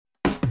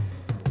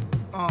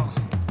Uh,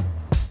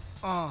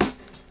 uh,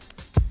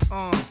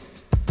 uh,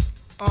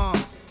 uh,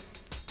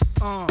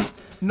 uh.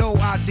 No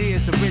idea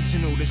is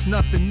original, there's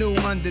nothing new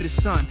under the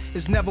sun.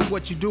 It's never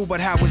what you do, but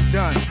how it's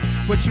done.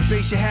 What you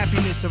base your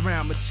happiness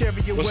around,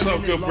 material. What's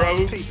up, good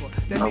brother?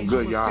 I'm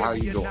good, y'all. How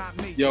you doing?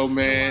 Yo,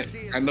 man,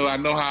 I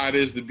know how it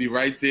is to be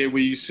right there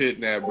where you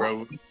sitting at,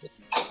 bro.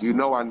 You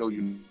know I know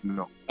you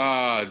know.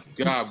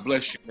 God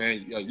bless you,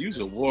 man. Yo, you's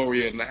a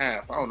warrior and a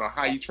half. I don't know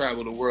how you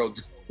travel the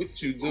world. What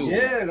you do?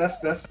 Yeah,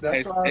 that's what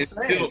I was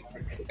saying.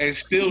 And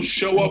still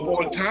show up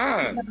on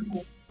time.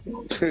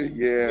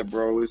 Yeah,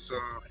 bro. It's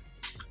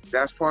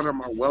that's part of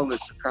my wellness.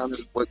 Kind of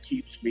what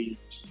keeps me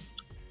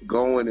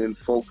going and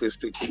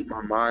focused to keep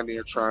my mind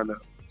there, trying to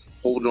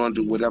hold on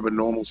to whatever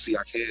normalcy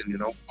I can. You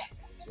know.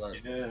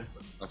 Right. Yeah.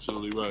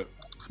 Absolutely right.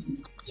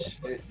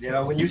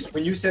 Yeah, when you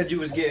said you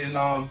was getting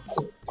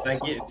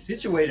getting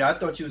situated, I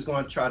thought you was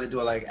going to try to do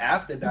it like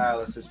after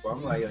dialysis, but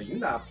I'm like, yo, you're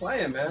not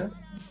playing, man.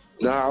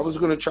 Nah, I was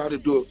gonna try to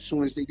do it as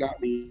soon as they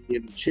got me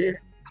in the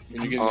chair.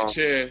 When you get in the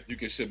chair, you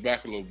can sit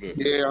back a little bit.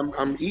 Yeah,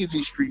 I'm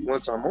easy street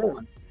once I'm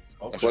on.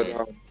 Okay.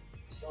 But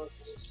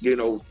you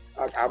know,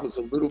 I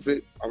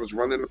was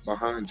running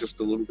behind just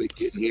a little bit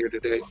getting here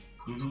today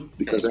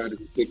because I had to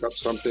pick up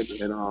something,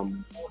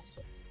 and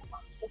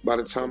by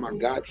the time I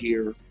got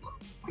here,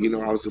 you know,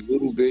 I was a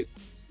little bit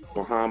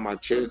behind my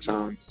chair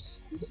time.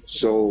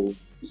 So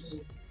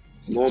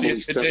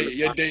normally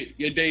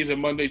your days are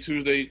Monday,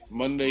 Tuesday,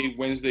 Monday,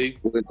 Wednesday,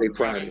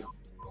 Friday.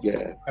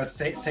 Yeah.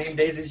 Same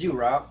days as you,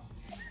 Rob.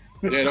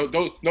 Yeah,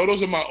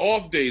 those are my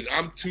off days.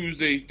 I'm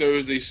Tuesday,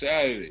 Thursday,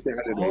 Saturday.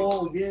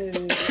 Oh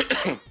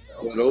yeah.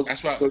 Well,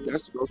 that's my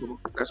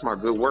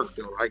good work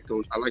though. I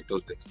like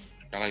those days.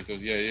 I like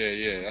those.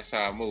 Yeah. That's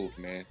how I move,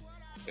 man.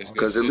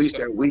 Because at least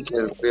that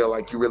weekend feel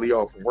like you really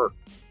off from work.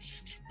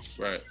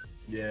 Right.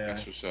 Yeah.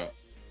 That's what's up.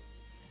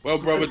 Well,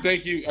 brother,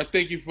 thank you. I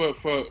thank you for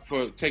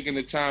taking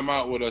the time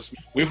out with us.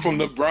 We're from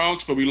the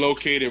Bronx, but we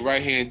located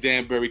right here in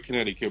Danbury,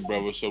 Connecticut,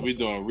 brother. So we're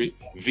doing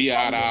via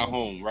out our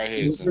home right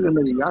here. Wait a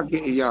minute, y'all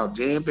getting y'all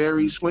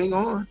Danbury swing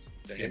on?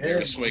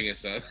 Danbury swinging,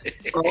 son.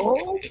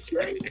 Oh,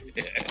 okay.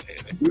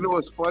 You know,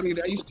 it's funny.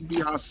 That used to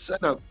be our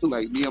setup too.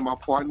 Like me and my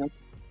partner,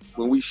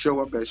 when we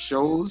show up at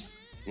shows,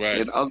 right,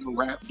 and other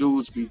rap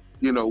dudes,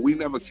 we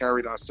never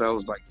carried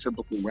ourselves like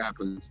typical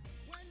rappers.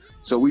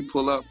 So we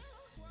pull up,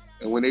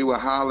 and when they were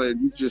hollering,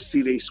 you just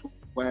see they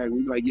swag.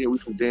 We like, yeah, we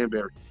from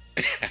Danbury.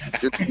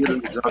 Just to get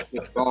them to drop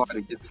their guard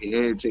and get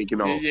their head taken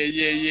off.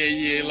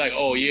 Yeah. Like,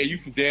 oh yeah, you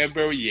from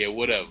Danbury? Yeah,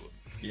 whatever.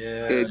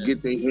 Yeah. And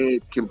get their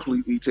head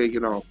completely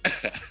taken off.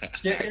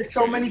 Yeah, it's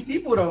so many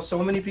people though.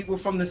 So many people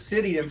from the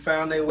city and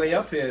found their way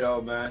up here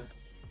though, man.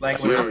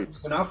 Like when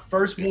I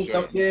first moved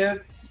up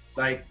here,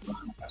 I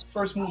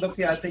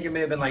think it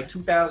may have been like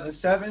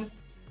 2007.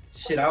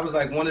 Shit, I was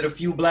like one of the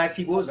few black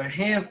people. It was a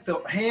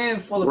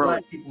handful of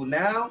black people.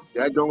 Now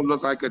that don't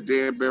look like a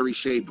Danbury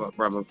shape up,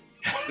 brother.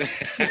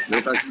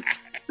 Look like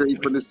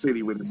straight from the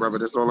city with it, brother.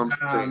 That's all I'm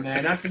saying.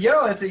 Man, I said,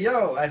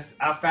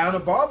 I found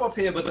a barber up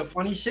here. But the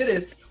funny shit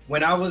is,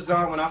 when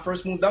I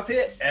first moved up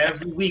here,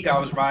 every week I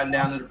was riding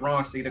down to the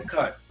Bronx to get a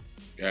cut.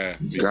 Yeah,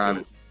 got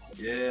it.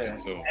 Yeah,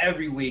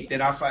 every week.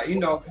 Then I find,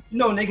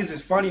 niggas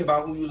is funny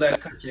about who you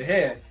let cut your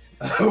hair.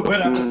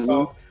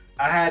 So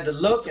I had to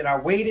look, and I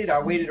waited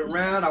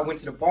around. I went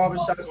to the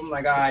barbershop. I'm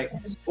like, all right,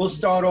 we'll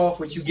start off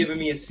with you giving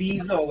me a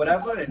Caesar or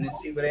whatever, and then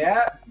see where they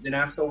at. Then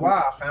after a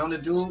while, I found a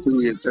dude.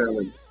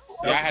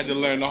 Yeah, I had to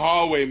learn the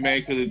hard way, man,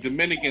 because the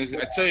Dominicans,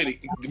 I tell you,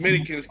 the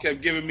Dominicans kept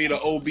giving me the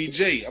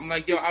OBJ. I'm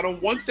like, yo, I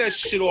don't want that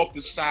shit off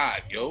the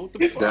side, yo. What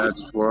the fuck?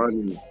 That's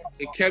funny.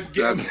 It kept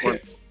giving me.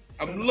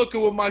 I'm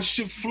looking with my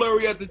shit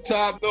flurry at the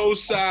top, no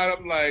side.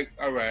 I'm like,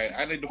 all right,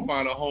 I need to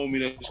find a homie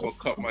that's going to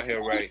cut my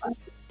hair right.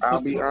 I'll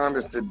be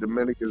honest, the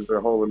Dominicans been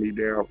holding me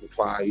down for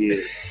 5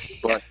 years.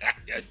 But,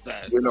 yes,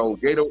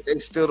 they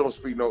still don't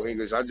speak no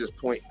English. I just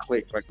point and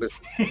click. Like,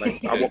 listen,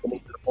 like, I walk them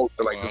up to the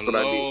poster like, this is what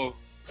I need.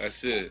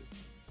 That's it.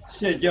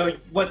 Shit, yo,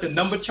 what, the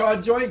number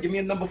chart joint? Give me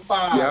a number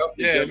 5. Yep.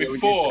 Yeah, give me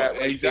 4.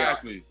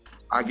 Exactly.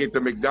 I get the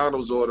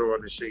McDonald's order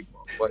on the shape.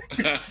 But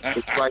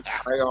it's like,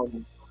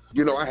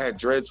 I had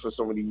dreads for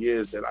so many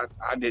years that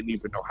I didn't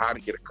even know how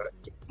to get a cut.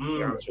 To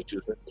be honest with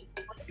you.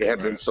 It had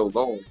been so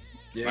long.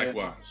 Yeah.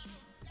 Likewise.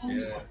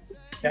 Yeah.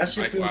 That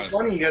shit feels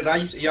funny because I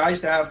used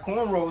to have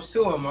cornrows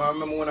too. I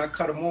remember when I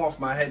cut them off,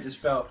 my head just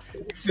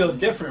feel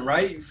different,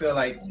 right? You feel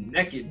like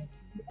naked.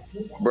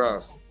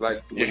 Bruh,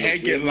 like your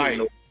head get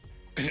light.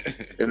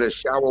 And the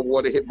shower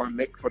water hit my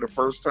neck for the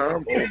first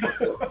time. Oh my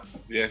God.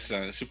 Yeah,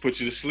 son. It should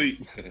put you to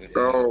sleep.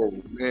 Oh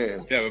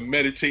man. Yeah,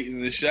 meditating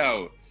in the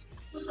shower.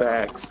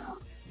 Facts.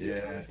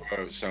 Yeah.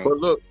 But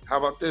look, how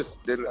about this?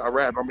 Then I'm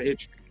gonna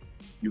hit you.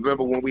 You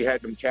remember when we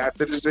had them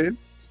catheters in?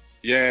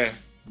 Yeah.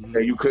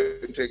 And you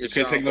couldn't take a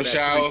shower. Couldn't take no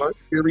shower.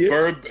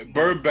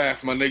 Bird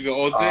bath, my nigga,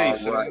 all day.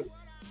 Right.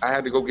 I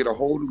had to go get a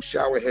whole new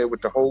shower head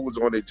with the hose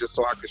on it just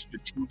so I could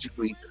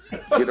strategically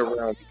get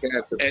around the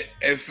catheter.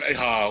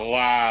 Oh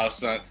wow,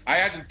 son!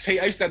 I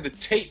used to have to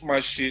tape my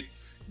shit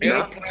in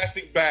a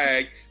plastic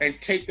bag and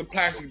tape the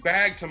plastic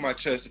bag to my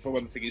chest if I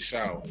wanted to take a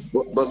shower.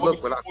 But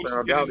look, what I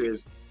found out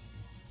is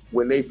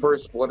when they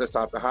first brought us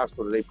out the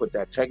hospital, they put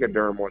that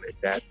Tegaderm on it,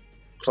 that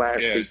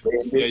plastic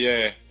bandage.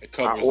 Yeah.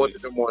 I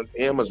ordered them on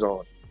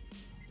Amazon.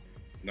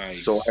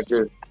 Nice. So I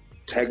just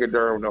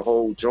Tegaderm the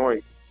whole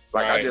joint.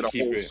 Like I did a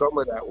whole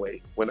summer that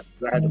way when I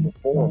had to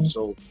perform.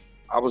 So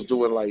I was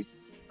doing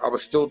I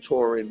was still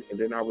touring, and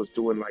then I was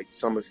doing like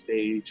summer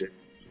stage and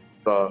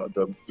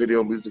the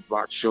video music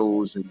box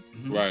shows and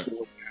right.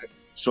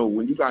 So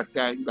when you got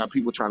that, you got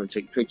people trying to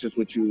take pictures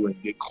with you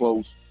and get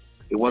close.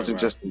 It wasn't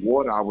just the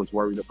water I was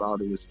worried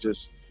about. It was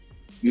just,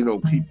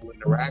 people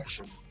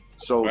interaction.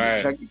 So the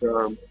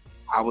Tegaderm,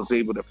 I was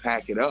able to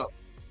pack it up.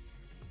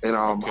 And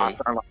I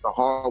found out the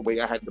hard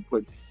way I had to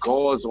put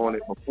gauze on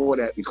it before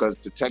that because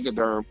the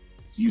Tegaderm,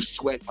 you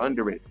sweat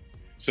under it.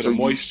 So the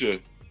moisture.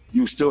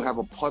 You still have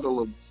a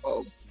puddle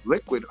of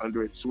liquid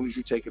under it as soon as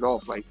you take it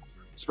off, like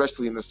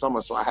especially in the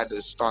summer. So I had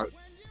to start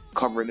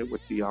covering it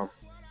with the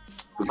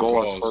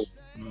gauze first.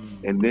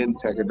 And then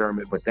Tegaderm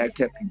it, but that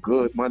kept you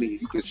good money.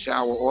 You could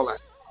shower all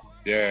that.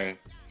 Yeah,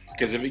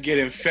 because if it get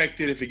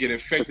infected, it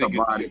gets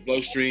your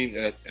bloodstream,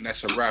 and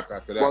that's a wrap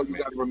after that. Well, you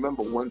got to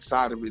remember, one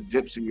side of it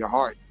dips in your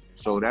heart,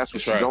 so that's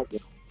what you don't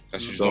want.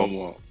 That's what you don't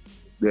want.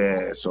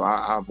 Yeah, so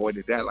I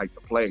avoided that like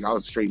the plague. I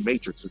was straight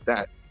Matrix with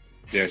that.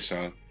 Yeah,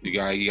 son. You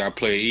gotta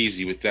play it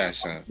easy with that,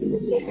 son.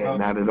 Yeah,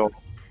 not at all.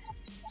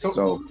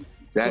 So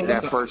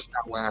that first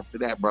shower after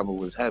that, brother,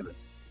 was heaven.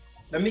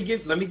 Let me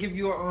give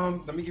you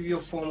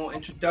a formal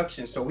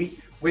introduction. So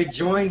we're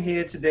joined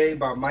here today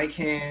by Mike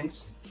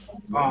Hands,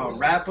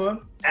 rapper,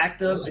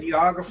 actor,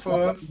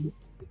 videographer,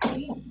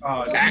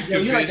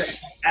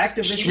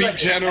 activist, street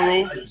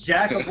general, a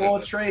jack of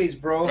all trades,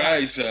 bro.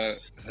 Right, sir.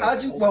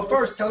 Well,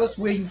 first tell us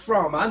where you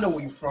from. I know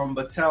where you from,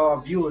 but tell our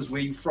viewers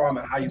where you from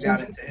and how you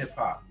got into hip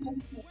hop.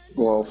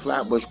 Well,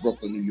 Flatbush,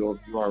 Brooklyn, New York,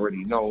 you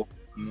already know.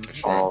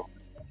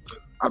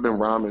 I've been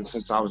rhyming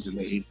since I was in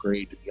the 8th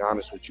grade, to be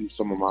honest with you.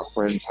 Some of my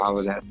friends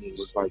hollered at me and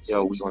was like,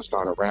 yo, we're going to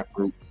start a rap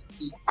group.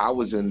 I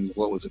was in,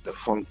 the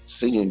funk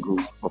singing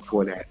group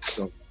before that.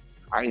 So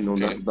I didn't know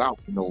nothing about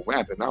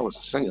rapping. I was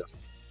a singer.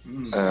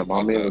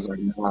 My man was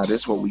like, nah,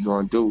 this is what we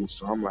going to do.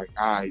 So I'm like,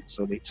 all right.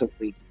 So they took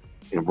me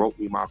and wrote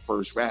me my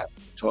first rap,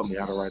 taught me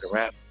how to write a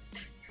rap.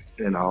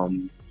 And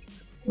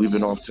we've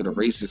been off to the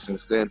races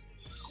since then.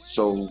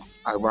 So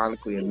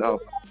ironically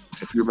enough,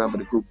 if you remember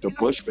the group, the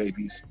Bush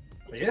Babies.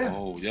 Yeah.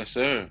 Oh, yes,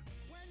 sir.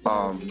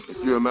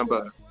 If you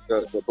remember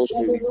the Bush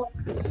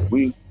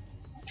Babies,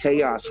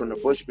 Chaos from the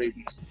Bush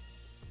Babies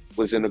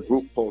was in a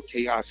group called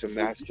Chaos and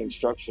Mass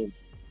Construction.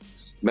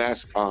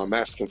 Chaos and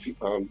Mass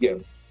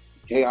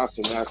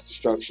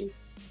Destruction.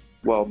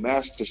 Well,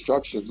 Mass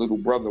Destruction's little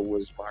brother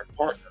was my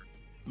partner.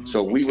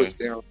 So we was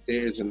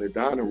downstairs in the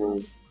dining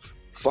room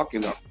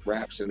fucking up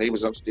raps, and they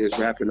was upstairs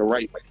rapping the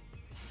right way.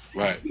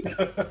 Right.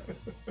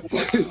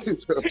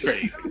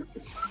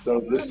 So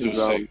this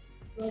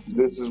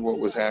is what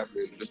was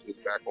happening. This was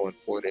back on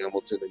Fort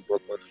Hamilton in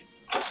Brooklyn.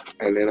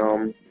 And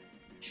then,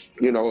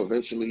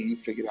 eventually you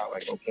figured out,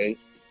 like, okay,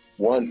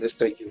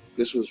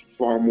 this was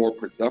far more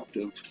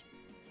productive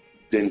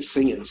than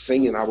singing.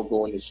 Singing, I would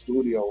go in the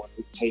studio and it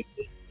would take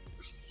me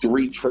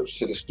 3 trips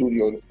to the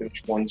studio to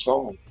finish one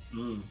song.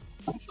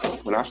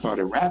 When I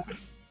started rapping,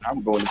 I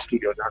would go in the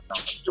studio and knock out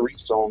 3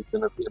 songs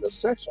in a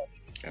session.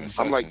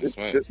 I'm like, this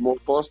is more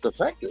cost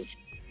effective.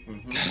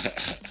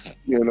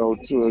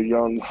 To a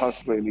young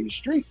hustler in these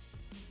streets.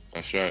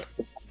 That's right.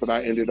 But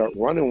I ended up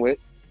running with,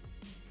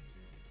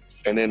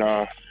 and then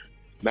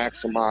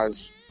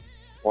maximize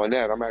on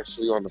that. I'm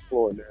actually on the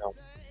floor now.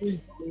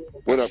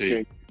 What up,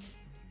 King?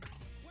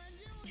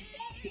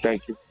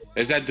 Thank you.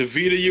 Is that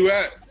Davita you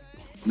at?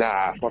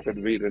 Nah, fucking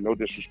Davita. No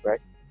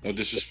disrespect. No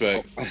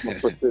disrespect. I'm a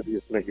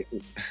fastidious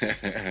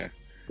nigga.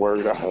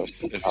 Word up.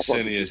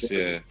 Fastidious,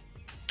 yeah.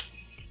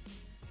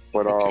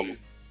 But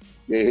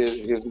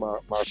here's my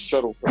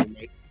shuttle thing,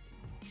 mate.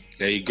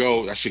 There you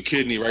go. That's your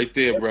kidney right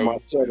there, bro. My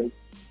shuttle.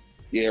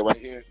 Yeah, right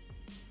here.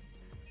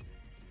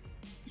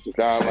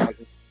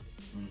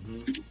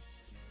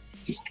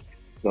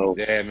 So,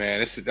 yeah, man,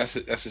 that's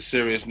a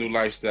serious new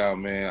lifestyle,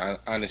 man.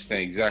 I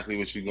understand exactly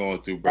what you're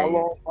going through,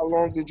 bro. How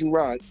long did you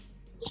ride?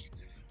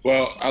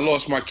 Well, I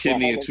lost my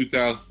kidney in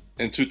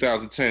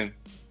 2010.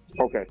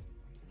 Okay.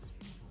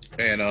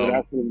 And so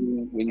that's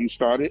when you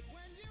started?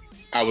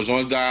 I was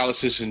on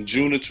dialysis in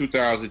June of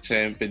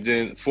 2010, but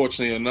then,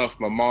 fortunately enough,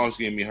 my mom's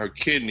gave me her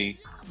kidney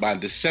by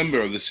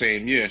December of the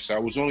same year. So I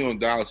was only on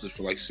dialysis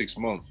for like 6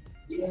 months.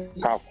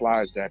 How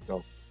fly is that,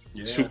 though?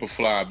 Yeah. Super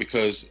fly,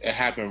 because it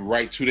happened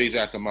right 2 days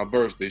after my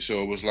birthday.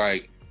 So it was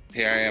like,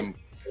 here I am.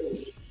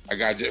 I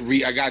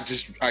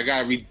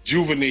got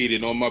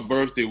rejuvenated on my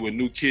birthday with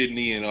new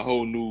kidney and a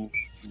whole new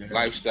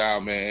lifestyle,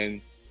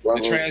 man.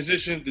 And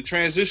the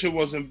transition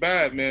wasn't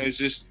bad, man. It's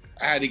just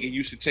I had to get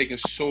used to taking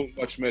so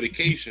much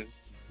medication.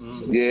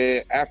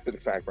 Yeah, after the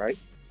fact, right?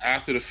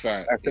 After the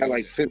fact. After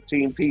like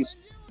 15 pieces.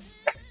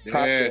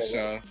 Yeah,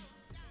 son.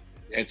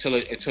 Until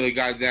it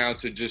got down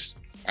to just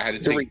I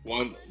had to take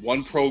one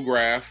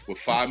Prograf with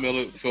 5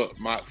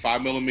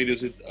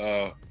 millimeters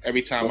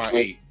every time I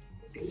ate.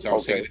 So I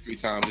was taking it 3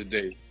 times a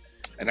day,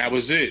 and that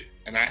was it.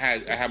 And I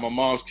had my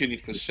mom's kidney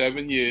for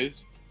 7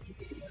 years,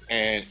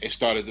 and it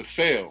started to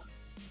fail.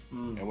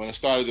 And when it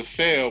started to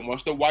fail,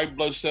 once the white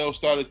blood cells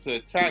started to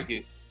attack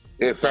it,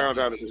 It found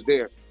out it was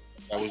there.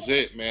 that was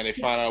it, man. They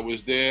found out it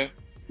was there,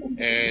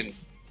 and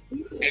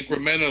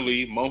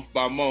incrementally, month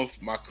by month,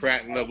 my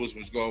creatinine levels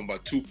was going by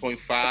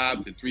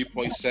 2.5 to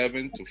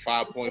 3.7 to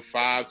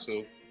 5.5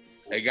 to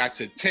it got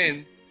to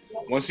 10.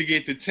 Once you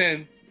get to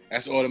 10,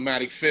 that's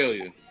automatic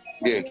failure.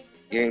 Yeah,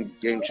 game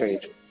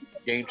change.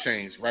 Game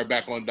change. Right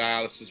back on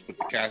dialysis, put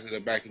the catheter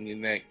back in your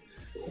neck.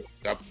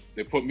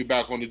 They put me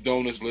back on the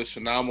donors list,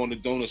 so now I'm on the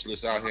donors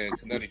list out here in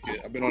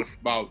Connecticut. I've been on it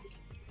for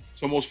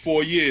it's almost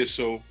 4 years,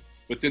 so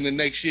within the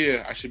next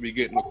year, I should be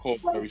getting a call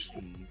very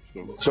soon.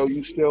 So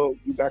you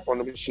back on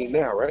the machine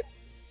now, right?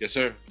 Yes,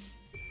 sir.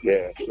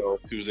 Yeah. So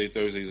Tuesday,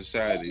 Thursdays, and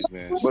Saturdays,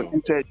 man. But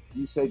So,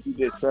 you said you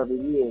did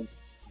 7 years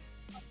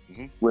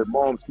Mhm. with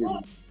mom's kidney.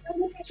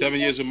 7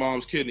 years of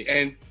mom's kidney,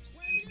 and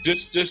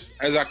just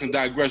as I can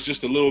digress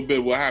just a little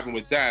bit, what happened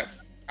with that?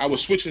 I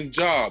was switching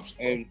jobs,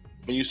 and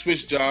when you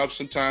switch jobs,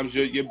 sometimes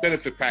your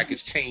benefit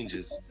package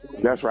changes.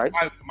 That's right.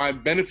 My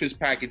benefits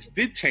package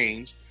did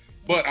change,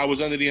 but I was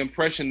under the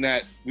impression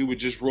that we would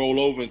just roll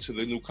over into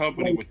the new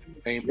company with the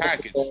same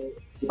package.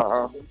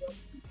 Uh-huh.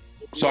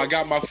 So I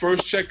got my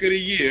first check of the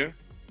year,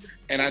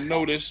 and I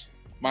noticed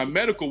my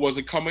medical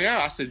wasn't coming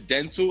out. I said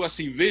dental, I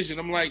see vision.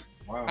 I'm like,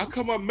 how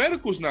come my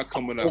medical's not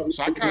coming up?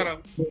 So I kind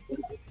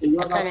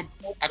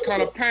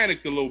of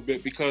panicked a little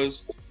bit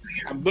because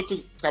I'm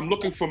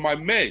looking for my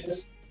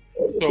meds.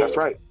 So That's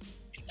right.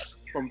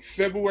 from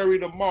February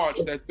to March,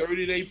 that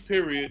 30-day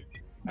period,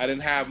 I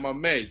didn't have my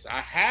meds. I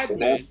had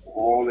meds,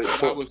 All it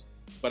took.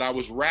 but I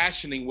was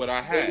rationing what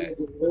I had.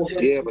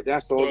 Yeah, but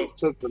that's all it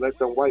took to let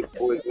them white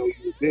boys know you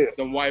was there.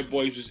 The white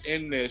boys was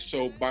in there,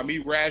 so by me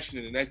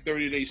rationing in that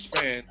 30-day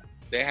span,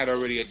 they had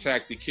already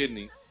attacked the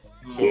kidney.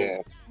 So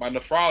Yeah. my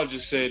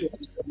nephrologist said,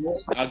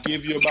 I'll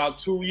give you about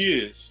 2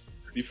 years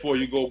before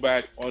you go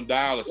back on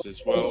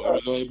dialysis. Well, it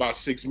was only about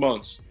 6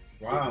 months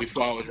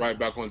before I was right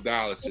back on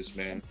dialysis,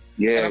 man.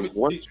 Yeah. And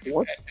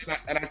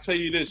I tell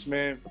you this,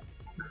 man.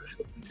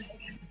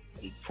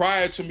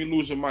 Prior to me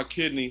losing my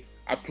kidney,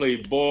 I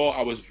played ball.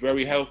 I was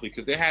very healthy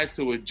because they had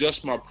to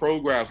adjust my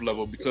Prograf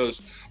level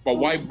because my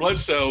white blood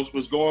cells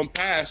was going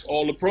past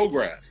all the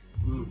Prograf.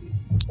 Okay. You know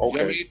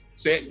what I mean?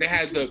 They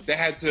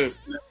had to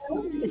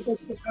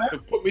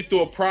put me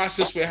through a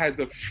process where I had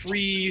to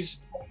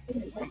freeze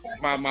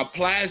my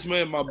plasma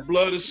and my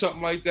blood or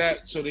something like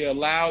that. So they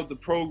allowed the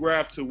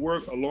Prograf to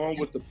work along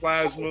with the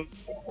plasma,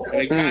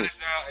 and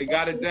it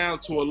got it down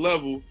to a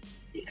level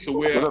to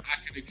where I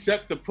could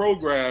accept the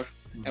Prograf,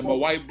 and my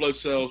white blood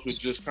cells would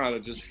just kind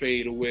of just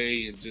fade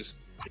away and just,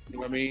 you know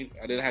what I mean?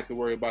 I didn't have to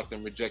worry about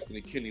them rejecting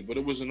the kidney, but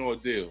it was an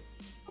ordeal.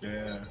 Yeah.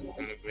 You know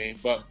what I mean?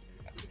 But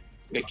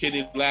the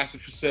kidney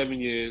lasted for 7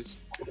 years,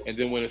 and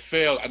then when it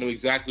failed, I knew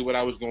exactly what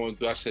I was going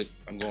through. I said,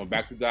 I'm going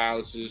back to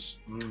dialysis.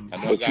 I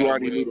know But you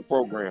already knew the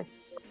program.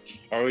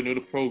 I already knew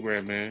the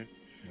program, man.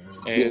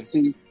 Yeah, And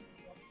see,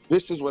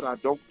 this is what I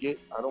don't get.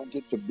 I don't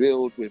get to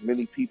build with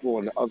many people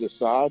on the other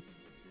side.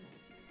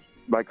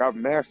 Like, I've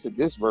mastered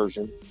this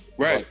version.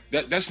 right,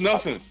 that's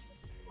nothing.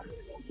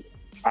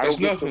 I That's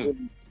don't get nothing. to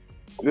really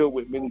build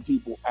with many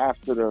people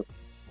after the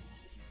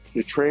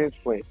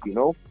transplant, you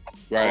know?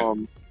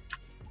 Right.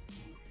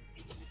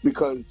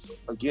 Because,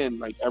 again,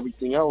 like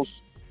everything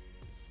else,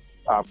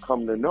 I've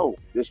come to know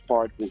this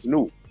part is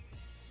new.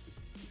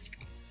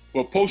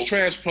 Well,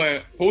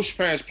 post-transplant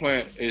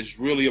is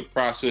really a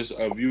process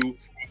of you.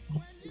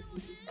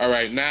 All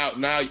right,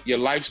 now your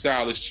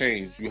lifestyle has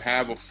changed. You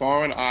have a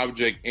foreign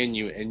object in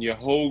you, and your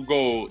whole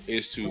goal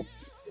is to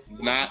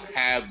not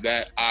have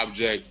that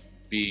object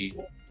be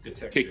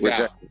kicked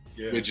out,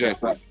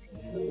 rejected.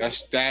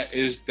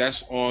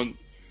 That's on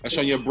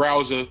your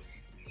browser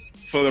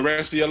for the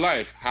rest of your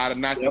life. How to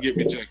not to get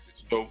rejected.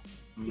 So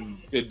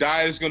your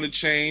diet is going to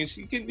change.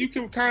 You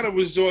can kind of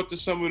resort to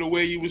some of the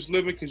way you was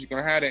living because you're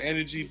going to have the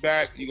energy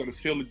back. You're going to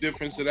feel the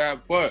difference of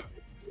that. But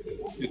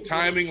the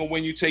timing of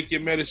when you take your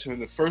medicine,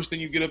 the first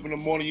thing you get up in the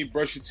morning, you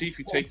brush your teeth,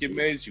 you take your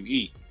meds, you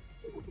eat.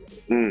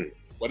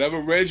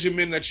 Whatever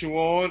regimen that you're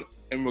on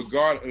in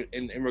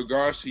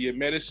regards to your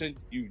medicine,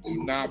 you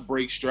do not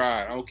break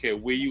stride. I don't care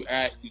where you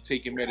at, you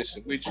take your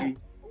medicine with you.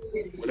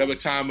 Whatever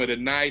time of the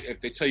night, if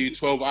they tell you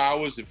 12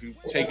 hours, if you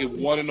take it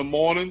 1 in the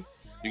morning,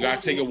 you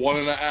gotta take it 1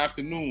 in the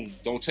afternoon.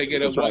 Don't take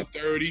it at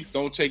 1:30.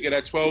 Don't take it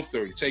at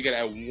 12:30. Take it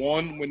at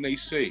 1 when they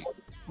say.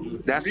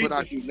 That's what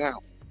I do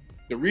now.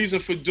 The reason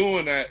for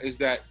doing that is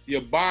that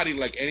your body,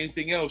 like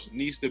anything else,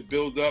 needs to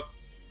build up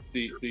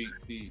the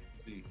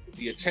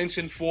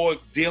attention for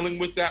dealing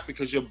with that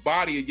because your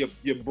body,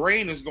 your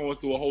brain is going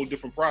through a whole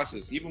different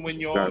process. Even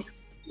when you're on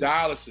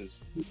dialysis,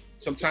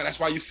 sometimes that's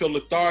why you feel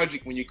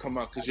lethargic when you come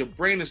out because your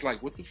brain is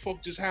like, what the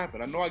fuck just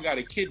happened? I know I got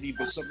a kidney,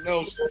 but something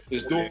else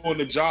is doing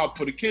the job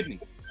for the kidney.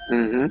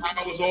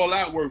 How was all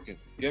that working?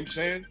 You know what I'm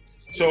saying?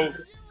 So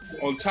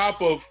on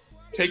top of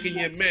taking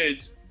your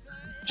meds,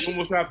 you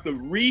almost have to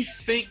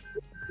rethink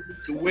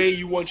the way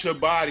you want your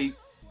body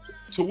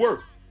to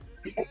work.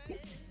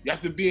 You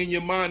have to be in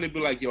your mind and be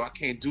like, yo, I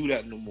can't do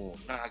that no more.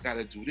 Nah, I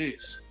gotta do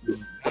this.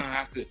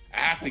 Nah, I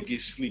have to get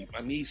sleep.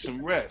 I need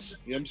some rest.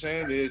 You know what I'm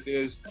saying?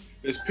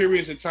 There's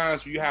periods and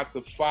times where you have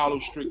to follow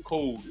strict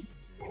code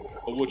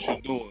of what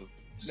you're doing.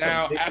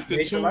 Now, after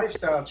major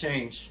lifestyle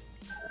change.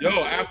 Yo,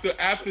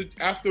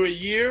 after a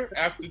year,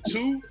 after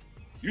 2,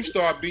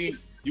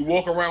 you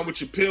walk around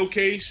with your pill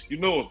case, you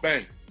know it,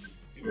 bang.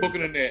 You're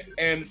hooking in there.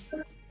 And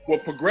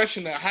what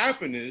progression that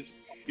happen is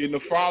your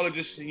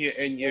nephrologist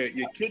and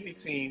your kidney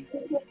team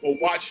will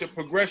watch your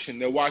progression.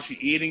 They'll watch you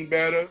eating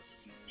better.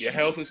 Your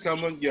health is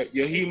coming. Your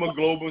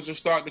hemoglobins are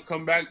starting to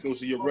come back.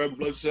 Those are your red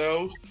blood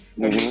cells.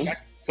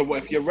 So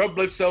if your red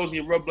blood cells and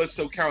your red blood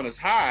cell count is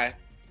high,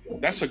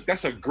 that's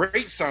a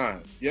great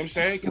sign. You know what I'm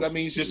saying? Because that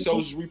means your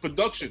cells'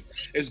 reproduction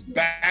is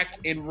back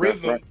in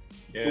rhythm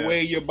the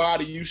way your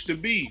body used to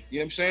be. You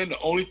know what I'm saying? The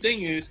only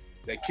thing is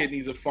that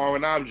kidney's a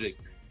foreign object.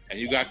 And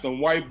you got them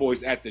white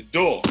boys at the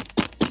door.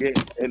 Yeah,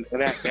 and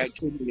that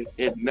kidney,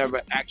 it never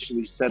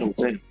actually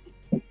settles in.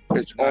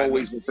 It's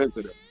always a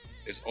visitor.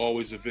 It's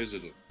always a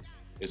visitor.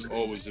 It's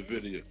always a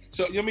visitor.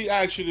 So let me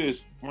ask you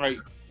this, right?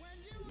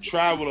 You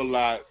travel a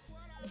lot.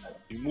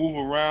 You move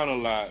around a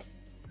lot.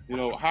 You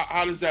know,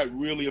 how does that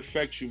really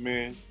affect you,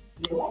 man?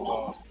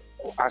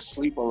 I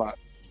sleep a lot.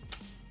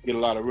 Get a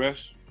lot of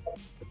rest?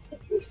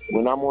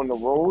 When I'm on the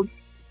road,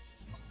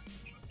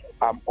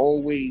 I'm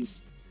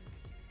always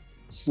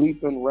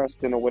sleeping,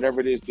 resting, or whatever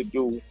it is to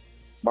do.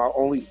 My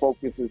only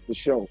focus is the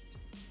show.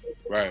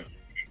 Right.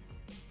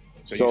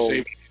 So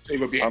you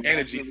save up your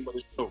energy for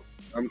the show.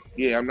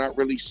 I'm not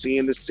really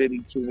seeing the city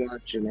too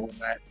much and all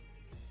that.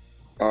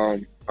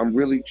 I'm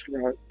really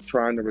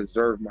trying to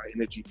reserve my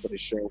energy for the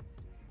show.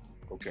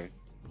 Okay.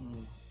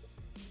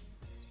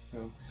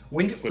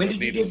 When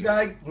did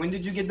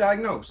you get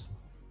diagnosed?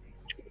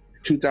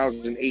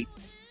 2008.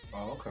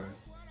 Oh, okay.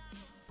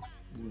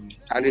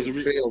 I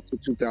didn't fail to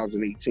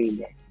 2018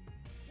 though.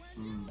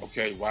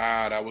 Okay,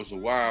 wow, that was a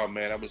while,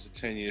 man. That was a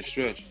 10-year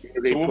stretch.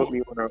 They put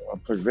me on a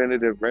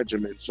preventative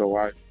regimen, so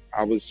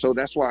I was so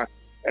that's why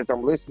as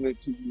I'm listening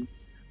to you,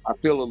 I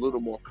feel a little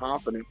more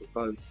confident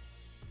because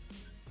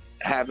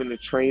having to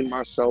train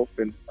myself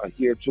and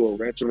adhere to a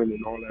regimen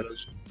and all that,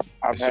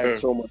 I've had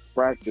so much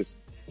practice.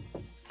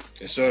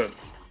 Yes, sir.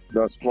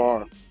 Thus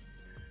far,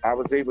 I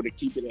was able to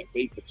keep it at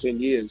bay for 10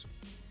 years,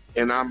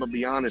 and I'm gonna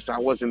be honest, I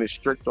wasn't as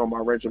strict on my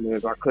regimen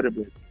as I could have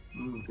been.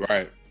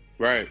 Right.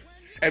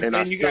 And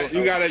you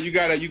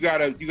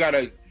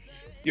gotta,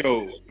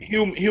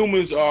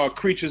 humans are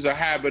creatures of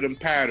habit and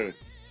pattern.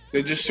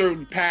 They're just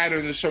certain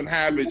patterns and certain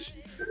habits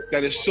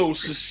that is so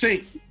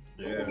succinct,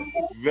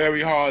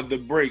 very hard to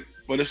break.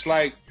 But it's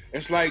like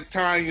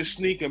tying your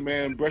sneaker,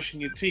 man, brushing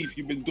your teeth.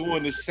 You've been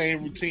doing the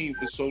same routine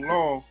for so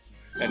long,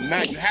 and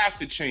now you have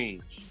to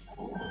change.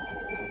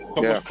 So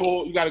much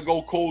cold, you gotta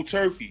go cold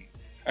turkey.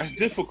 That's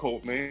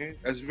difficult, man.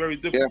 That's very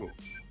difficult.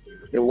 Yeah.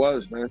 It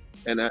was, man.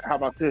 And how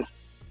about this?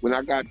 When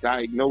I got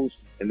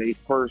diagnosed and they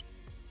first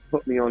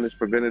put me on this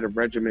preventative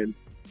regimen,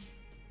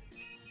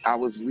 I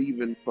was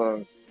leaving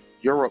for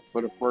Europe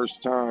for the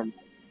first time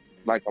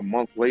like a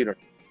month later.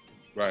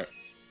 Right.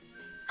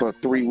 For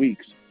 3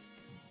 weeks.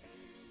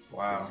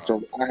 Wow.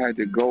 So I had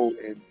to go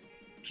and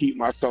keep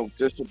myself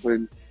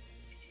disciplined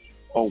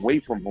away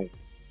from home.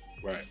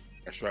 Right.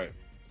 That's right.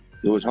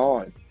 It was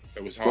hard.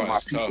 It was hard. But my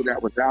people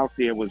that was out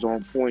there was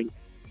on point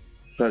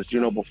because,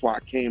 before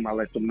I came, I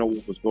let them know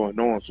what was going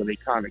on. So they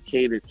kind of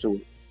catered to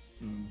it.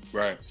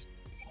 Right.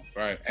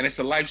 And it's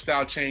a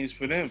lifestyle change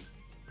for them.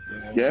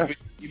 Yeah.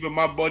 Even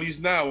my buddies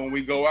now, when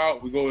we go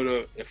out, we go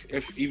to,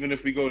 even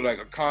if we go to like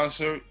a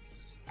concert,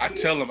 I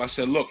tell them, I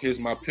said, look, here's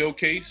my pill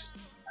case.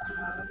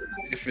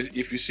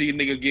 If you see a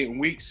nigga getting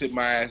weak, sit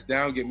my ass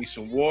down, get me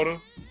some water.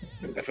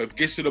 If it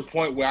gets to the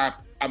point where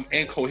I'm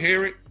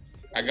incoherent,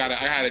 I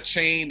had a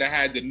chain that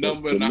had the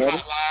number and the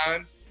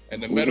hotline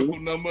and the medical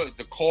number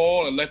to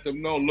call and let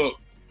them know, look,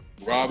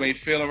 Rob ain't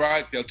feeling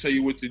right. They'll tell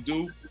you what to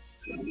do.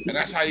 And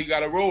that's how you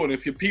gotta roll. And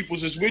if your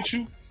peoples is with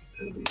you,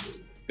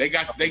 they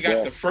got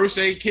the first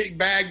aid kit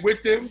bag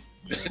with them,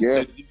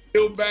 the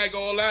pill bag,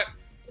 all that,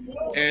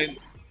 and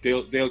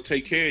they'll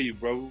take care of you,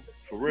 bro.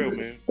 For real,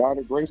 man. By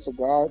the grace of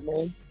God,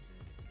 man,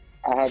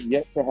 I have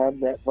yet to have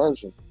that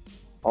version.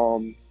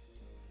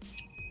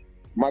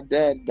 My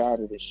dad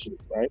died of this shit,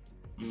 right?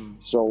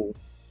 So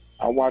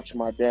I watched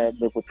my dad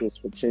live with this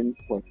for 10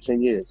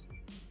 years,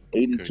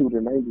 82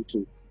 to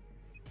 92.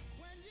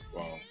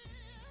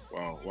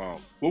 Wow.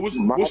 What's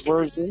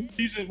version?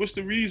 What's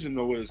the reason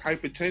though? Is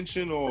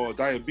hypertension or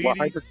diabetes? Well,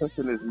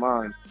 hypertension is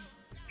mine.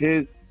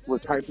 His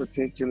was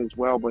hypertension as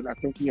well, but I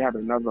think he had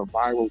another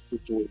viral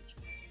situation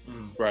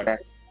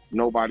that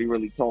nobody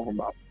really talking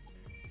about.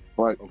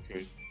 But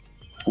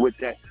with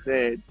that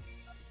said,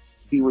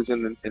 he was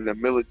in the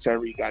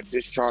military, got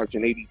discharged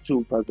in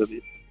 82 because of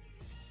it,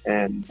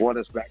 and brought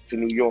us back to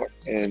New York,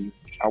 and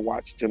I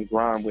watched him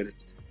grind with it.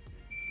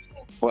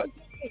 But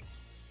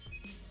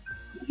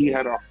he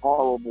had a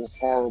horrible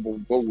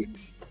go with me.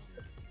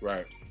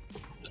 Right.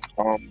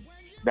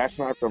 That's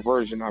not the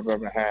version I've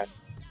ever had.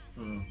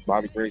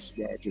 By the grace of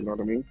God, you know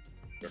what I mean?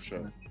 That's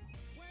right.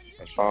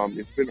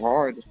 It's been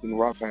hard. It's been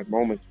rough. I had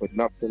moments, but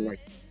nothing like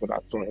what I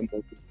saw him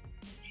go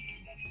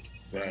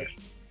through. Right.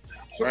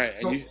 So, Right.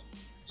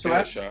 So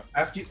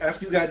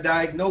after you got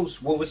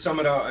diagnosed, what was some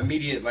of the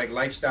immediate like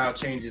lifestyle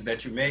changes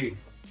that you made?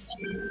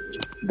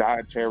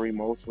 Dietary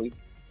mostly.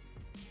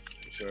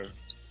 Sure.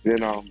 Then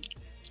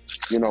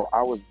you know,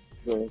 I was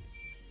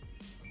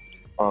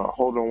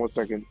hold on one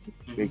second.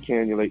 They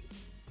cannulate.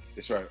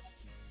 That's right.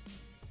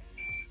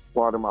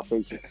 Pardon my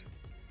patience.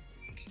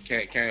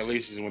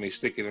 Cannulation is when they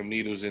sticking them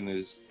needles in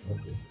his,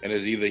 and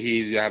it's either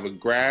he have a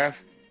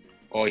graft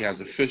or he has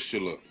a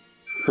fistula.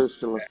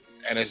 Fistula.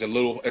 And it's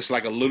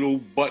like a little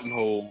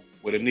buttonhole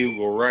where the needle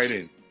go right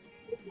in.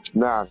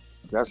 Nah,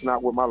 that's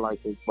not what my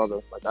life is, brother.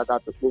 Like I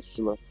got the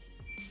fistula,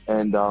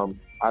 and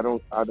I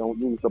don't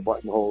use the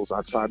buttonholes.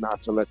 I try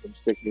not to let them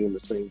stick me in the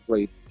same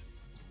place,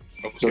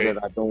 so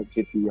that I don't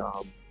get the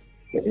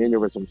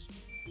aneurysms.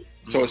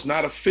 So it's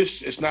not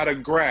a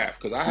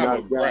graft, because I have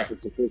a graft.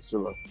 It's a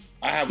fistula.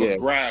 I have a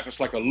graft. It's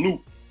like a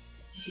loop.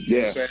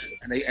 Yeah.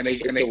 And they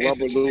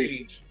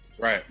interchange.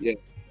 Right. Yeah.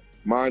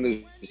 Mine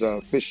is a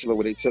fistula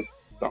where they took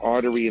the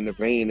artery and the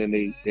vein and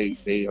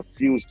they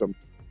fused them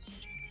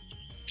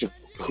to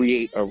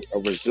create a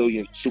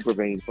resilient super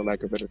vein, for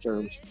lack of better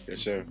terms.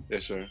 Yes, sir.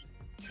 Yes, sir.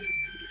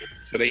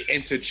 So they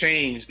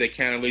interchange their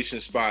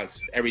cannulation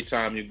spots every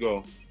time you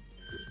go.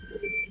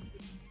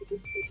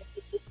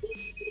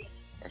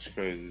 That's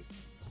crazy.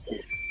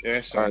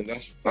 Yeah, son.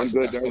 That's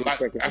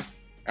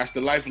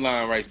the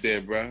lifeline right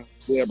there, bro.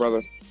 Yeah,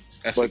 brother.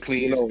 That's what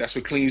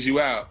cleans you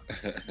out.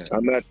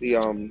 I'm at the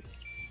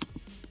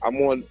I'm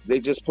on. They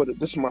just put it.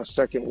 This is my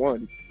second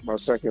one, my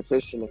second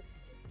fistula.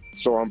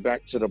 So I'm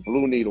back to the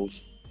blue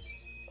needles.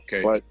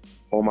 Okay. But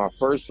on my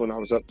first one, I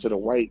was up to the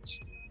whites.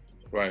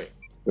 Right.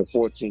 The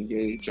 14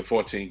 gauge. The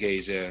 14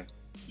 gauge, yeah.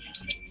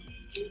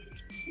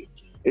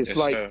 It's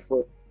like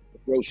for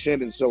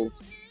Shannon. So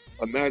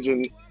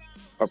imagine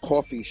a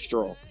coffee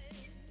straw.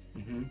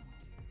 Mm-hmm.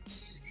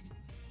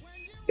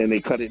 And they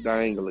cut it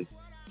diagonally.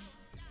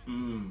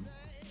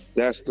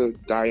 That's the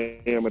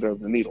diameter of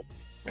the needle.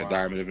 The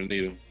diameter of the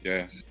needle,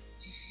 yeah.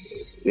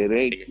 It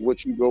ain't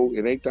what you go.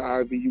 It ain't the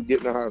IV you get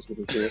in the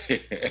hospital.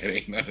 It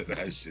ain't none of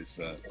that shit,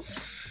 son.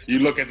 You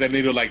look at that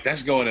needle like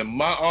that's going in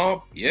my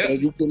arm. Yeah.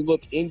 And you can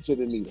look into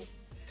the needle.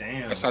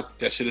 Damn. That's how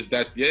that shit is.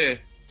 That yeah.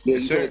 Yeah,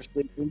 you go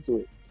straight into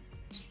it.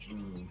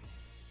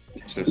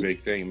 It's a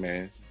big thing,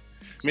 man.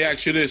 Let me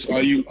ask you this: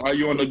 Are you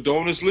on the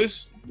donors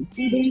list?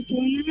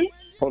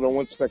 Hold on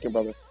one second,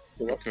 brother.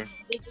 Okay.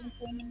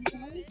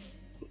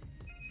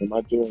 Am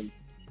I doing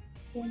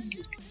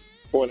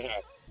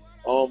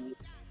 4.5?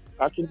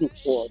 I can do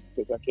 4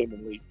 because I came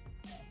in late.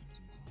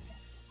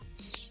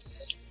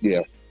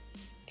 Yeah.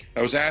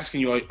 I was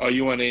asking you, are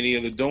you on any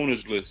of the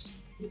donors list?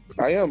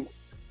 I am.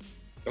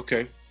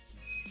 Okay.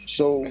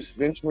 So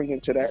venturing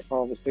into that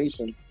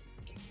conversation,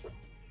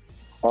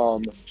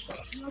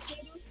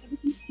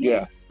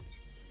 yeah,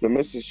 the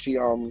missus, she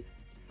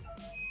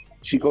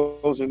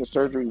goes into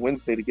surgery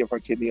Wednesday to give her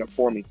kidney up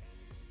for me.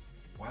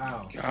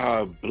 Wow.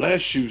 God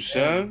bless you,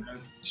 son.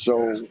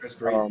 So that's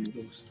great.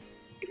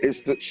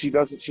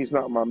 She's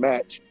not my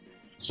match.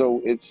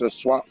 So it's a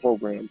swap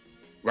program.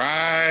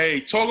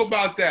 Right. Talk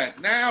about that.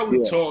 Now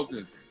we're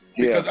talking.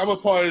 Because I'm a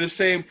part of the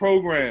same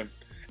program.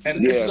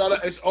 And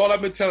it's all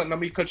I've been telling. Let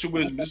me cut your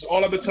wisdom. This is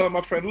all I've been telling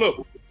my friend.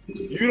 Look,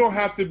 you don't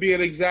have to be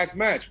an exact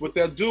match. What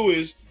they'll do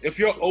is, if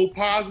you're O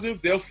positive,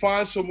 they'll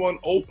find someone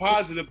O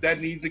positive that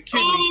needs a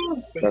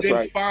kidney.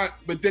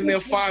 But then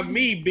they'll find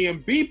me being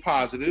B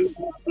positive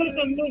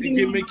and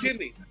give me a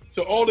kidney.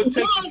 So all it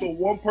takes is for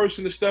one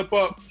person to step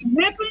up,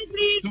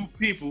 2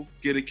 people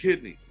get a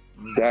kidney.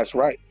 That's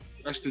right.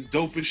 That's the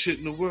dopest shit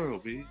in the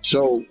world, B.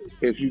 So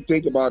if you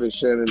think about it,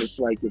 Shannon, it's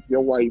like if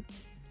your wife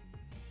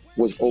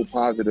was O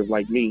positive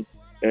like me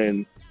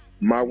and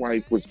my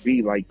wife was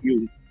B like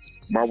you,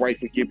 my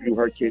wife would give you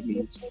her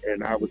kidneys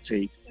and I would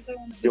take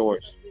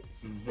yours.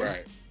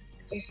 Right.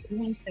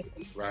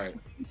 Right.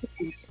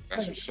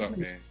 That's what's up,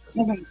 man.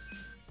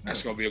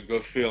 That's gonna be a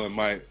good feeling,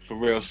 Mike. For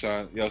real,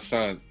 son. Yo,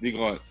 son,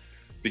 your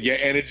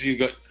energy is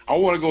good. I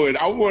want to go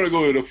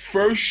to the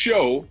first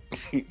show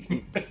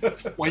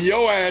when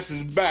your ass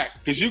is back,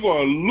 because you're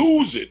gonna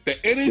lose it.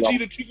 The energy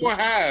that you're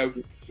gonna have.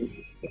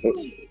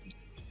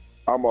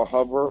 I'm a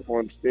hover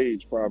on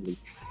stage, probably.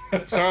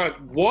 Son,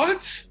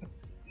 what?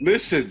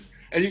 Listen,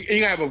 and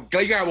you have a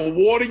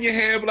award in your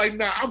hand, but like,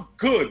 nah, I'm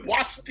good.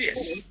 Watch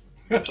this.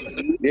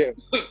 Yeah.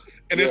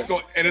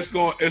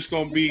 It's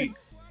gonna be.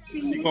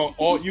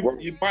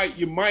 You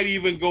might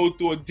even go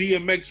through a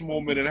DMX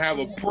moment and have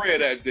a prayer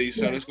that day,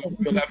 son. It's gonna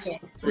feel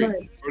absolutely great.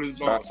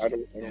 I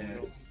don't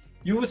know.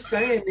 You were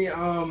saying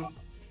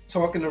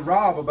talking to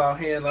Rob about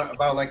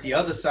like the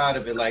other side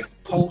of it, like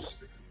post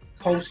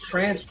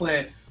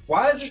transplant.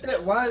 Why is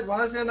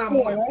there not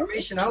more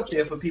information out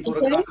there for people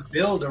to kind of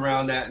build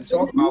around that and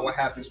talk about what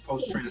happens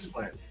post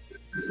transplant?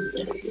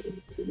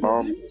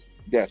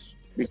 Yes,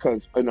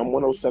 because and I'm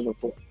 107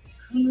 for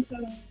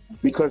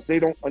because they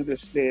don't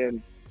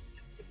understand.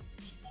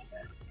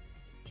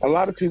 A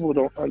lot of people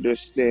don't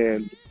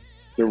understand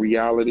the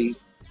reality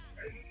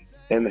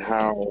and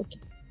how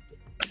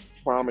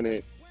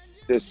prominent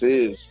this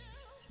is.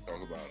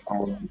 Talk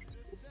about it.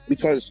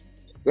 Because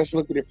let's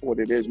look at it for what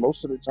it is.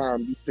 Most of the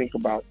time you think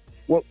about,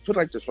 well, put it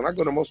like this, when I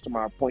go to most of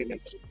my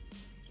appointments,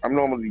 I'm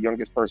normally the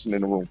youngest person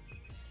in the room.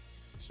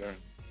 Sure.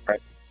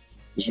 Right?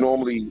 There's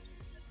normally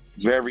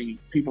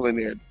people in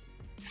their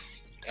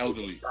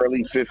elderly,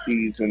 early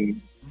 50s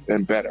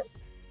and better.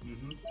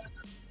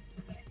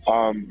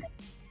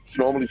 It's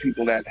normally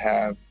people that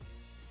have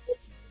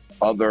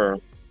other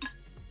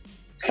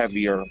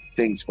heavier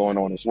things going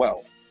on as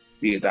well,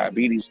 be it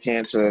diabetes,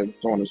 cancer,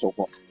 so on and so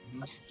forth.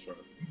 Sure.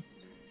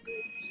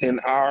 In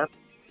our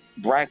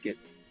bracket,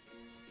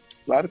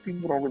 a lot of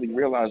people don't really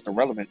realize the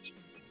relevance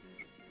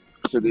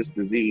to this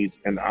disease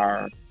in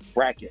our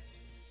bracket.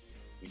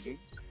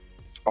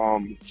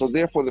 So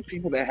therefore, the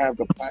people that have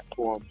the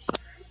platforms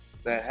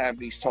that have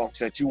these talks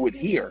that you would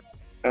hear,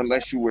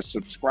 unless you were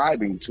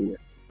subscribing to it.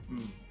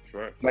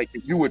 Right. Like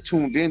if you were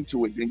tuned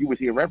into it, then you would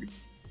hear everything.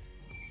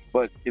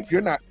 But if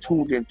you're not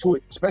tuned into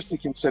it, especially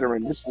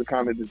considering this is the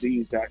kind of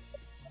disease that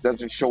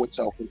doesn't show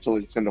itself until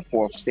it's in the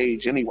 4th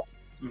stage anyway.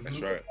 That's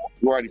right.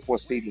 You're already 4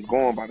 stages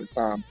gone by the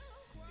time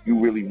you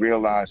really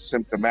realize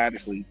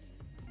symptomatically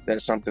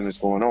that something is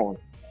going on.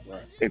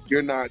 Right. If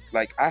you're not,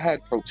 like I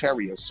had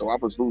proteinuria, so I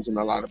was losing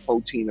a lot of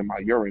protein in my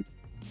urine.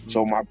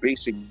 So my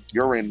basic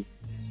urine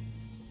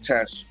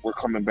tests were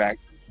coming back.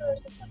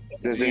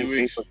 There's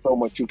ain't so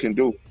much you can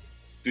do.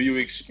 Do you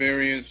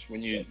experience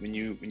when you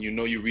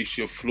know you reach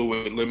your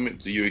fluid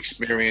limit? Do you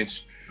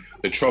experience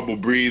the trouble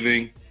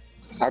breathing?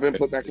 I've been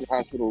put back in the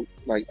hospital.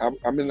 Like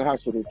I'm in the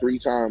hospital 3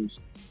 times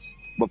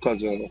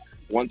because of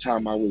one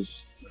time I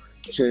was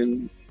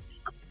 10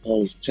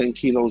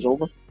 kilos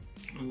over.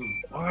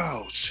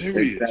 Wow,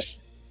 serious.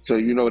 So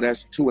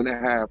that's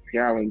 2.5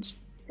 gallons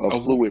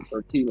of fluid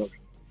per kilo.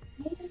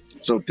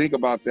 So think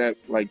about that.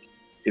 Like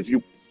if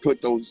you put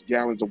those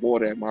gallons of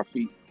water at my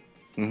feet,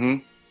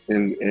 and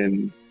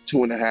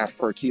 2.5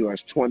 per kilo,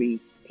 that's 20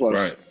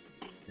 plus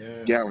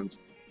gallons.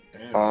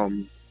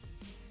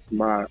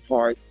 My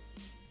heart,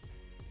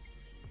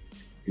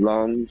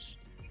 lungs,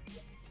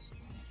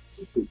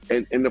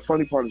 and the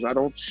funny part is I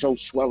don't show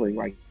swelling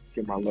like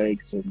in my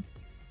legs and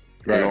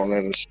all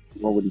that.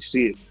 You don't really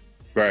see it,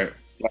 right?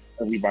 Like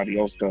everybody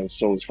else does.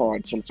 So it's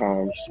hard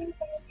sometimes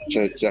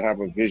to have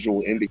a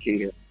visual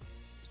indicator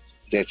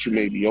that you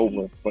may be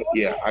over. But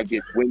yeah, I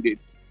get winded.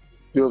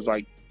 Feels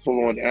like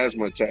full-on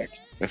asthma attack.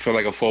 I feel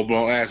like a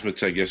full-blown asthma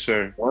attack, yes,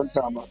 sir. One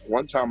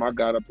time I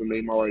got up and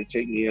made my wife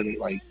take me in at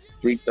like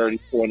 3:30,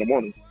 4 in the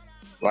morning.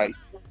 Like,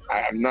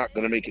 I'm not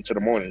gonna make it to the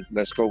morning.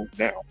 Let's go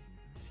now.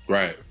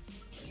 Right.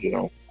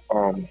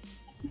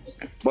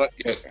 But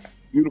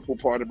beautiful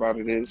part about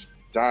it is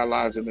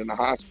dialyzing in the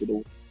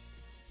hospital,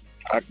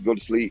 I can go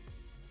to sleep.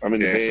 I'm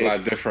in the bed. It's a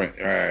lot different,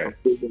 right?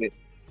 You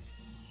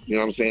know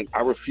what I'm saying?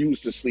 I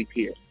refuse to sleep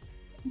here.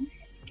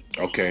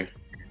 Okay.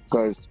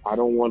 Because I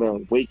don't want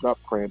to wake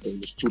up cramping.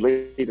 It's too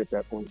late at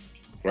that point.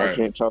 Right. I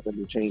can't tell them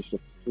to change the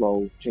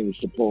flow, change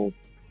the pull.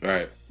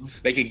 Right.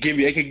 They can give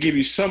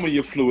you some of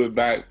your fluid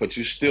back, but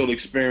you still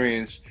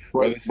experience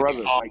brother,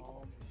 like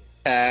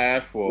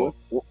half or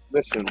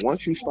listen,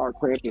 once you start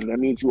cramping, that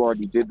means you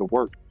already did the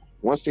work.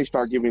 Once they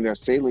start giving that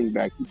saline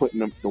back, you putting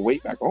the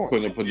weight back on.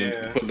 Putting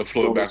the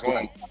fluid back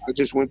on. I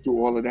just went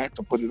through all of that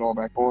to put it all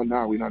back on.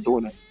 Now we're not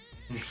doing that.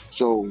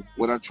 So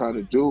what I try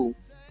to do,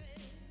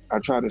 I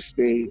try to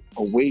stay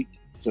awake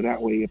so that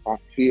way if I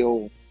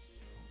feel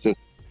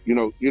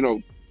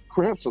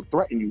cramps will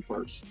threaten you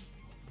first.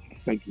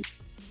 Thank you.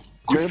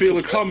 You feel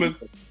it coming.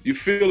 You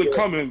feel it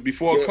coming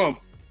before it comes.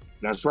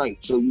 That's right.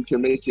 So you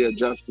can make your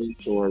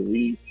adjustments or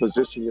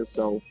reposition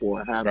yourself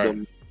or have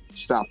them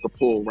stop the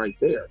pull right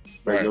there.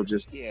 Right. You'll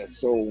just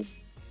So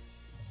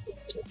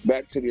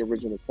back to the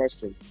original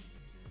question.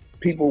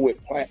 People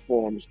with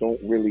platforms don't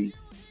really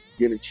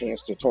get a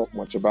chance to talk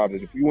much about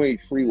it. If you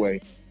ain't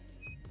Freeway,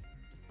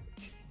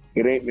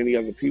 it ain't many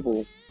other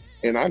people.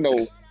 And I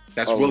know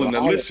that's willing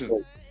to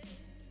listen.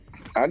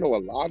 I know a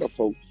lot of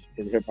folks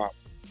in hip hop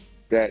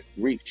that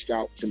reached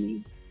out to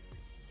me.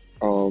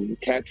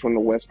 Cats from the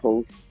West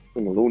Coast,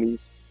 from the Loonies,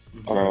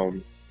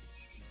 from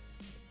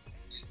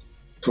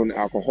the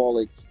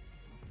Alcoholics.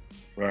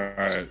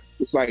 Right.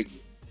 It's like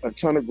a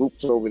ton of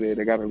groups over there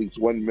that got at least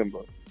one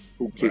member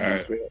who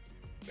kidney failed.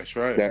 That's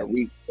right. That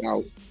reached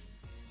out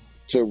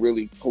to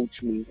really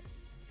coach me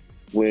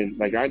when,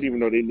 like, I didn't even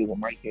know they knew what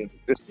mic hands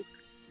existed.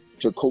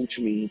 To coach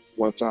me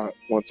once I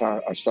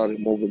started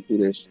moving through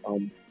this.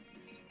 A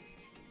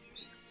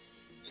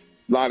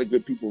lot of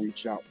good people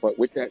reached out. But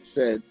with that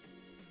said,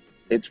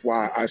 it's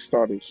why I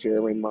started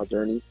sharing my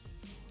journey.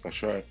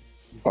 That's right.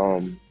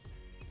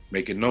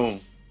 Make it known.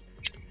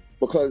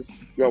 Because,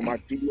 my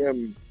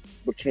DM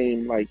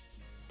became like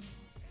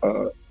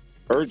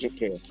urgent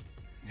care.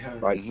 Yeah.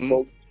 Like,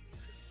 folks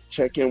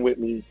check in with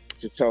me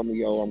to tell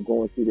me, I'm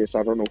going through this.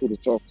 I don't know who to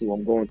talk to.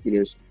 I'm going through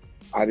this.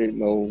 I didn't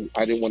want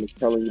to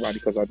tell anybody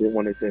because I didn't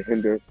want it to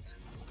hinder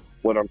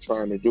what I'm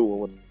trying to do or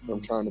what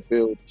I'm trying to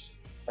build.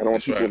 I don't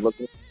want people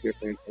looking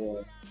different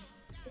or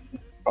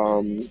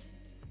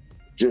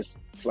just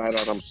flat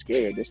out, I'm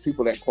scared. There's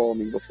people that call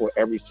me before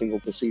every single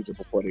procedure,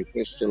 before their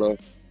fistula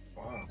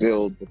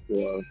build,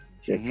 before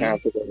their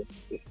catheter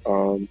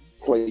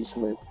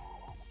placement,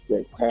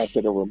 their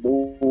catheter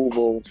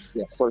removal,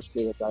 their first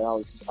day of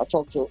dialysis.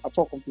 I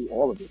talk them through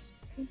all of it.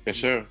 Yes,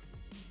 sir.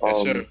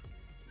 Yes, sir.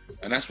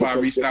 And that's why I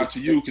reached out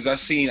to you, because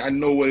I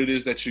know what it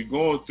is that you're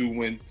going through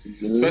when,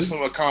 especially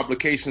when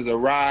complications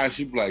arise.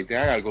 You be like,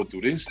 "Damn, I gotta go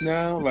through this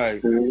now."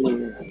 Like,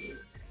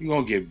 you're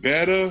gonna get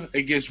better.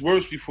 It gets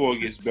worse before it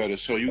gets better.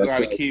 So you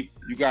gotta keep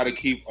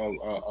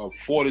a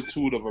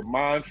fortitude of a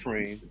mind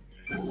frame,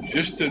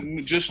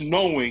 just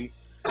knowing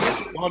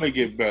it's gonna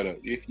get better.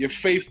 If your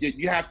faith,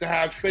 you have to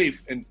have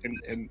faith in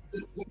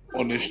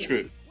on this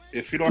trip.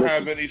 If you don't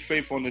have any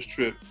faith on this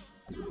trip,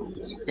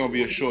 it's gonna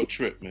be a short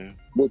trip, man.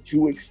 What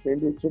you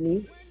extended to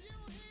me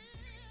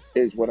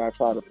is what I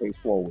try to pay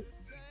forward.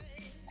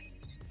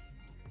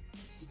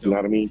 You know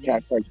what I mean?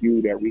 Cats like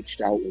you that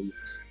reached out, and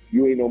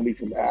you ain't know me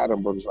from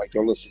Adam, but it's like,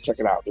 yo, listen, check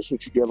it out. This is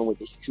what you're dealing with.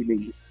 This is what you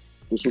need.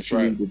 This is what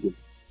you need to do.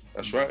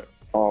 That's right.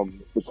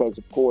 Because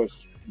of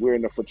course we're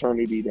in a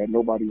fraternity that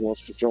nobody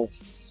wants to join.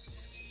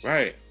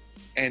 Right.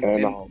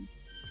 And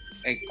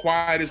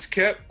quiet is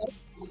kept.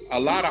 A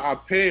lot of our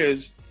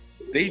peers,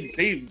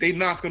 they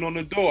knocking on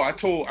the door. I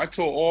told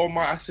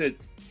I said,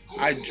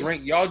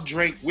 y'all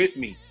drank with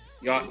me.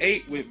 Y'all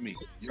ate with me.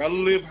 Y'all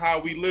live how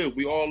we live.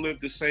 We all live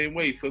the same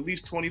way for at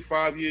least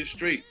 25 years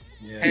straight.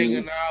 Yeah.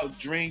 Hanging out,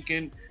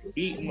 drinking,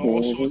 eating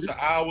all sorts of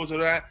hours of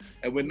that.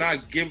 And we're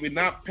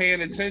not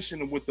paying attention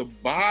to what the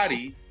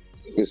body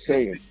is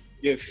saying.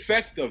 The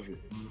effect of it.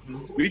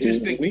 We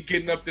just think we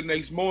getting up the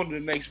next morning, the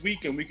next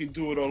weekend, we can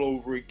do it all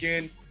over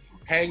again.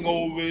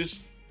 Hangovers,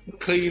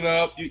 clean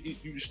up.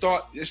 You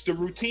start. It's the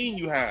routine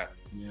you have.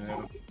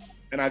 Yeah.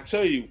 And I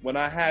tell you, when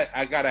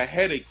I got a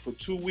headache for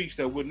 2 weeks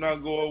that would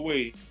not go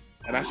away,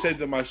 and I said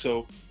to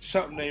myself,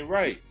 something ain't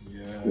right.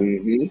 Yeah.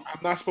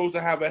 I'm not supposed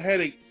to have a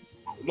headache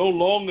no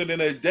longer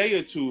than a day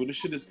or two. This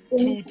shit is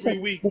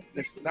 2-3 weeks.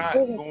 It's not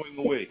going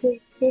away.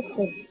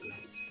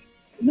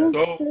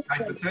 So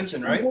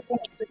hypertension, right?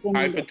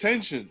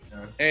 Hypertension.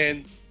 Yeah.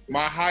 And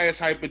my highest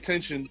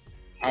hypertension,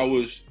 I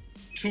was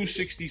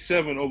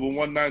 267 over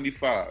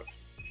 195.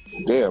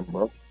 Damn,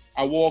 bro.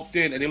 I walked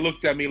in and they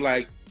looked at me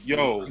like,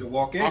 yo,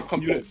 how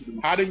come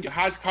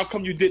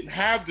you didn't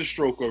have the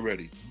stroke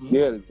already?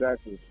 Yeah,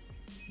 exactly.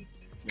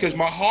 Because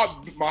my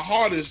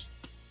heart is,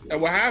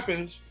 and what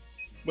happens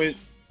when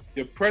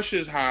your pressure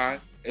is high,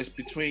 it's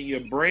between your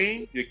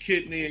brain, your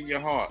kidney, and your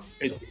heart.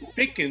 It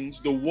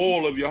thickens the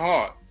wall of your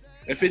heart.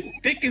 If it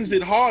thickens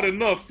it hard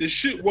enough, the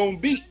shit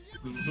won't beat.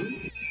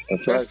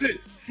 That's it.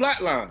 Flatline.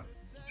 You know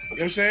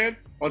what I'm saying?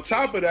 On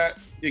top of that,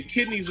 your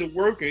kidneys are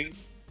working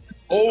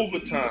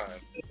overtime.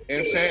 You know what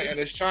I'm saying? And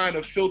it's trying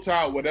to filter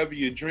out whatever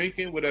you're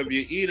drinking, whatever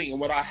you're eating. And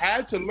what I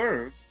had to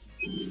learn,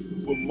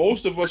 what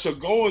most of us are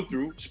going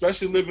through,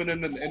 especially living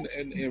in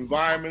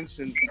environments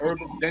and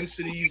urban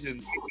densities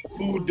and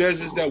food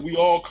deserts that we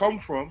all come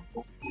from,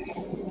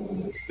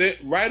 that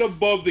right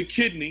above the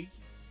kidney,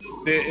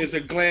 there is a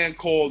gland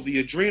called the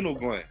adrenal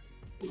gland.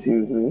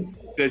 The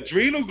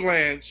adrenal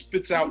gland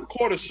spits out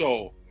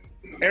cortisol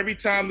every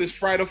time there's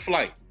fight or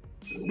flight.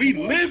 We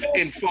live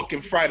in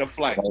fucking fight or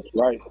flight. That's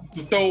right.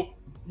 So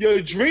your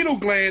adrenal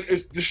gland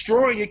is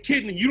destroying your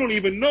kidney. You don't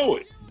even know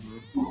it.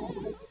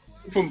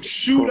 From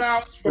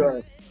shootouts,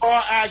 from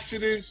car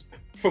accidents,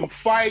 from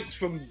fights,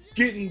 from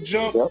getting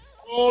jumped,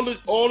 all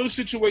the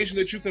situations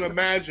that you can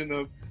imagine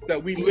of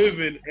that we live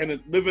in,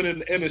 and living in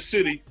the inner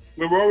city,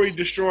 we're already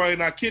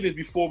destroying our kidneys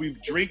before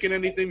we've drinking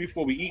anything,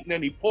 before we eating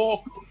any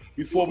pork,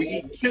 before we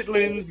eat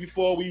chitlins,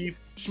 before we've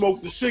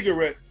smoked a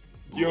cigarette.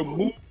 Your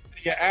mood,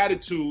 your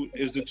attitude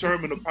is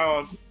determined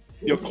upon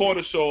your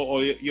cortisol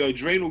or your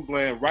adrenal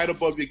gland right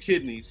above your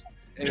kidneys,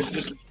 and it's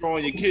just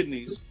destroying your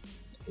kidneys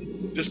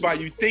just by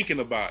you thinking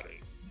about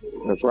it.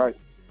 That's right.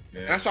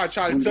 Yeah. That's why I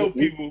try to tell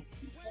people,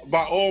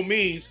 by all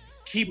means,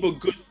 keep a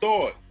good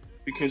thought,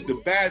 because the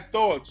bad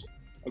thoughts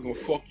are gonna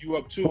fuck you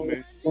up too,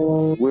 man.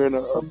 We're in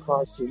a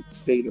constant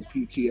state of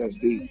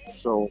PTSD,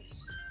 so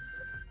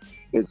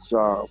it's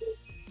a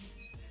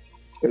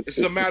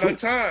matter of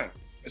time.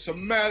 It's a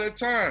matter of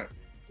time.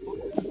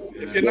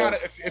 If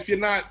you're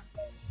not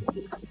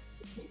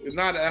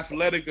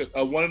athletic,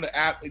 one of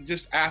the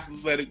just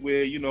athletic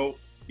where you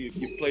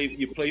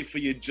play for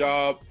your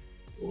job,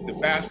 the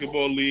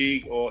basketball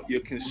league, or you're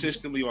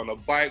consistently on a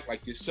bike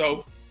like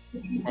yourself.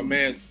 My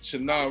man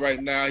Shannon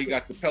right now, he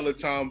got the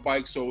Peloton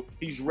bike, so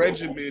he's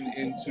regimented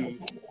into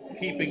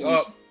keeping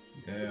up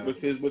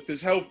with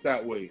his health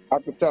that way. I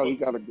can tell he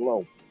got a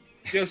glow.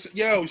 Yes,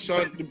 yo,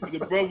 son, the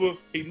brother,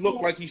 he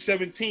looked like he's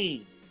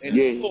 17 and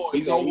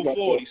he's over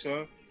 40,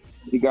 son.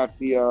 He got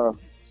the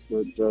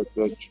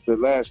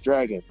Last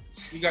Dragon.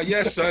 You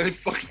got son,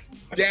 fucking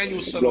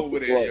Danielson over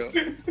there,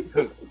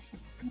 yo.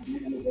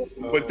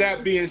 But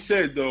that being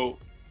said, though,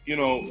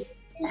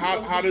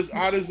 how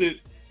does it?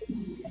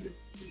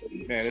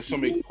 Man, there's so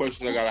many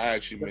questions I gotta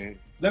ask you, man.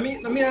 Let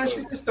me ask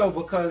you this though,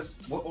 because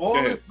with all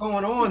this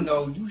going on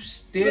though, you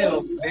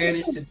still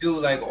managed to do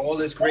like all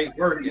this great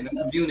work in the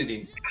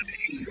community,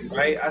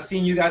 right? I've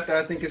seen you got that.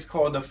 I think it's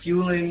called the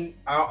Fueling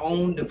Our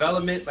Own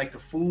Development, like the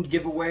food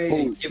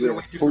giveaway, giving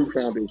away Food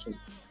Foundation.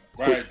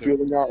 Right.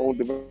 Fueling Our Own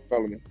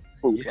Development.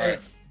 Food. Right.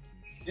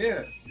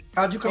 Yeah.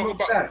 How'd you come up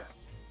with that?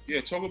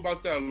 Yeah, talk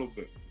about that a little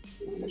bit.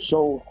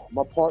 So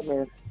my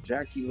partner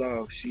Jackie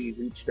Love, she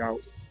reached out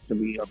to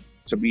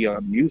be a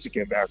music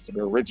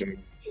ambassador originally.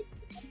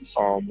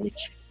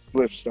 Which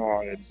Cliff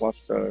Star and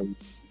Busta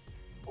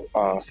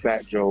and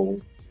Fat Joe,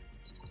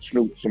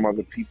 Snoop, some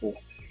other people,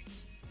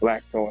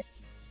 Black Thought,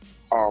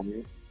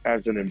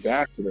 as an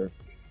ambassador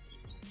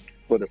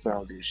for the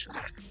foundation.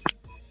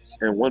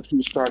 And once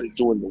we started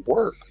doing the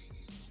work,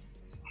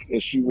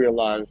 and she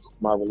realized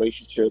my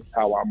relationships,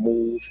 how I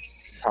move,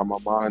 how my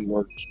mind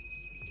works,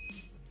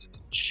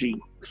 she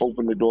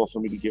opened the door for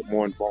me to get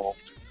more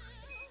involved.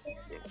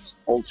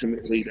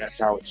 Ultimately, that's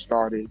how it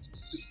started.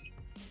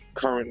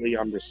 Currently,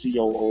 I'm the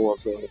COO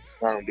of the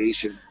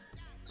foundation,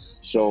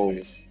 so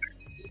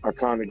I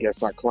kind of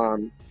guess I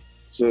climbed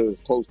to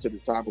as close to the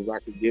top as I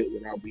could get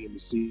without being the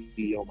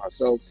CEO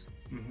myself.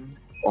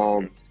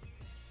 Mm-hmm.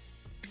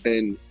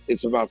 And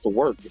it's about the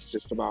work. It's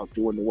just about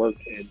doing the work.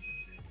 And,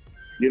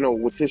 you know,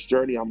 with this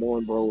journey I'm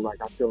on, bro, like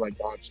I feel like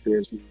God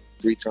spares me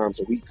 3 times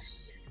a week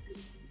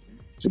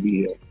to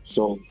be here.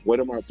 So what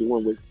am I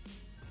doing with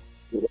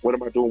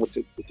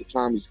the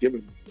time He's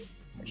given me?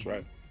 That's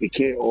right. It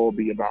can't all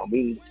be about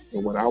me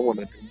and what I want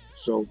to do.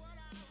 So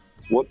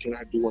what can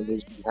I do on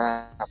His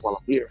behalf while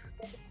I'm here?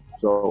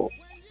 So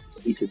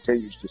He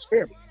continues to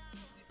spare me.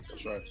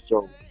 That's right.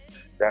 So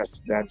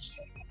that's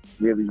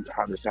really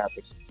how this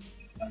happened.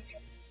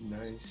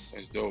 Nice.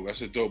 That's dope.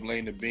 That's a dope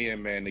lane to be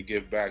in, man, to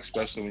give back,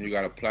 especially when you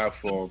got a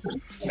platform.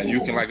 And you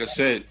can, like I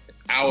said,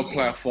 our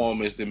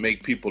platform is to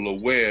make people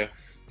aware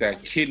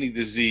that kidney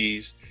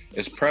disease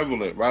is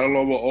prevalent, right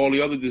along with all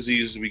the other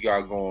diseases we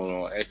got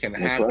going on. It can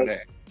happen at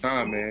any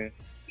time, man.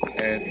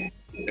 And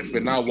if we're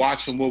not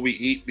watching what we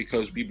eat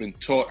because we've been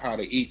taught how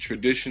to eat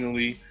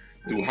traditionally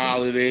through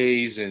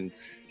holidays and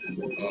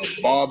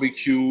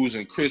barbecues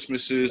and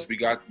Christmases, we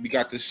got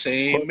the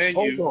same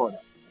menu. Hold on.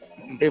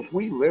 If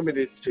we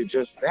limited to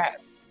just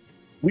that,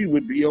 we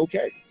would be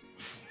okay.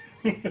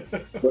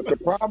 But the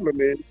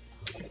problem is,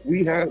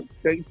 we have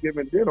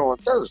Thanksgiving dinner on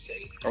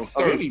Thursday. On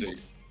Thursday.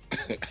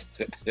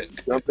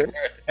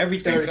 Every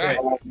Thursday.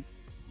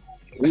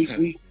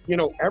 We you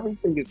know,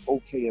 everything is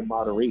okay in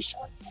moderation,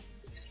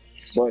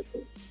 but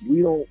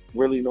we don't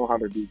really know how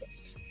to do that.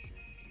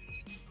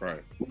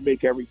 Right. We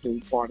make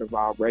everything part of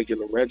our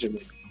regular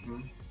regimen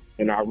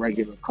and our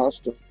regular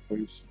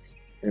customs,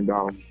 and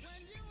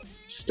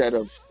instead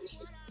of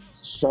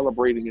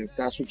celebrating, if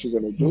that's what you're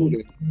going to do,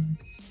 then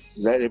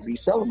let it be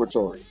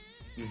celebratory.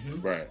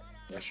 Right.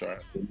 That's right.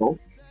 You know?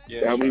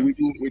 Yeah. I mean,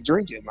 we're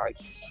drinking like,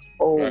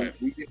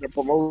 we getting a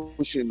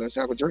promotion, let's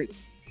have a drink.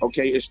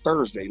 Okay, it's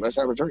Thursday, let's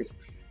have a drink.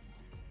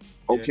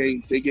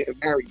 Okay, they getting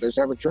married, let's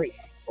have a drink.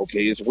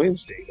 Okay, it's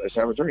Wednesday, let's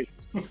have a drink.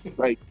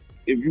 Like,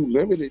 if you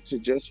limit it to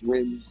just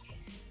when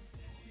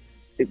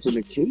it's an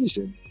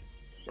occasion,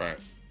 right?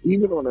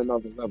 Even on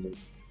another level,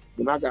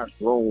 when I got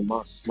thrown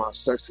my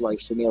sex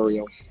life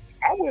scenario,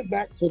 I went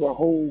back to the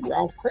whole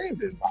Ralph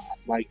Kramden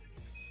vibe. Like,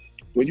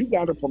 when you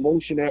got a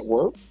promotion at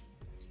work,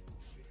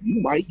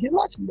 you might get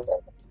lucky there.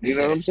 You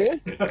know what I'm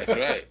saying? That's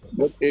right.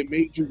 But it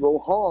made you go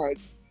hard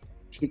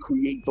to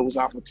create those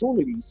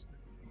opportunities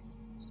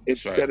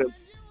instead of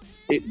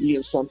it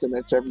being something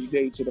that's every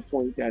day to the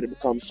point that it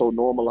becomes so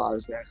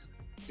normalized that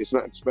it's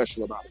nothing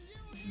special about it.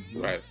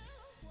 Right.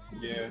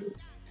 Yeah.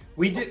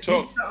 We did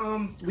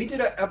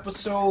an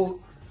episode,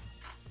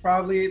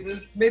 probably it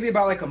was maybe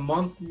about like a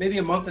month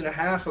and a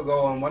half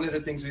ago, and one of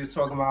the things we were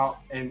talking about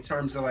in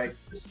terms of like,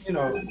 you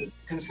know,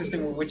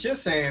 consistent with what you're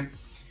saying,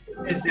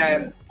 is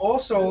that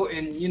also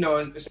in, you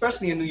know,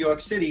 especially in New York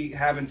City,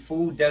 having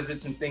food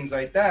deserts and things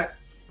like that,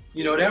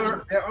 you know, there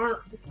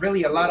aren't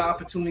really a lot of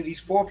opportunities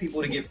for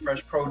people to get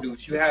fresh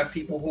produce. You have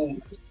people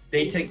who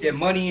they take their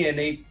money and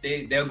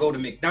they'll go to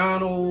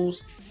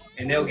McDonald's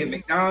and they'll get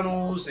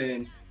McDonald's,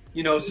 and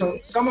you know, so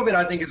some of it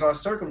I think is our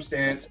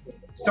circumstance.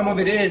 Some of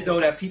it is though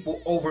that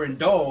people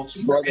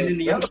overindulge, brother, and then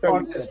the other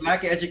part is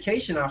lack of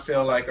education, I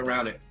feel like,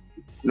 around it.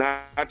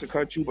 Not to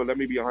cut you, but let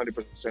me be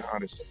 100%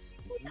 honest.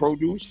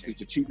 Produce is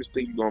the cheapest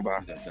thing you're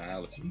gonna buy.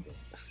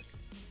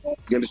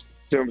 You understand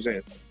what I'm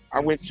saying? I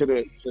went to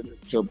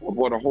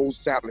bought a whole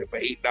salad for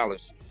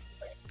 $8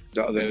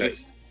 the other day.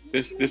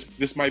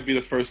 This might be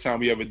the first time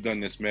we ever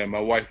done this, man. My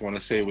wife want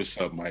to say what's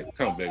up, Mike.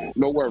 Come on, baby.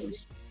 No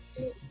worries.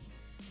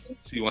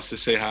 She wants to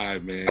say hi,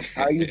 man.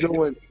 How you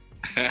doing?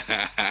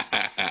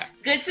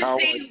 Good to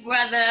see you,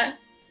 brother.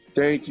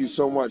 Thank you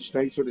so much.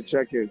 Thanks for the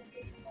check-in.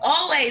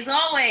 Always.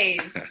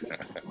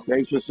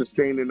 Thanks for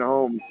sustaining the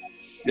home.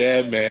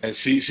 Yeah, man.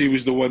 She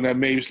was the one that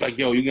made us like,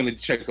 yo, you're gonna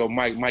check on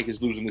Mike. Mike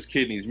is losing his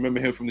kidneys. Remember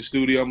him from the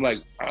studio? I'm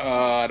like,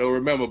 I don't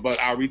remember, but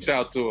I'll reach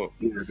out to him.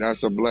 Yeah,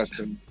 that's a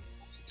blessing.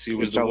 She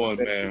was the one,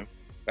 man.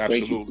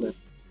 Absolutely.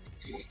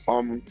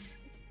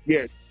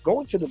 Yeah,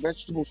 going to the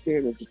vegetable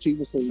stand is the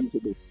cheapest thing you can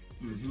do.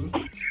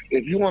 Mm-hmm.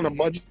 If you want a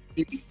budget,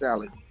 eat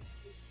salad.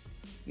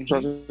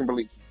 Trust me and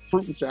believe.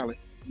 Fruit and salad,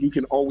 you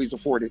can always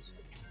afford it.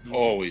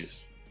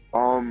 Always.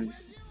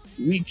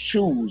 We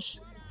choose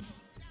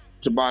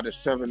to buy the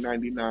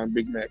 $7.99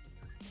 Big Mac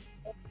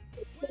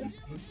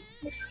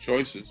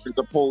Choices. as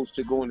opposed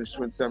to going to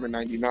spend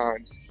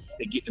 $7.99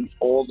 and getting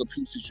all the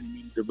pieces you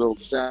need to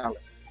build a salad.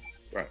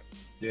 Right.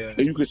 Yeah.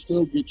 And you can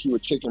still get you a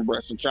chicken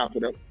breast and chop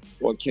it up,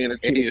 or a can of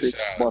And tuna your fish,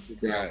 salad. butter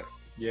it down Right.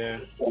 Yeah.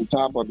 on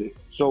top of it.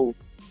 So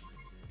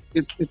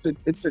it's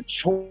a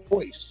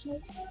choice.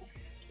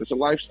 It's a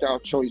lifestyle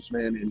choice,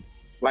 man. And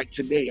like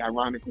today,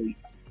 ironically,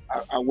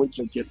 I went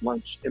to get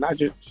lunch, and I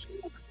get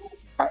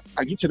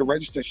to the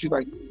register. She's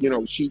like,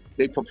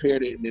 they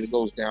prepared it, and then it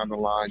goes down the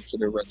line to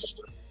the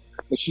register.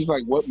 And she's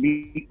like, "What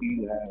meat do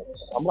you have?"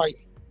 I'm like,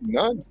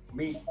 "None."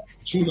 Me.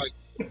 She's like,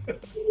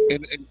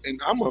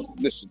 and I'm a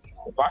listen.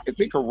 If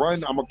it can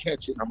run, I'm gonna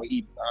catch it. I'm gonna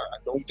eat it. I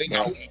don't think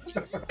I'll eat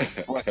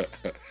it. But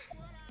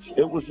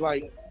it was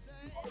like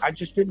I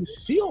just didn't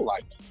feel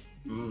like it.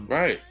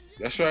 Right.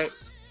 That's right.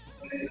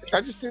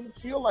 I just didn't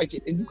feel like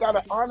it, and you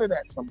gotta honor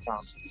that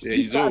sometimes. Yeah,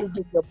 you you gotta do.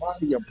 give your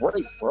body a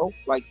break, bro.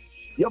 Like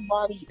your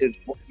body is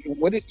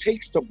what it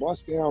takes to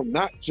bust down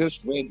not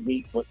just red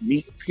meat, but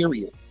meat.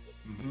 Period.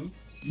 Mm-hmm.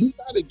 You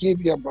gotta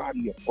give your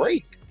body a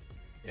break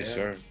Yes,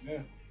 sir. Yeah.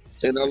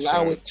 and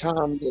allow sir. it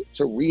time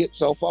to re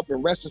itself up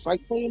and rest. It's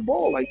like playing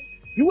ball. Like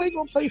you ain't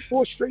gonna play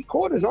 4 straight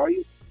quarters, are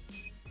you?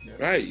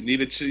 Right. You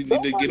need to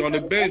get on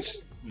the bench.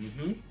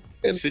 Mm-hmm.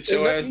 And, Sit and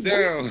your let ass me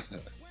know, down.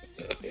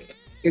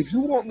 If you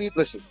want me,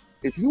 listen.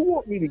 If you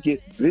want me to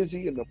get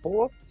busy in the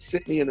 4th,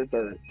 sit me in the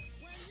 3rd,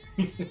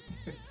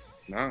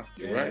 Nah,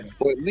 you're right.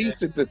 or at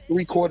least at the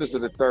 3/4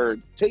 of the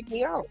 3rd. Take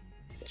me out,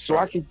 so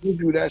I can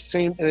give you that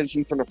same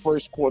energy from the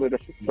 1st quarter to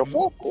the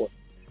 4th quarter.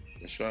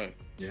 That's right.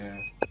 Yeah.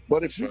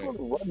 But if That's you're right.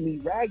 gonna run me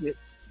ragged,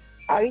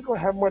 I ain't gonna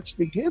have much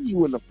to give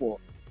you in the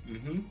 4th.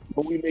 Mm-hmm.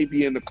 But we may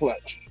be in the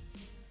clutch.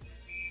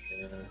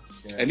 Yeah.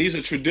 And these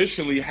are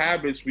traditionally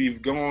habits we've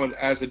gone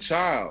as a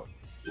child,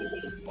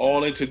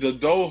 all into the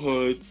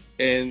adulthood,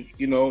 and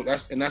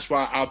that's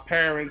why our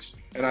parents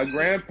and our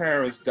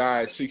grandparents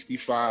died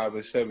 65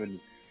 and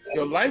 70.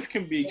 Your life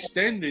can be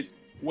extended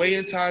way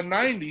into our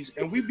 90s,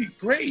 and we'd be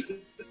great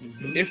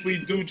if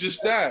we do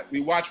just that. We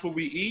watch what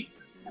we eat,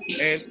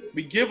 and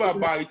we give our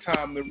body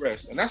time to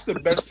rest. And that's the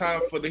best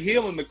time for the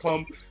healing to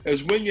come,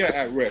 is when you're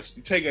at rest.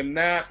 You take a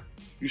nap,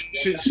 you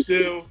sit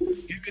still,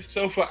 give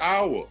yourself an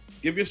hour,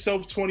 give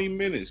yourself 20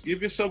 minutes,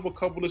 give yourself a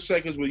couple of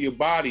seconds where your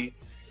body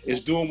is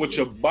doing what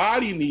your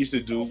body needs to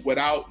do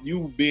without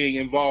you being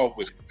involved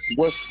with it.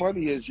 What's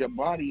funny is your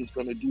body is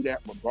going to do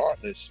that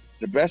regardless.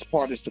 The best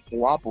part is to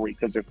cooperate,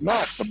 because if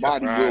not, the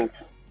body will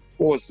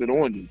force it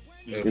on you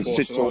and force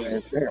sit it your on you.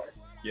 ass down.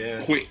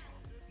 Yeah. Quick.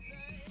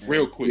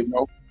 Real quick.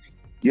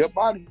 Your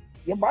body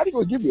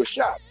will give you a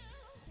shot.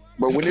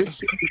 But when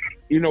it's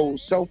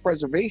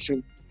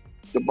self-preservation,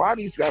 the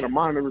body's got a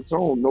mind of its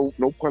own.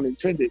 No pun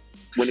intended.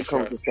 When it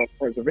comes to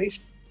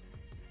self-preservation.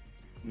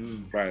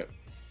 Right.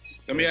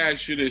 Let me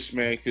ask you this,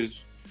 man,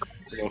 because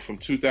from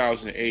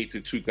 2008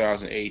 to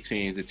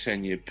 2018, the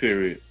 10-year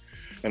period,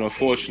 and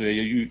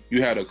unfortunately,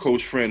 you had a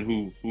close friend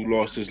who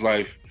lost his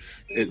life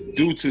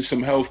due to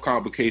some health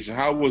complications.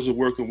 How was it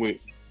working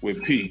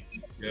with P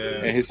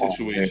and his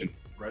situation?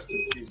 Rest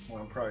in peace,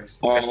 Sean Price.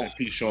 Rest in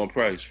peace, Sean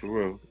Price, for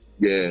real.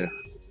 Yeah.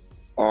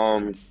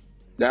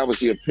 That was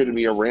the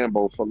epitome of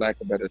Rambo, for lack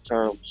of better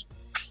terms.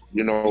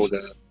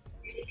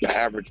 The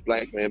average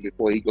black man,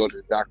 before he go to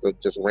the doctor,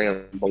 just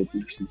Rambo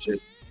beats and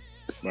shit.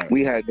 Right.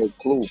 We had no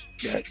clue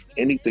that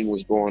anything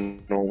was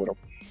going on with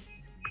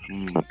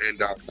him.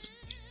 And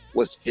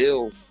what's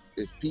ill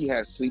is P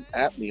has sleep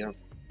apnea,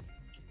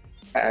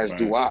 as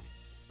do I.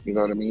 You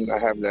know what I mean? I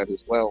have that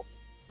as well.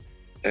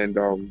 And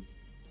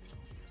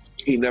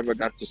he never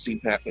got the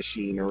CPAP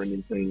machine or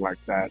anything like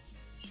that.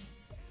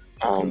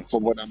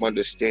 From what I'm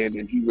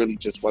understanding, he really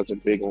just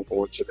wasn't big on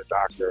going to the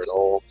doctor at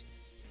all.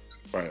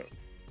 Right.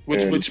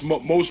 Which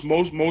most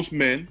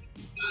men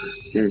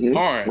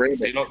aren't.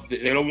 They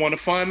don't want to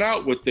find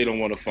out what they don't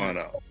want to find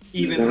out.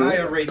 Even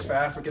higher rates for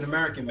African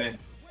American men.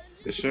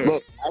 Yes, sir.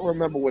 Look, I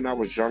remember when I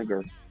was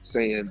younger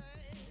saying,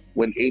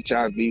 when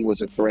HIV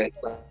was a threat,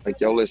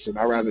 like, yo, listen,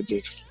 I'd rather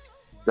just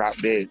drop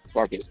dead,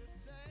 fuck it.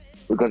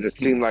 Because it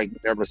seemed like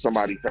whenever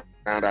somebody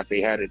found out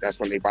they had it, that's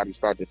when their body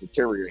started to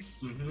deteriorate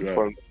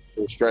from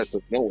the stress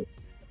of knowing.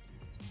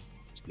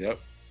 Yep.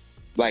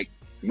 Like,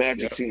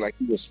 Magic seemed like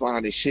he was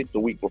fine as shit the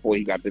week before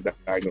he got the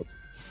diagnosis.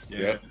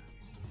 Yeah.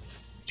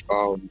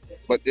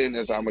 But then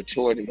as I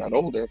matured and got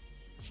older,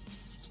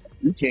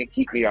 you can't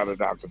keep me out of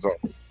the doctor's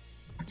office.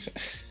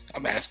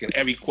 I'm asking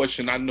every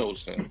question I know,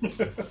 son.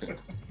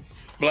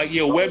 Like,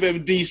 yo,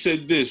 WebMD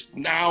said this.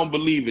 Now I don't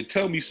believe it.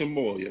 Tell me some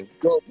more, yo.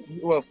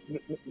 Well,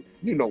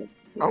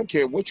 I don't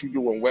care what you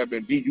do on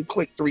WebMD. You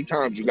click 3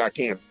 times, you got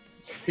cancer.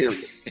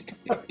 Period.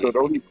 So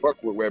don't even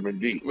fuck with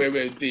WebMD.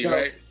 WebMD,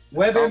 right?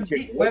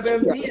 WebMD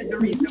is the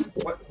reason.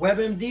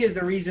 WebMD is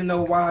the reason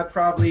though why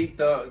probably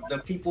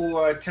the people who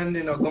are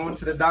attending or going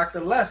to the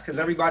doctor less because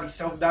everybody's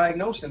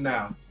self-diagnosing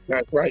now.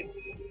 That's right.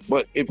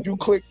 But if you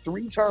click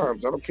 3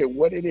 times, I don't care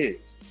what it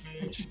is,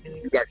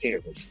 you got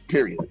cancer.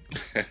 Period.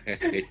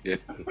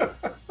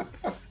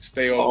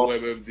 Stay on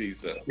WebMD,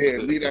 sir. Yeah,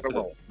 leave that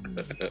alone.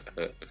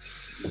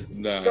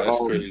 Nah, that's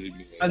crazy.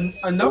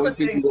 Another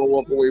thing you're gonna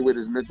walk away with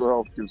is mental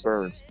health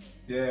concerns.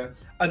 Yeah.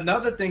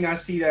 Another thing I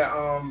see that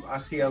I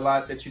see a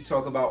lot that you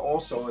talk about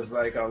also is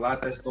like a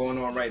lot that's going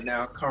on right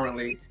now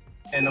currently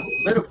in the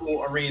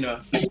political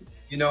arena.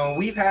 You know,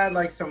 we've had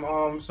like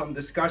some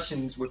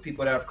discussions with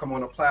people that have come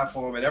on the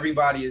platform, and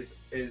everybody is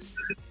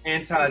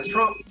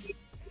anti-Trump,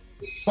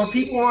 but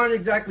people aren't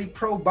exactly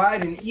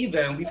pro-Biden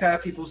either. And we've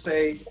had people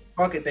say,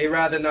 "Fuck it, they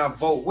rather not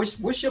vote."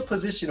 What's your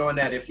position on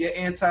that? If you're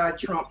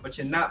anti-Trump but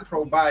you're not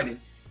pro-Biden,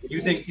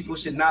 you think people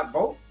should not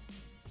vote?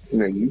 You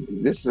know,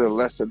 this is a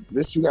lesser.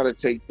 This you got to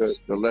take the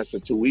lesser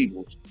two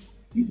evils.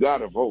 You got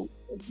to vote.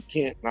 You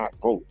can't not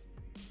vote.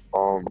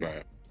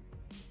 Right.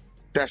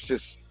 That's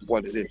just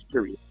what it is.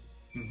 Period.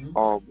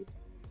 Mm-hmm.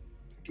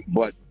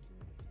 But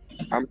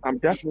I'm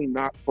definitely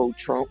not pro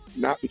Trump.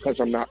 Not because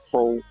I'm not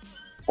pro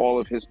all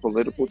of his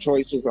political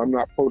choices. I'm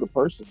not pro the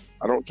person.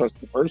 I don't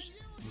trust the person.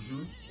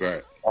 Mm-hmm.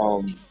 Right.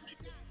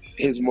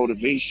 His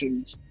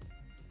motivations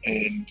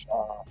and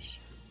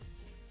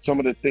some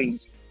of the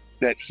things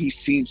that he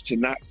seems to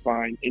not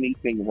find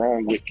anything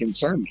wrong with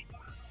concern me.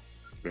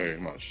 Very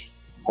much.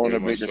 On a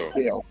bigger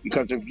scale.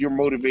 Because if you're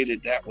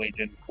motivated that way,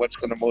 then what's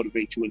going to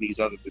motivate you in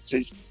these other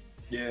decisions?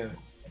 Yeah.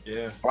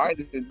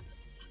 Biden,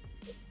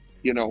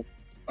 you know,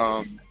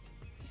 I'll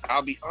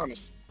be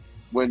honest.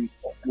 When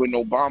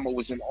Obama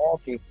was in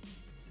office,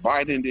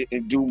 Biden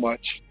didn't do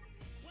much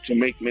to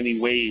make many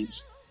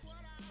waves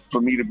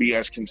for me to be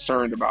as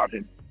concerned about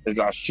him as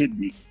I should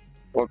be,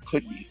 or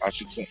could be, I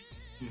should say.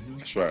 Mm-hmm.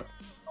 That's right.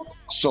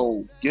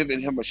 So giving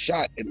him a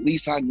shot, at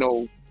least I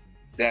know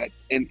that,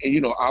 and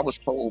you know, I was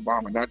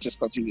pro-Obama, not just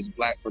because he was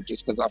black, but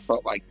just because I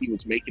felt like he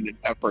was making an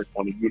effort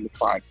on a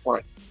unified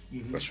front.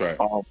 Mm-hmm. That's right.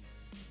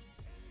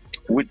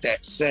 With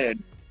that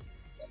said,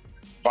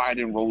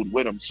 Biden rode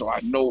with him, so I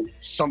know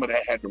some of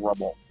that had to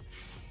rub off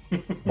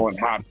on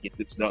how to get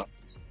this done.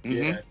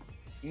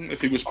 Mm-hmm. Yeah.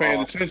 If he was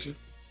paying attention.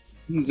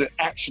 He's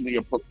actually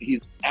a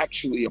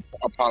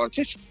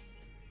politician.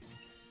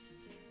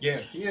 Yeah,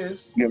 he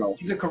is. You know,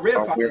 he's a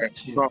career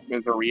politician. Trump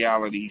is a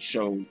reality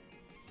show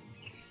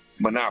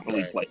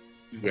monopoly play.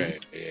 Mm-hmm.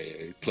 Right.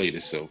 Yeah, he played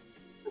it so.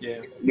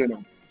 Yeah. You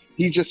know,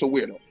 he's just a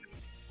weirdo.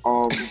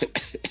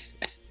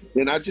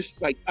 And I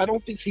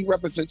don't think he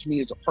represents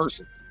me as a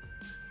person.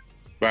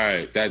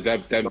 Right.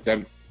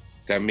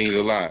 That means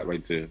a lot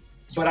right there.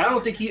 But I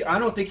don't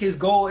think his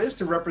goal is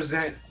to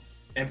represent,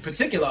 in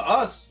particular,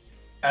 us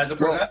as a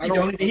person. I think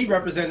the only thing he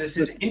represents is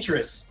his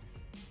interests.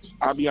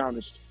 I'll be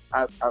honest.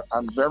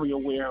 I'm very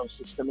aware of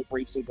systemic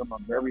racism.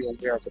 I'm very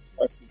aware of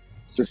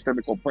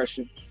systemic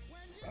oppression.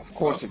 Of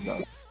course it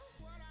does.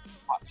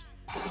 But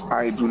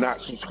I do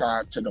not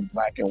subscribe to the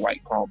black and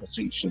white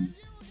conversation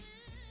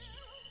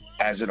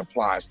as it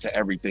applies to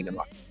everything in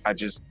life. I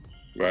just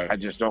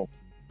don't.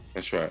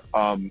 That's right.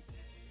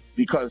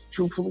 Because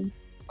truthfully,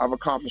 I've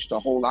accomplished a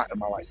whole lot in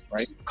my life,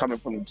 right? Coming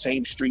from the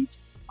same streets.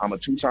 I'm a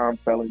 2-time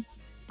felon.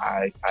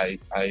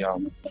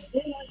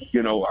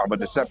 You know, I'm a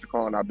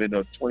Decepticon. I've been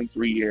a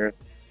 23-year,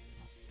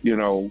 you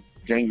know,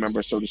 gang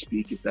member, so to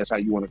speak, if that's how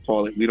you want to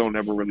call it. We don't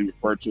ever really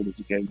refer to it as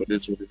a gang, but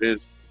it's what it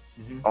is.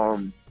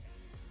 Mm-hmm.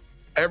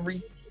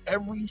 Every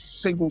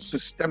single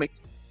systemic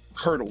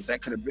hurdle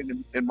that could have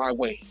been in my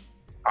way,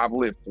 I've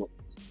lived through.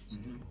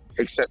 Mm-hmm.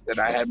 Except that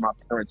I had my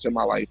parents in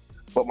my life,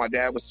 but my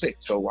dad was sick,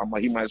 so I'm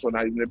like, he might as well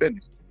not even have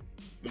been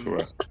there.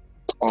 Correct.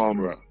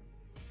 Correct.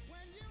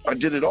 I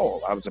did it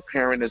all. I was a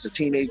parent as a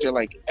teenager,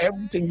 like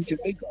everything you can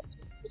think of.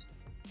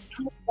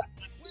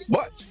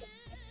 But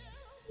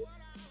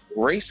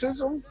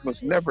racism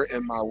was never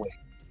in my way.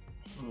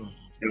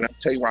 And I'll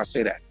tell you why I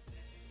say that.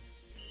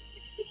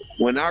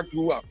 When I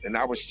grew up and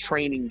I was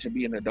training to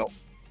be an adult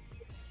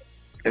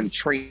and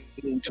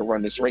training to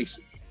run this race,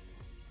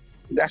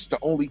 that's the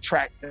only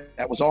track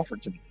that was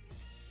offered to me.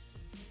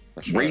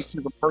 Right.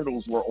 Racism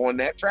hurdles were on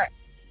that track.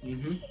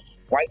 Mm-hmm.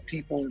 White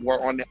people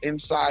were on the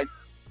inside.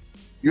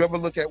 You ever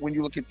look at when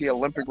you look at the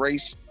Olympic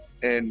race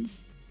and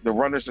the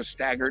runners are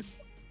staggered?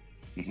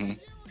 Mm-hmm.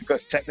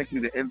 Because technically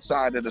the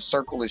inside of the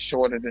circle is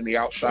shorter than the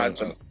outside,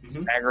 so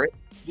stagger it.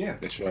 Yeah,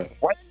 that's right.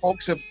 White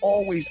folks have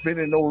always been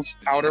in those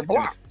outer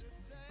blocks.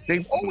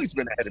 They've always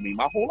been ahead of me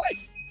my whole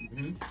life.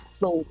 Mm-hmm.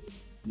 So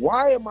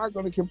why am I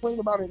going to complain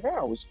about it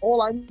now? It's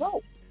all I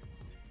know.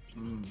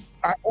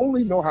 I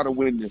only know how to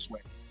win this way.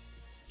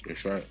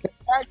 That's right. In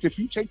fact, if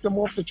you take them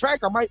off the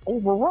track, I might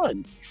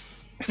overrun.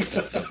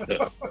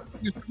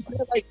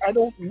 Like I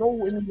don't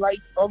know any life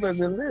other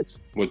than this.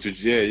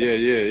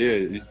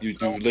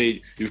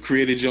 You've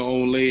created your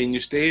own lane and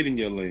you stayed in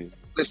your lane.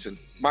 Listen,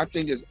 my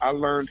thing is I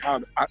learned how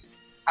to,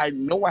 I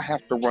know I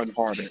have to run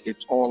harder.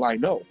 It's all I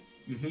know.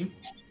 Mm-hmm.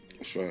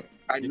 That's right.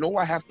 I know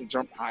I have to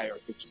jump higher.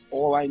 It's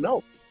all I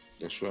know.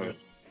 That's right.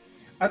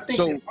 I think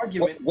So the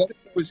argument. what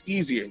was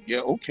easier?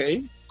 Yeah,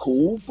 okay,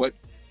 cool, but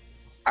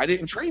I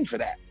didn't train for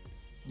that.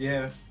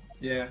 Yeah.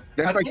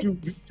 That's I like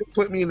think- you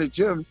put me in the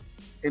gym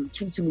and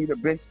teaching me to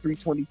bench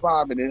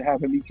 325 and then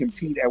having me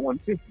compete at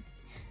 150.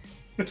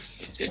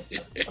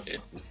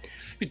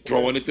 Be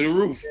throwing it to the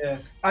roof. Yeah.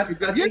 I I'm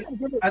think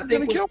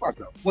gonna kill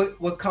myself.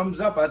 what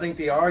comes up, I think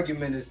the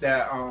argument is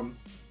that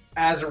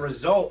as a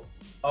result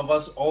of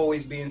us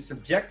always being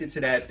subjected to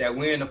that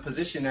we're in a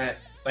position that,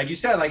 like you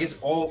said, like it's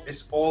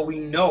all we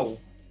know.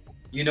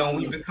 You know,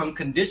 we become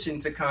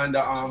conditioned to kind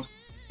of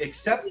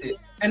accept it.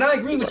 And I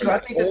agree with you. I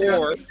think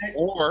that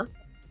Or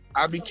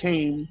I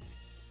became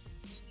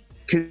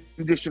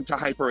conditioned to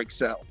hyper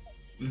excel.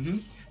 Mm-hmm.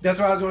 That's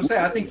what I was going to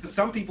say. I think for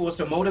some people it's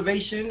a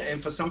motivation,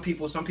 and for some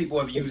people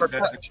have used it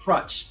as a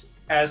crutch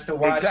as to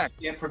why they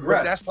can't progress.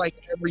 But that's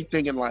like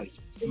everything in life.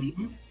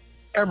 Mm-hmm.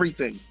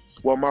 Everything.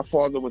 Well, my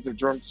father was a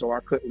drunk, so I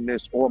couldn't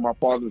this, or my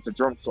father was a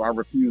drunk, so I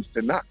refused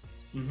to not.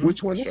 Mm-hmm.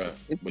 Which one is it?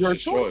 It's your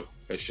choice.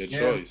 That's your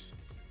choice.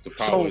 The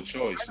power of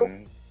choice,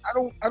 man.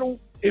 I don't.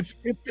 If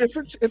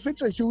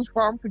it's a huge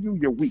problem for you,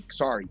 you're weak.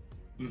 Sorry.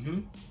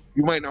 Mm-hmm.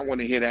 You might not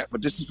want to hear that,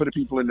 but this is for the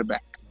people in the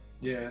back.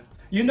 Yeah.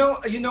 You know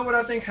what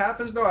I think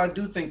happens though? I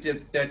do think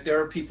that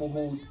there are people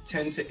who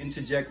tend to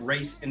interject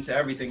race into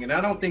everything. And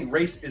I don't think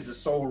race is the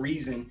sole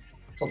reason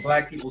for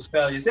Black people's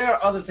failures. There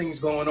are other things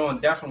going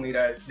on, definitely,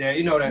 that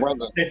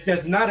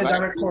there's not a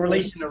direct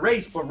correlation to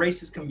race, but race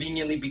has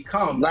conveniently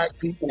become Black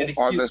people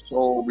are the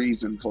sole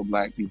reason for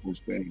Black people's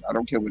failure. I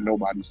don't care what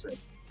nobody says.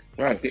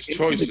 Right. It's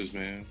choices,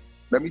 man.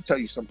 Let me tell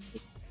you something.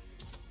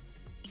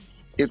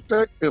 If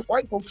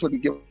white folks were to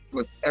give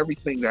us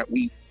everything that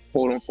we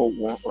quote unquote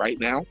want right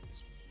now,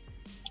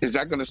 is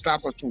that going to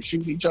stop us from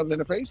shooting each other in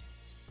the face?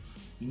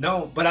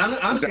 No, but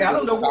honestly, I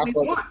don't know what we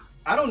want.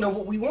 I don't know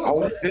what we want.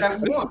 What is it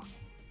that we want?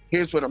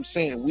 Here's what I'm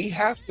saying. We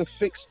have to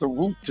fix the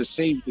root to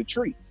save the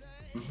tree.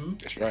 Mm-hmm.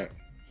 That's right.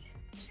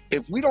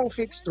 If we don't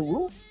fix the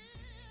root,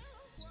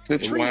 the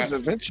tree is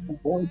eventually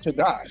going to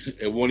die.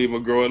 It won't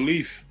even grow a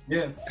leaf.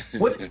 Yeah.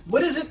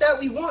 What is it that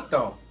we want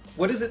though?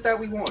 What is it that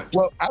we want?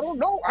 Well, I don't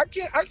know.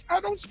 I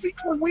don't speak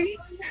for we.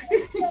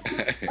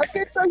 I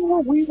can't tell you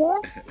what we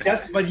want.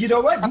 But you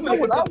know what? You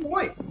make a good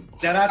point.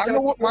 I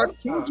know what my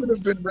children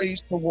have been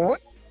raised to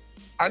want.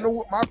 I know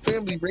what my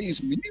family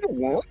raised me to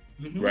want.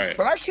 Mm-hmm. Right.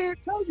 But I can't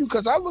tell you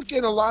because I look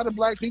at a lot of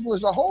Black people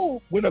as a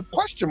whole with a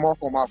question mark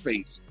on my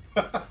face.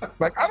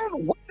 Like, I don't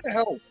know what the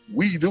hell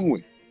we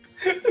doing.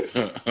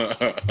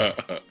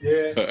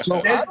 Yeah.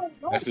 So I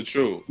don't know. That's the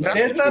truth.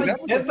 There's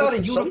not a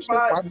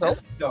unified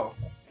message though.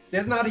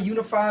 There's not a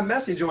unified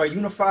message or a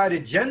unified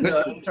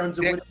agenda in terms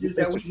of what it is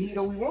that we need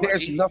or we want.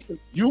 There's nothing.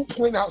 You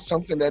point out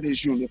something that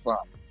is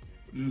unified.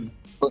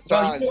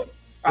 Besides,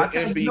 I'll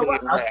tell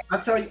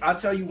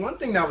you one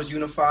thing that was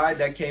unified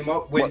that came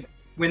up when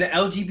the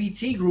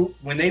LGBT group,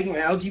 when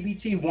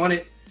LGBT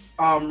wanted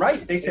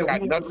rights, they said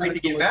we want the right to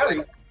get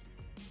married.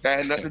 That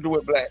had nothing to do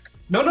with Black.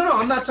 No,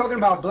 I'm not talking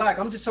about Black.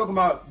 I'm just talking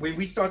about when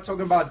we start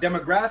talking about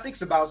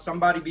demographics, about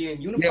somebody being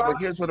unified. Yeah, but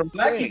here's what I'm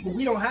Black saying. people,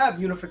 we don't have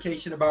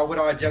unification about what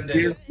our agenda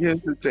is. Here's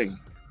the thing.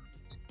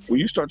 When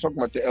you start talking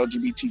about the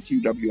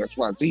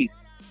LGBTQWXYZ,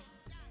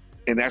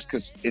 and that's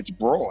because it's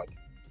broad.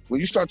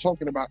 When you start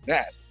talking about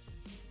that,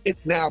 it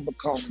now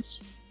becomes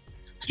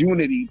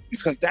unity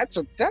because that's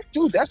a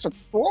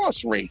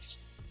cross race.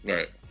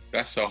 Right.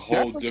 That's a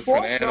whole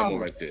different animal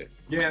right there.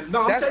 Yeah,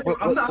 no,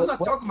 I'm not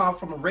talking about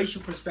from a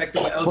racial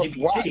perspective of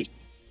LGBT.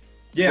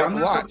 Yeah, I'm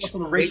not talking about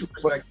from a racial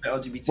perspective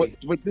of LGBT.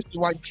 But this is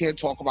why you can't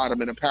talk about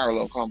them in a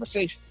parallel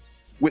conversation.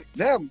 With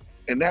them,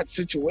 in that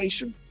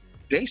situation,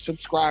 they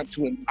subscribe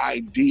to an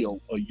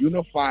ideal, a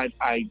unified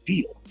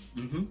ideal.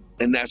 Mm-hmm.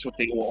 And that's what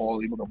they were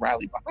all able to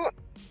rally behind.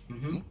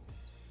 Mm-hmm.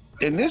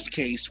 In this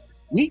case,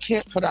 we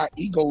can't put our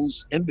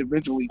egos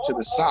individually to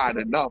the side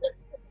enough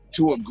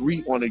to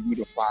agree on a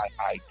unified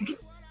idea.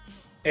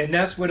 And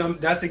that's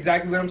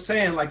exactly what I'm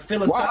saying. Like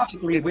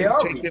philosophically, where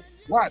are we?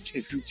 Watch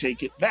if you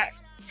take it back.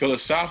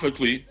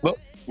 Philosophically,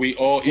 we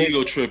all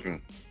ego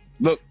tripping.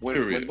 Look,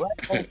 when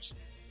Black folks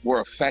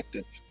were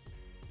effective,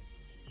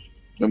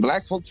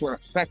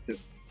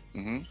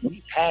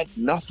 we had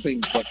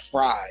nothing but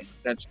pride.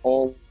 That's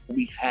all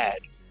we had.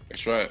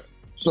 That's right.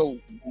 So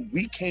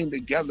we came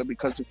together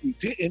because if we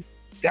didn't,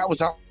 that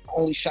was our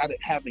only shot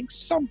at having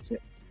something.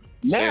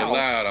 Now, say it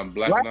loud, I'm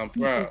Black and I'm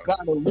proud.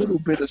 Got a little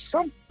bit of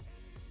something.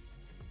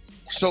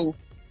 So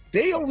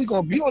they only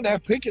gonna be on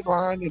that picket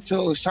line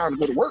until it's time to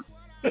go to work.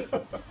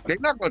 They're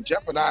not gonna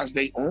jeopardize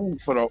their own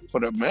for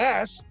the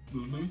mass,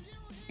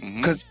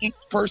 because each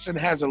person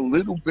has a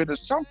little bit of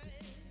something.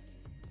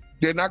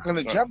 They're not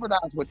gonna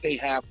jeopardize what they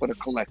have for the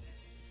collective.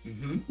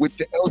 With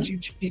the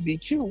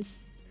LGBTQ,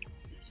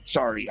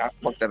 sorry, I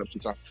fucked that up 2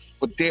 times.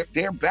 But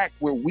they're back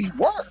where we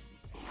were.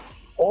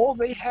 All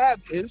they have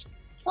is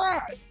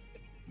pride.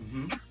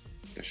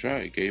 That's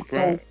right, gay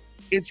pride. So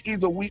it's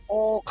either we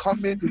all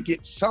come in to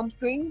get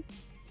something,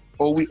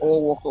 or we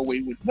all walk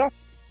away with nothing.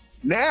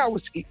 Now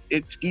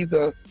it's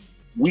either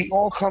we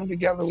all come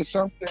together with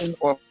something,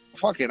 or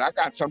fuck it, I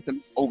got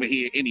something over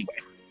here anyway.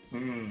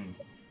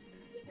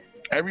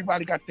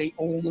 Everybody got their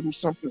own little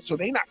something, so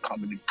they not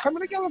coming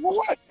together for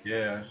what?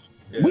 Yeah.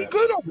 We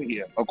good over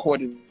here,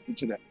 according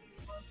to them.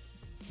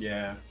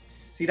 Yeah.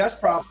 See, that's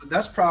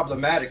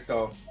problematic,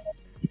 though.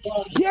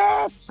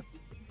 Yes.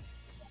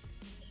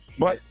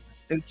 But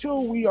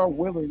until we are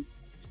willing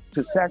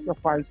to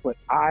sacrifice what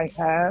I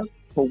have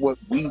for what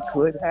we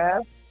could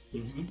have,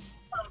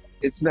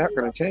 it's not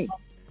going to change.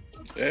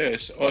 Yeah,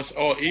 it's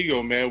all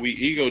ego, man. We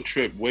ego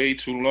trip way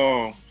too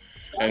long.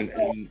 And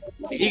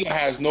ego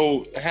has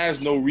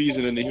no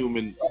reason in the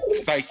human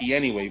psyche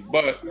anyway.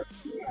 But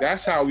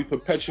that's how we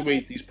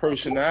perpetuate these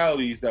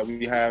personalities that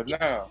we have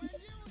now.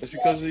 It's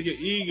because of your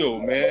ego,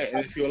 man.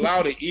 And if you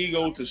allow the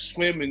ego to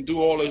swim and do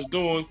all it's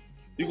doing,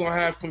 you're gonna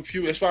have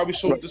confusion. That's why we're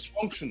so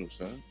dysfunctional,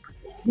 son.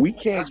 We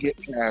can't get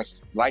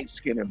past light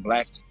skin and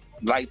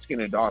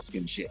dark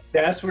skin shit.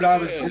 That's what I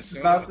was just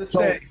about to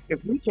say. So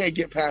if we can't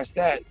get past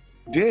that,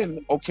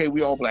 then okay,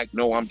 we all black.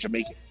 No, I'm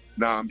Jamaican.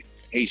 No, I'm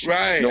Haitian.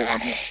 Right.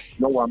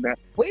 No, I'm that.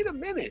 Wait a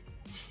minute.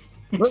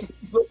 Look,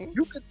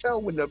 you could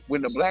tell when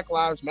the Black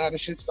Lives Matter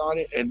shit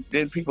started, and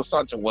then people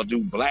started saying, "Well,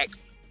 do black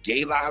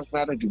gay lives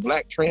matter? Do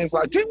black trans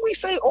lives?" Didn't we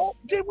say? Oh,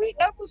 did we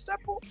ever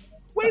separate?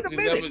 Wait a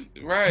minute.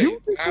 Right. You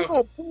think we're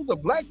gonna pull the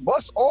black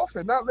bus off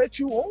and not let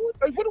you on?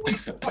 Like, what are we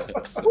talking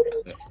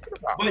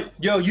about? But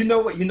yo, you know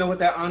what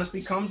that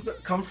honestly comes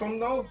from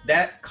though?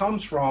 That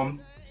comes from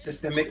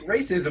systemic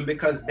racism,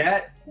 because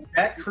that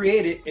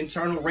created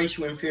internal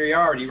racial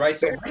inferiority, right?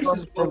 So racism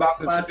is about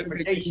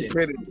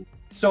classification.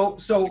 So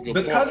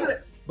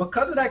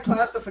because of that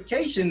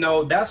classification,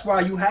 though, that's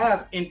why you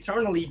have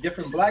internally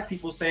different black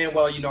people saying,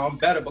 well, you know, I'm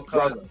better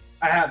because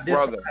I have this,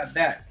 I have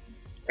that.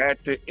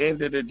 At the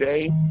end of the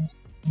day,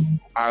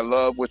 I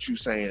love what you're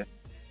saying,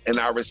 and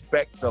I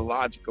respect the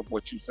logic of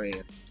what you're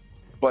saying.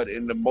 But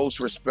in the most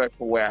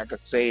respectful way I could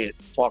say it,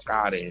 fuck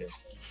out of here.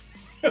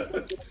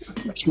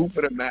 The truth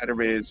of the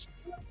matter is,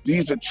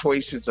 these are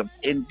choices of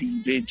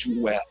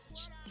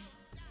individuals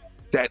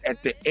that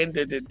at the end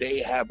of the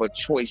day have a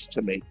choice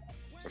to make.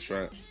 That's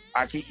right.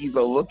 I can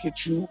either look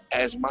at you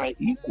as my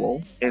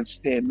equal and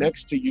stand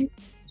next to you,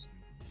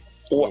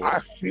 or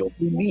I feel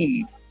the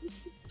need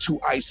to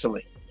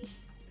isolate.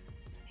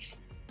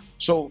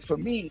 So for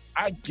me,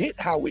 I get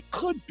how it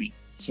could be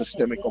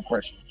systemic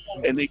oppression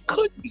and it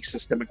could be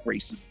systemic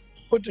racism.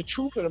 But the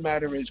truth of the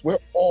matter is,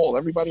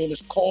 everybody on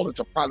this call is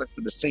a product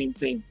of the same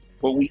thing,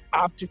 but we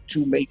opted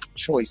to make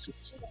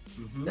choices.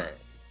 Right.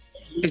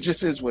 It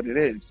just is what it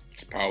is.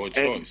 It's power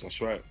choice.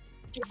 That's right.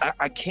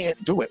 I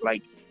can't do it.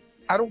 Like,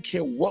 I don't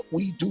care what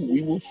we do,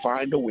 we will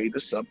find a way to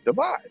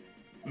subdivide.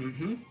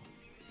 And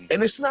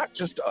it's not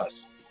just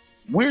us.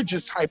 We're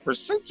just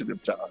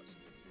hypersensitive to us.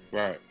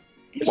 Right.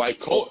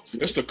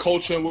 It's the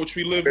culture in which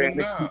we live in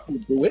now. People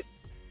do it.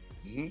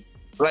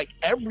 Like,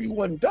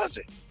 everyone does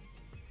it.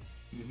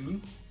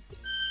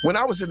 When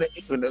I was in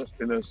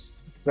the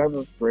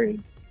seventh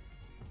grade,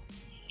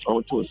 I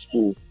went to a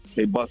school.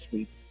 They bused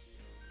me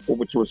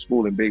over to a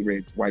school in Bay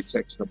Ridge, white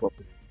section of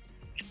Brooklyn.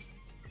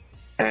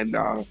 And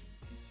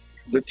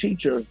the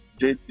teacher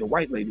the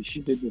white lady, she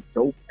did this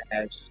dope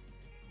ass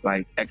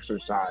like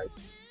exercise.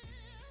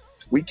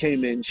 We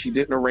came in, she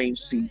didn't arrange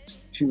seats.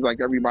 She was like,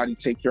 everybody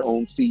take your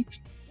own seats.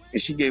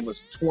 And she gave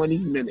us 20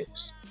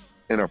 minutes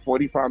in a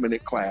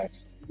 45-minute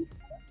class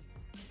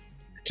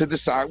to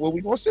decide where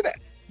we gonna sit at.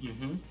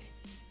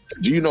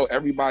 Do you know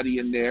everybody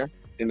in there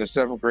in the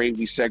seventh grade,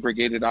 we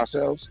segregated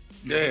ourselves?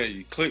 Yeah,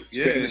 you click.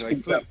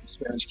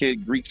 Spanish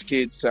kid, Greek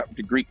kids sat with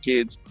the Greek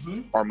kids,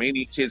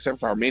 Armenian kids sat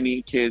with the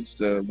Armenian kids,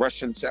 the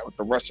Russian sat with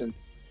the Russian.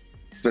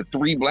 The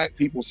three black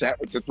people sat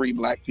with the three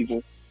black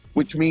people,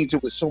 which means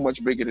it was so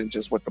much bigger than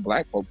just what the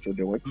black folks were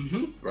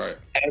doing. Right.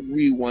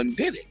 Everyone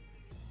did it.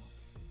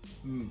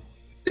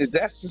 Is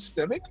that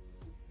systemic?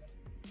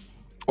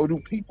 Or do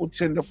people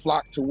tend to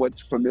flock to what's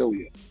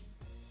familiar?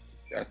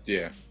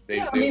 Yeah.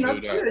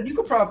 You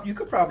could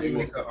probably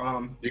make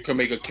a You can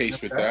make a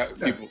case with that.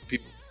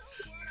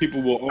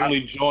 People will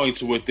only join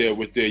to what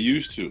they're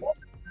used to.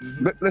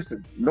 But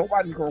listen,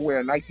 nobody's gonna wear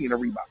a Nike and a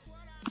Reebok.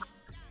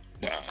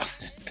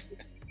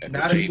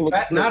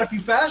 Not if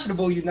you're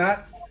fashionable, you're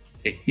not.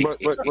 But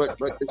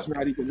it's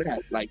not even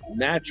that. Like,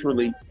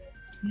 naturally,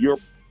 you're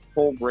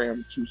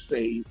programmed to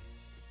say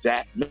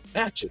that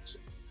matches.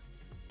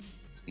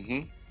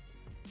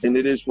 And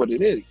it is what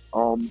it is.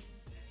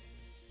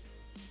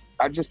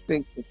 I just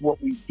think it's what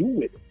we do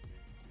with it.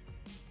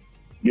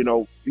 You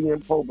know,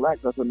 being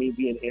pro-black doesn't mean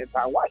being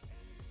anti-white.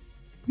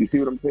 You see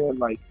what I'm saying?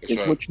 Like,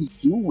 it's what you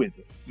do with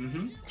it.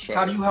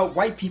 How do you help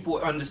white people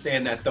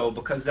understand that, though?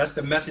 Because that's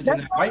the message,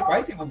 and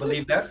white people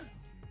believe that.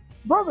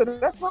 Brother,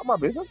 that's not my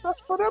business. That's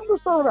for them to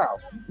sort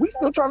out. We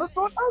still trying to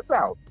sort us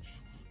out.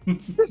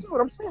 This is what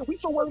I'm saying. We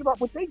so worried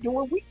about what they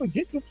doing, we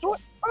forget to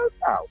sort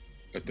us out.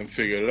 Let them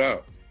figure it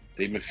out.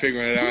 They've been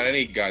figuring it out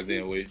any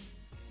goddamn way.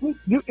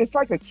 It's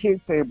like a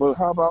kid saying, "But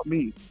how about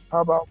me?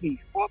 How about me?"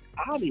 Fuck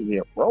out of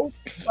here, bro.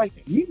 Like,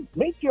 you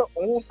make your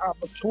own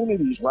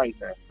opportunities right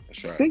now.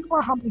 That's right. Think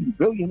about how many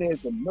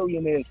billionaires and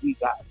millionaires we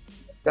got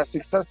that's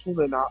successful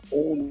in our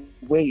own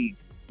ways.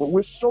 But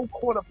we're so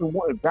caught up in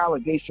wanting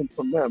validation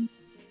from them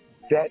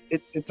that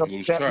it's a,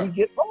 Lose that track. we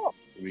get lost.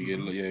 We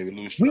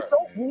lose We track.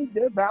 don't need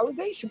their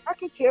validation. I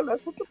could care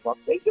less what the fuck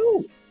they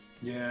do.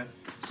 Yeah.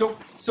 So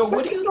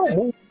what do you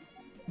think?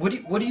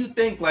 What do you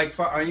think? Like,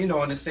 for,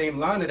 on the same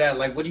line of that,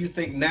 like, what do you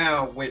think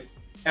now with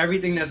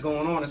everything that's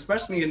going on,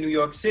 especially in New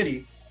York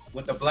City,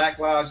 with the Black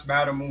Lives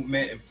Matter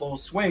movement in full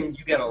swing?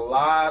 You get a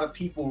lot of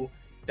people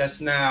that's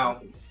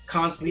now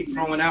constantly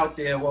throwing out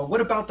there, well,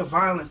 what about the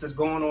violence that's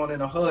going on in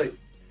the hood,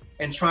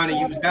 and trying to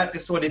use that to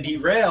sort of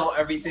derail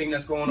everything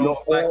that's going on with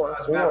Black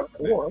Lives Matter.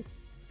 Or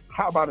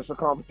how about it's a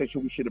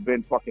conversation we should have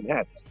been fucking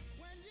having?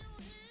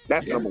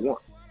 That's number one.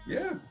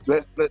 Yeah.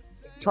 Let's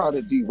try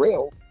to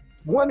derail.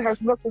 One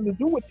has nothing to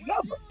do with the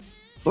other.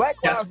 Black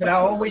That's Lives what I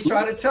always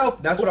try to tell.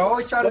 That's what I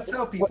always try to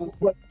tell people.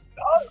 What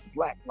does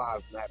Black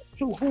Lives matter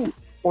to who?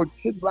 Or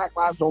should Black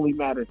Lives only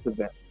matter to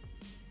them?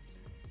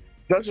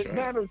 Does it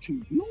matter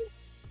to you?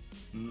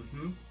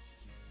 Mm-hmm.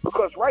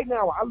 Because right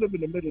now I live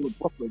in the middle of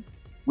Brooklyn,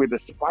 where the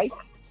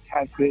spikes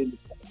have been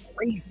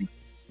crazy.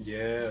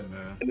 Yeah,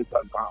 man. And it's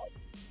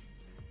unbalanced.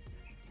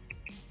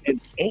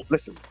 And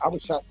listen, I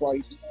was shot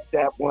twice,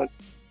 stabbed once.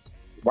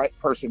 White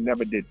person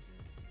never did.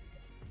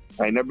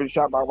 I ain't never been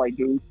shot by a white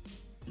dude.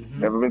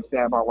 Mm-hmm. Never been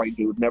stabbed by a white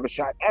dude. Never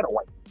shot at a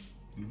white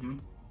dude. Mm-hmm.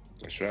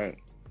 That's right.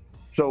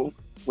 So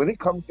when it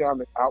comes down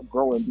to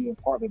outgrowing being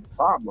part of the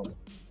problem,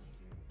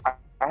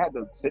 I had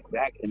to sit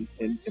back and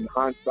in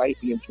hindsight,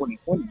 being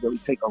 2020, really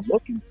take a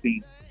look and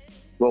see,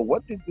 well,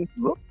 what did this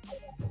look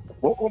like?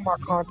 What were my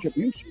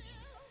contributions?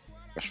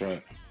 That's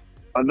right.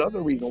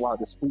 Another reason why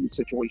this food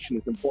situation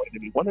is important to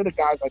me. One of the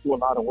guys I do a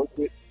lot of work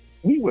with,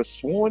 we were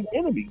sworn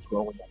enemies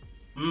growing up.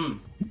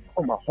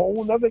 From a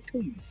whole other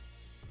team.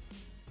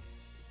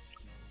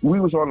 We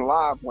was on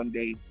live one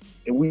day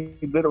and we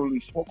literally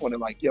spoke on it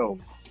like, yo,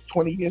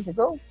 20 years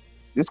ago,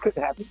 this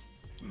couldn't happen.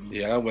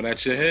 Yeah, that went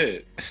at your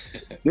head.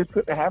 This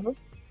couldn't happen.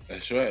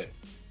 That's right.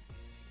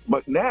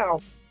 But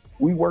now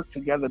we work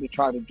together to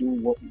try to do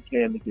what we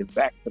can to get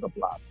back to the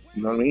block.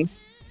 You know what I mean?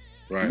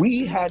 Right.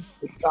 We had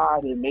to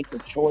decide and make a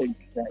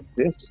choice that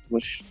this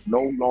was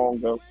no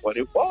longer what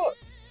it was.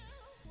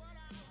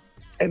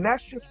 And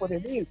that's just what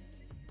it is.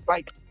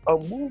 Like, a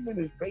movement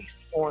is based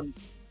on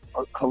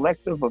a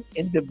collective of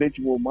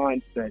individual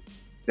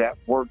mindsets that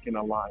work in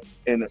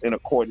in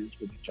accordance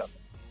with each other.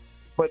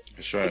 But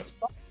that's right. It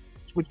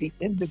starts with the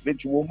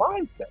individual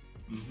mindsets.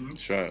 Mm-hmm.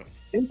 That's right.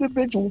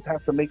 Individuals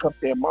have to make up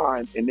their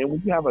mind, and then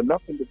when you have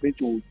enough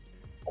individuals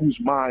whose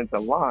minds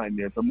align,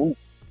 there's a movement.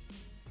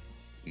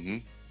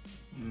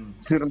 Mm-hmm.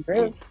 See what I'm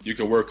saying? So you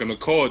can work on the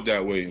chord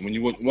that way.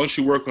 Once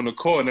you work on the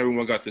chord and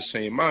everyone got the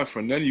same mind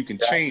frame, then you can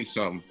change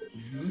something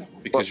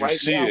because you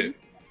see it.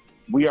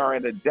 We are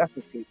at a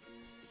deficit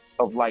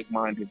of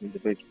like-minded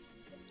individuals.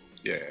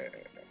 Yeah.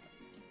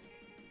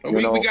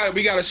 We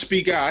got to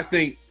speak out. I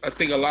think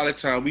a lot of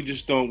time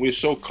we're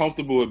so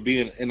comfortable with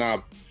being in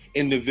our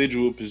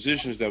individual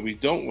positions that we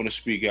don't want to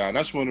speak out. And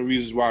that's one of the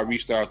reasons why I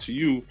reached out to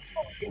you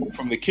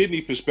from the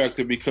kidney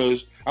perspective,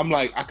 because I'm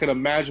like, I could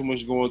imagine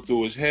what's going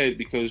through his head,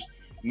 because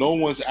no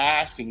one's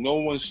asking, no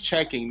one's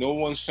checking, no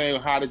one's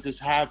saying, how did this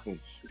happen?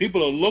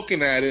 People are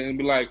looking at it and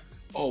be like,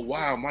 oh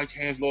wow, Mike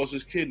Hands lost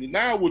his kidney.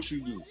 Now what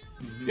you do?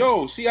 Mm-hmm.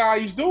 Yo, see how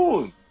he's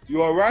doing?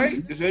 You all right?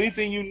 Mm-hmm. Is there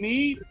anything you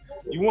need?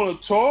 You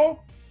want to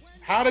talk?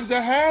 How did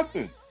that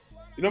happen?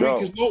 You know what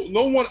I mean? Because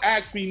no one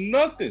asked me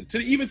nothing.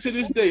 Even to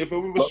this day, if it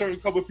were a certain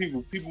couple of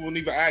people wouldn't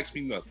even ask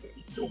me nothing.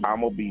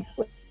 I'm going to be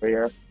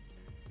fair.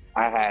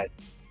 I had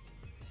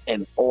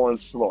an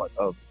onslaught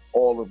of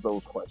all of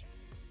those questions.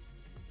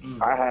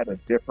 Mm-hmm. I had a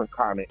different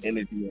kind of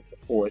energy and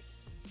support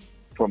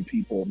from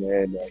people,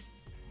 man.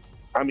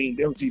 I mean,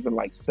 there was even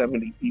like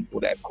 70 people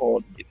that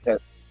called to get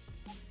tested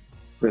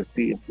to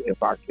see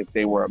if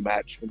they were a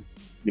match for me.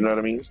 You know what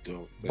I mean?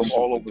 From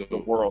all over the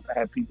world. I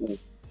had people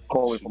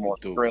calling from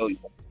Australia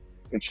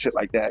and shit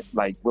like that,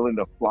 like willing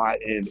to fly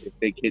in if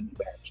they kidney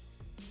match.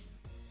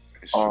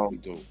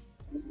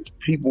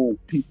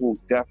 People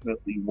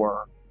definitely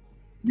were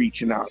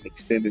reaching out and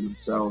extending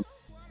themselves.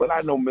 But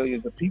I know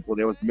millions of people.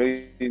 There was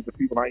millions of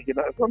people I ain't get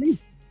nothing from me.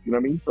 You know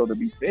what I mean? So to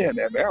be fair,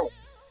 that balance.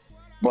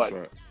 But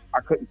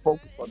I couldn't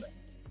focus on that.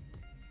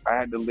 I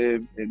had to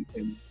live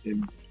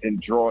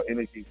and draw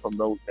energy from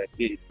those that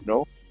did, you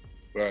know?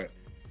 Right.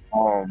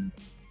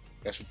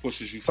 That's what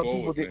pushes you forward. Some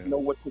people didn't know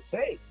what to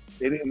say.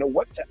 They didn't know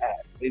what to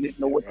ask. They didn't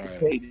know what to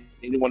say. They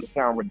didn't want to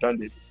sound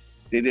redundant.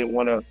 They didn't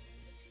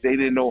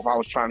know if I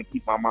was trying to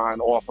keep my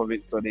mind off of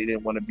it, so they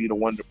didn't want to be the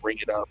one to bring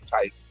it up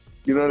type.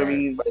 You know what I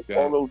mean? Like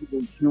all those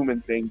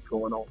human things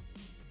going on.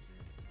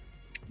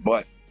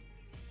 But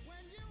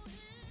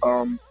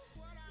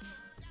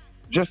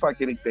just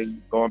like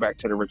anything, going back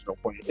to the original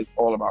point, it's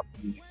all about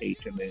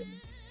communication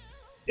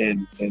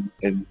and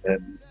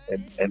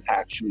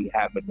actually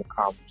having the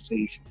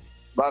conversation.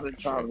 A lot of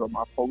the times on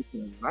my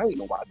posting, I ain't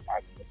know why I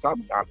do this. I'll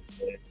be honest,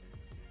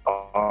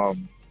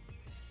 man.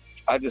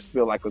 I just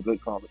feel like a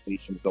good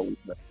conversation is always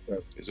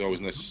necessary. It's always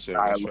necessary.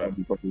 Dialogue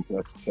is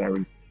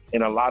necessary.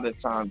 And a lot of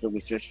times it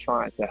was just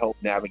trying to help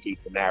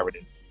navigate the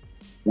narrative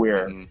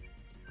where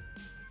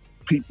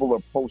people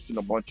are posting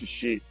a bunch of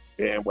shit,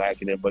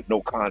 bandwagoning, but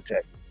no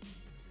context.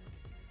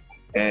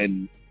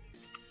 And,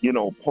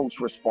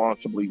 Post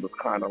Responsibly was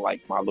kind of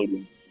like my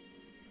little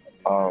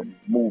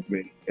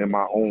movement in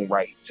my own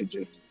right to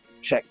just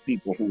check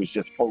people who was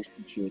just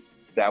posting shit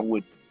that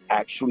would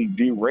actually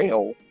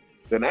derail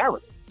the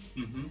narrative.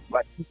 Mm-hmm.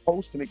 Like, you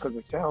posting it because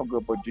it sounds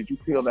good, but did you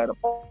peel that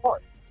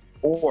apart?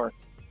 Or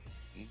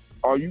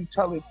are you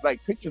telling,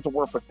 like, pictures are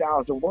worth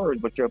 1,000 words,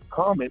 but your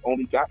comment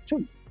only got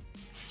 2?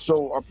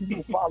 So are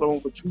people following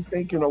what you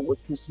thinking or what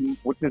this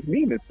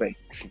meme is saying?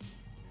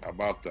 How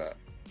about that?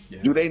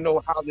 Yeah. Do they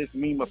know how this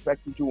meme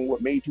affected you and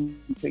what made you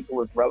think it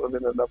was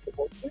relevant enough to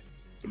post it?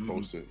 To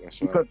post it,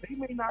 that's right. Because they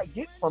may not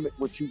get from it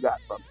what you got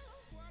from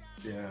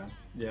it.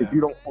 Yeah. If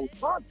you don't post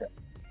context.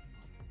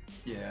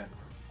 Yeah.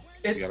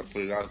 You gotta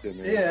put it out there,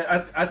 man.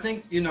 Yeah, I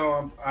think,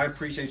 I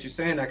appreciate you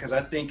saying that, because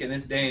I think in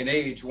this day and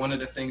age, one of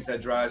the things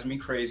that drives me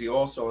crazy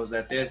also is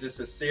that there's just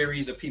a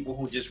series of people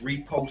who just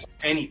repost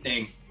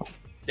anything.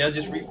 They'll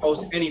just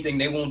repost anything.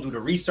 They won't do the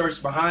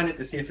research behind it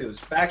to see if it was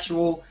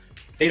factual.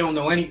 They don't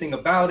know anything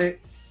about it,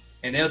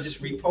 and they'll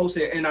just repost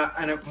it. And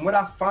what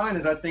I find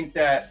is I think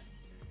that,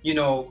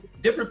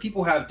 different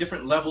people have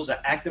different levels of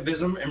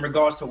activism in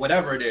regards to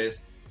whatever it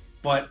is.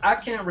 But I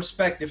can't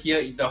respect if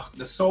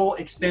the sole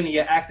extent of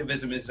your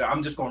activism is that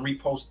I'm just going to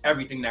repost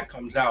everything that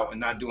comes out and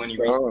not do any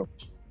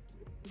research.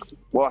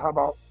 Well, how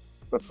about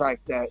the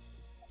fact that,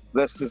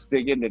 let's just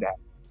dig into that.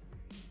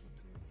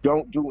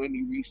 Don't do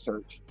any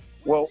research.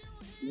 Well,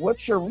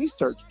 what's your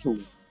research tool?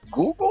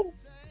 Google?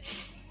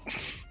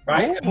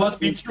 Right? Google It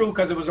must be true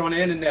because it was on the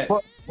internet.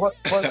 But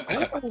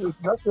Google is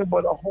nothing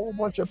but a whole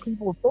bunch of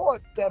people's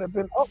thoughts that have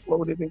been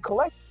uploaded and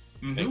collected.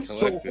 Mm-hmm.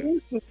 So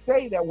who's to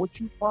say that what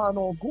you find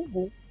on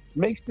Google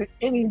makes it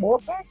any more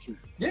factual?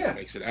 Yeah.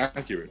 Makes it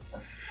accurate.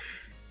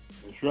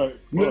 That's right.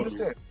 You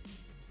understand?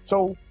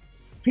 So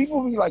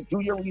people be like, do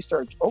your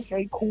research.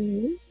 Okay,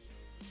 cool.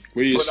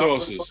 Where are your But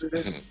sources?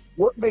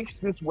 What makes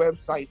this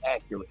website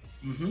accurate?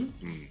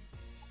 Mm-hmm.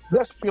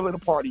 Let's peel it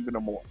apart even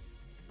more.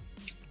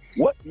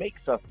 What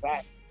makes a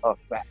fact a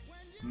fact?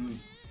 Mm.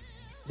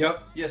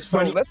 Yep. Yes. So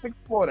Funny. let's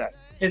explore that.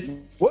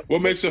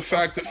 What makes a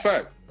fact a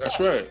fact? That's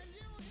right.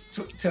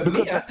 To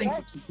me, I think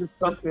it's just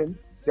something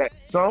that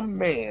some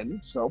man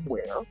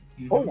somewhere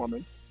or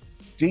woman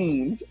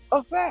deemed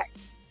a fact.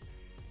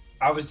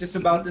 I was just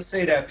about to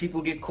say that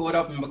people get caught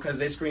up in because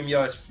they scream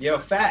your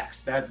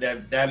facts.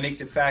 That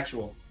makes it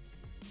factual.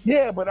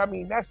 Yeah, but I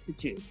mean that's the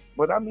kid.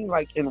 But I mean,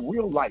 like in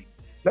real life,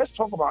 let's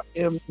talk about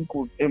M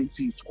equals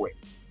MC squared.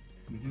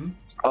 Mm-hmm.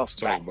 Let's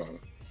talk about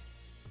it.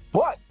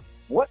 But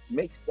what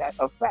makes that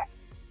a fact?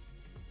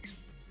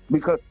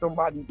 Because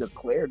somebody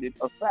declared it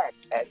a fact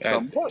at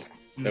some point.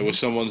 There was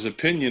someone's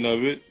opinion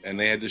of it, and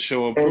they had to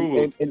show and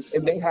prove it.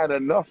 And they had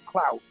enough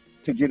clout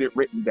to get it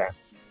written down.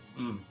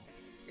 Mm.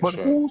 But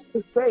who's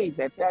to say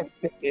that that's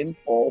the end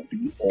all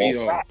be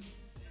all fact?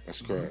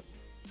 That's correct.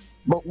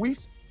 But we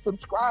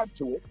subscribe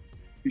to it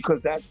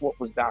because that's what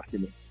was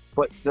documented.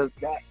 But does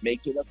that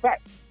make it a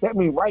fact? That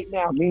means right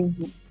now, me and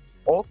you,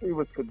 all three of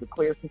us could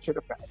declare some shit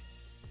a fact,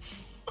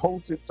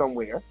 post it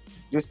somewhere,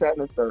 just that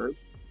and the third,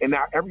 and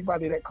now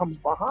everybody that comes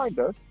behind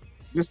us,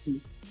 this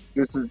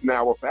is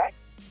now a fact.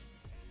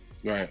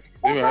 Right.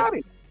 You're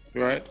right.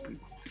 You're right.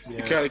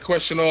 Yeah. You gotta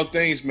question all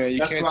things, man.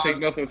 You can't take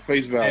nothing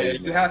face value.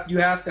 Yeah, you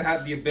have to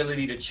have the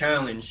ability to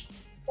challenge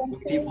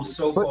what people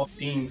so-called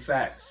deemed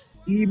facts.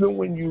 Even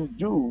when you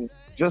do,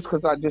 just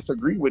because I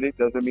disagree with it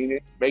doesn't mean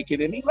it make it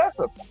any less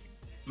of it.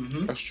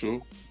 Mm-hmm. That's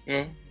true.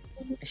 Yeah,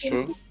 that's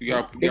true. You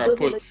have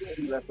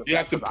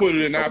to put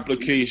it in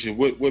application.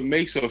 What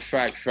makes a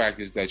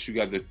fact is that you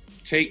got to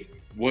take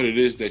what it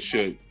is that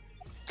you're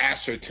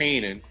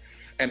ascertaining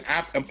and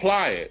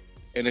apply it.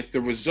 And if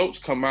the results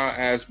come out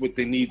as what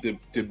they need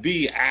to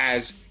be,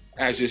 as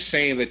you're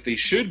saying that they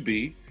should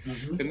be,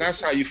 then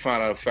that's how you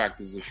find out a fact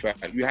is a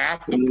fact. You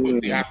have to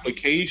put the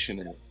application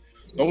in.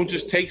 Don't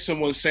just take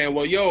someone saying,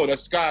 well, yo,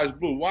 that sky is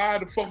blue. Why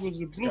the fuck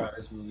was it blue? Sky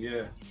is blue,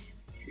 yeah.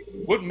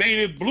 What made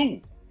it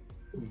blue?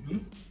 Mm-hmm.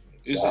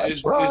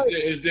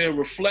 Is there a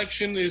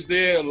reflection? Is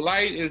there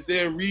light? Is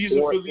there a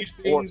reason for these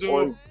things?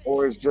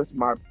 Or it's just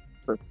my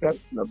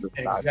perception of the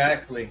sky.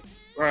 Exactly.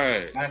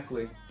 Right.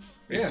 Exactly.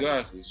 Yeah.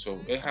 Exactly. So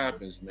it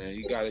happens, man.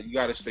 You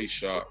gotta stay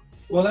sharp.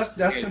 Well, that's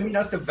to me,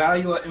 that's the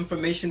value of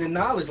information and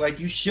knowledge. Like,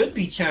 you should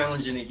be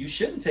challenging it. You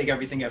shouldn't take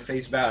everything at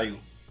face value.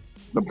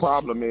 The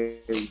problem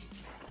is,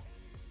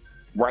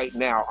 right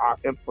now, our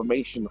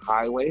information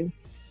highway,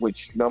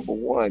 which number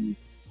one,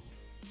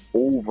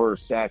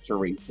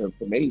 oversaturates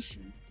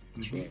information,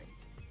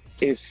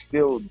 is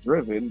still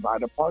driven by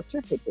the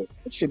participant.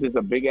 This shit is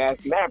a big ass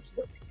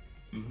Napster.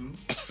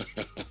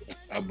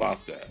 How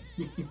about that?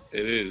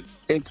 It is.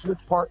 It's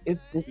just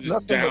it's just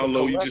nothing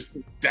download. You just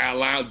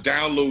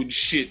download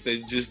shit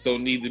that just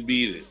don't need to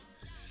be there.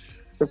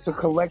 It's a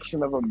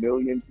collection of a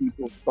million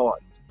people's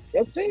thoughts.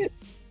 That's it.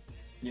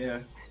 Yeah.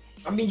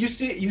 I mean, you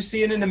see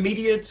it in the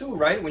media too,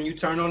 right? When you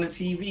turn on the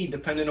TV,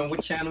 depending on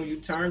what channel you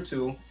turn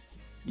to,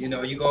 you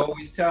know, you can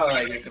always tell,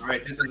 like, it's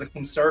right, this is a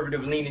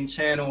conservative leaning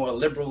channel or a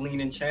liberal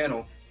leaning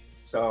channel.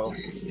 So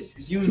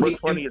it's usually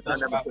what's funny is I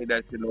never played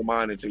that shit no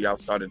mind until y'all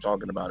started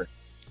talking about it.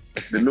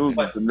 The news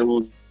was the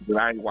news, but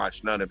I ain't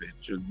watched none of it.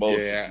 Just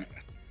bullshit.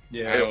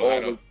 Yeah. They're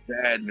always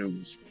bad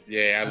news.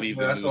 Yeah, I leave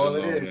the news all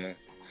alone, it is. man.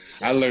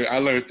 I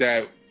learned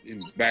that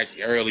back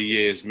early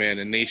years, man.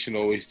 The nation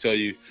always tell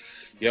you,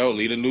 yo,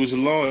 leave the news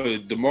alone.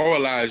 It'll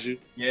demoralize you.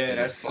 Yeah,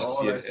 that's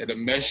all. It'll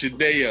mess your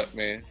day up,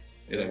 man.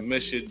 It'll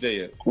mess your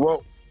day up.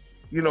 Well,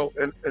 you know,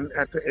 and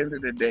at the end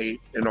of the day,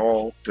 in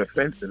all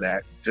defense of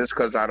that, just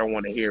because I don't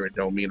want to hear it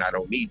don't mean I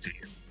don't need to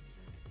hear it.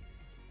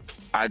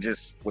 I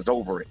just was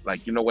over it.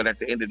 Like, you know what, at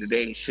the end of the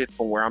day, shit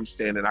from where I'm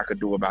standing, I could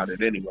do about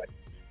it anyway.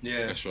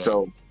 Yeah. That's right.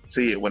 So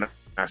see it when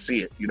I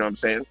see it. You know what I'm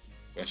saying?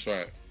 That's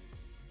right.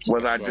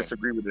 Whether That's I right.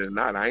 disagree with it or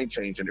not, I ain't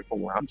changing it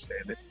from where I'm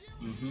standing.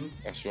 Mm-hmm.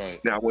 That's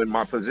right. Now, when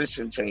my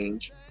position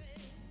changed,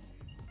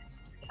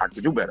 I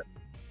could do better.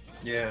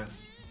 Yeah.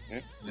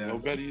 No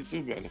better, you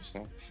do better,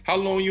 son. How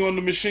long you on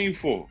the machine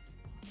for?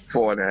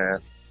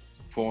 4.5.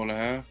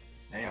 4.5?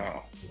 Damn.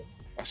 Wow.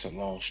 That's a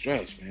long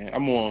stretch, man.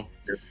 I'm on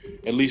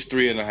at least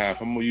 3.5.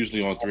 I'm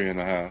usually on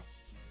 3.5.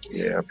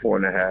 Yeah,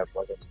 4.5.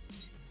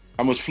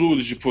 How much fluid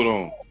did you put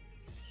on?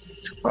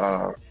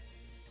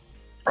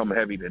 I'm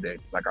heavy today,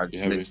 like I You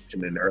heavy?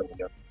 mentioned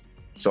earlier.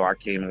 So I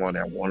came on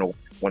at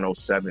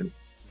 107.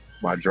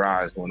 My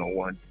dry is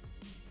 101.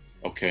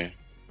 Okay.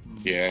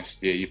 Yeah,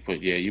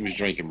 you was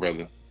drinking,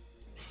 brother.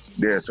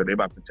 Yeah, so they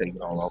about to take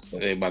it all off.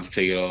 They about to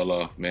take it all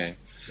off, man.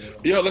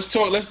 Yo, let's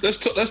talk about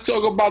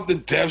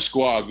the Def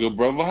Squad, good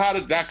brother. How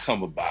did that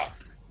come about?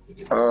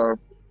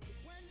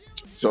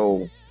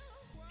 So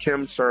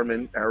Kim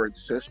Sermon,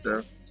 Eric's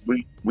sister,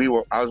 I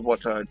was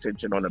brought to her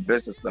attention on a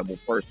business level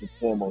first and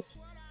foremost,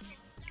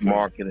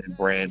 marketing,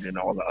 brand, and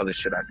all the other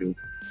shit I do.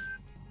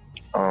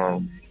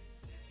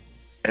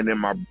 And then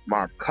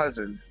my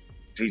cousin,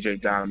 DJ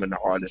Diamond, the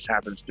artist,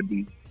 happens to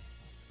be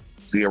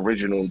the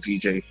original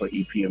DJ for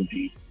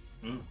EPMD.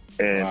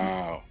 And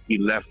Wow. he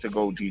left to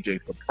go DJ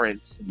for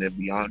Prince and then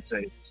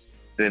Beyonce,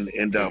 then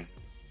end up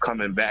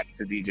coming back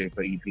to DJ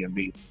for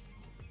EPMD.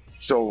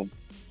 So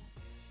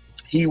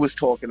he was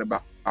talking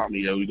about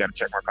me, yo, you got to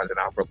check my cousin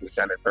out, Brooklyn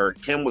Center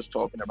Third. Kim was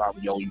talking about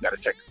me, yo, you got to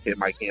check this kid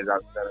Mike Hands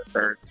out Center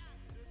Third.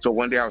 So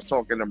one day I was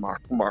talking to my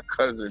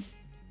cousin,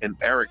 and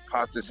Eric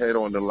popped his head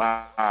on the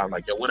live,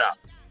 like, yo, what up?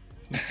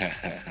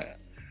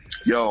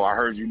 Yo, I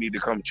heard you need to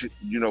come,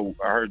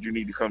 I heard you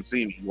need to come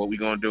see me. What we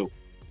gonna do?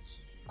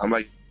 I'm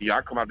like, yeah,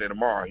 I'll come out there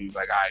tomorrow. He was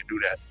like, all right, do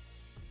that.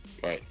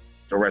 Right.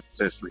 The rest is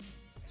history.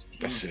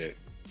 That's it.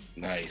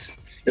 Nice.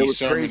 It was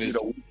crazy,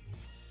 though.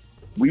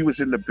 We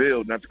was in the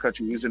build, not to cut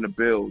you, we was in the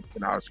build,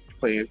 and I was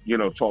playing,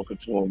 talking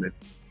to him, and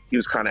he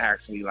was kind of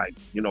asking me, like,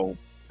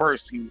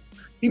 first he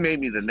made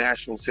me the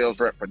national sales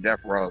rep for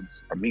Def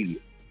Rugs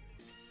immediately.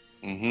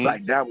 Mm-hmm.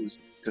 Like, that was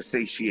to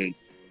satiate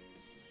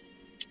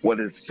what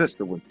his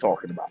sister was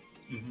talking about.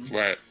 Mm-hmm.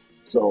 Right.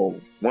 So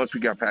once we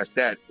got past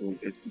that,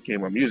 it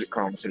became a music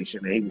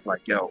conversation, and he was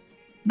like, yo,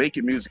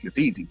 making music is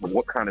easy, but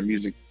what kind of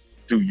music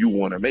do you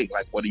want to make?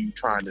 Like, what are you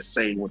trying to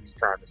say? What are you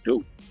trying to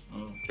do?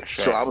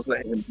 So I was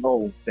letting him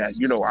know that,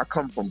 I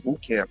come from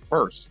boot camp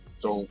first.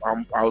 So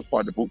I was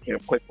part of the boot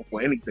camp quick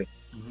before anything.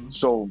 Mm-hmm.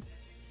 So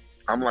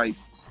I'm like,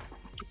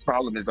 the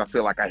problem is I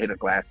feel like I hit a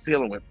glass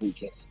ceiling with boot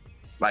camp.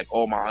 Like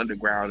all my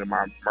underground and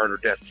my murder,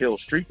 death, kill,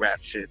 street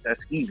rap shit,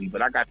 that's easy.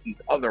 But I got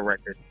these other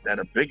records that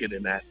are bigger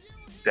than that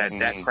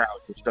crowd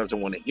just doesn't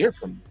want to hear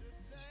from me.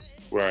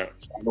 Right.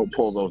 So I don't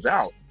pull those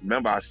out.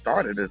 Remember, I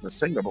started as a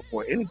singer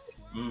before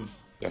anything.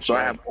 That's so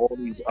right. I have all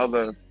these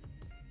other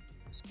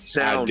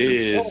sounds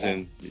ideas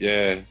and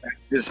that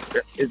just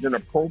isn't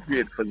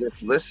appropriate for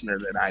this listener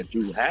that I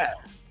do have.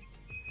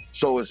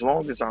 So as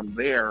long as I'm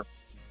there,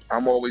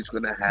 I'm always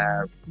going to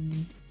have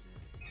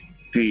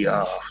the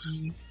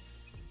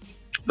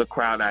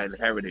crowd I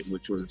inherited,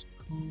 which was,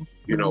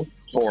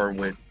 touring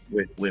with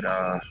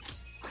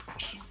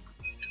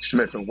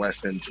Smith and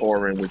Wesson,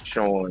 touring with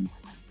Sean,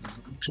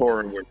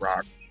 touring with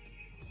Rock.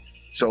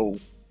 So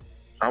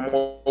I'm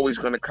always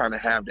going to kind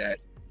of have that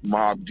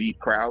Mobb Deep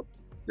crowd,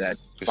 that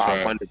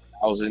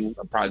 500,000.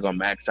 I'm probably going to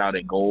max out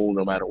at gold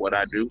no matter what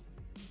I do.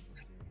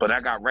 But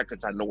I got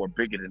records I know are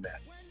bigger than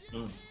that.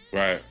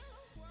 Right.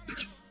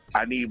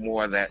 I need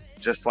more of that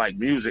just like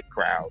music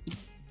crowd.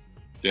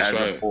 That's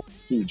right. Opposed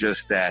to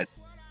just that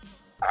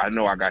I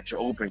know I got your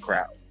open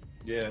crowd.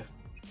 Yeah.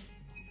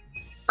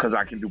 Because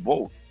I can do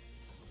both.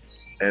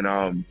 And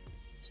I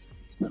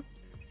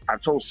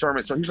told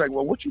Sermon, so he's like,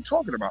 well, what you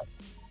talking about?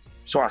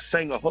 So I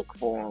sang a hook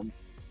for him,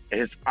 and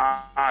his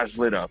eyes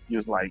lit up. He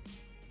was like,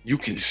 you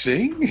can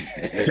sing?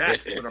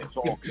 That's what I'm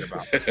talking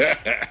about.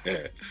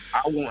 I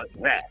want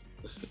that.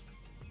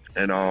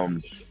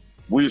 And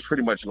we was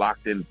pretty much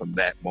locked in from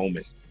that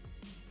moment.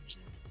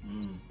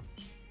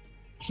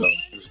 So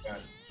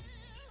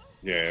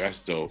yeah, that's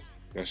dope.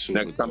 That's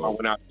super next time dope. I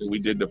went out there, we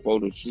did the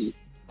photo shoot,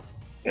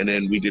 and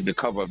then we did the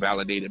cover of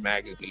Validated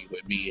Magazine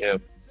with me,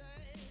 him,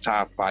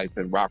 Ty Fife,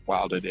 and Rock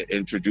Wilder to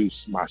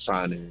introduce my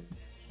son. And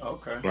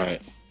Okay.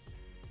 Right.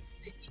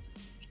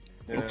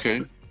 Yeah.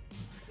 Okay.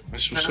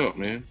 That's what's up,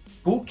 man.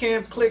 Boot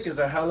Camp Click is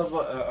a hell of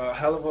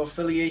a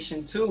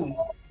affiliation too.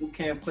 Boot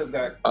Camp Click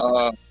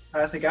got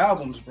classic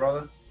albums,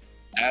 brother.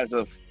 as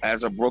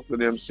a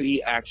Brooklyn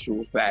MC,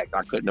 actual fact,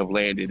 I couldn't have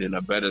landed in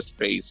a better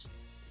space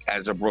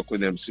as a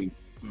Brooklyn MC.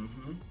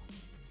 Mm-hmm.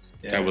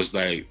 Yeah. That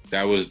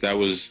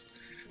was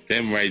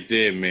them right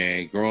there,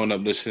 man. Growing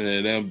up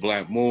listening to them,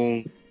 Black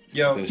Moon,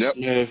 Yo,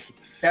 Smith.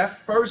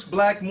 That first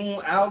Black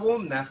Moon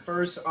album, that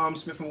first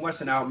Smith and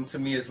Wesson album, to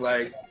me is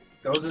like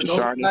those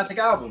are classic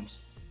albums.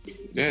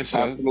 Yeah,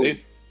 son.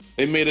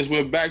 They made us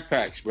wear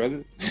backpacks,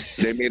 brother.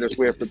 They made us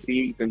wear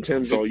fatigues and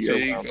Timbs all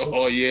year round.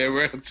 All year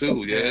round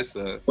too, yes.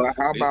 But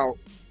how about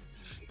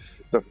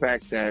the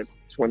fact that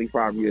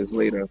 25 years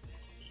later,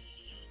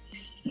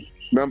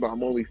 remember,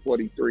 I'm only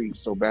 43,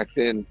 so back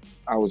then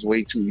I was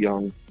way too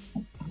young.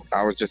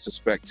 I was just a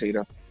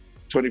spectator.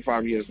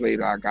 25 years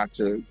later, I got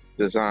to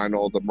design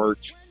all the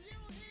merch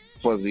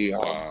for the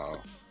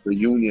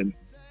union.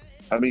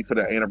 I mean, for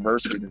the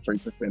anniversary, the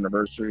 35th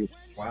anniversary.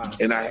 Wow.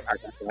 And I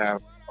got to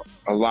have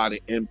a lot of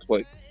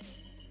input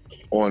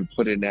on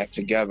putting that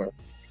together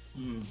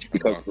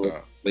because of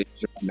the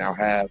relationship I now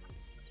have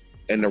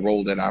and the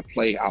role that I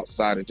play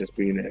outside of just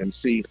being an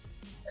MC.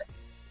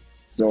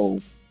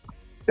 So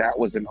that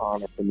was an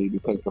honor for me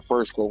because the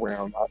first go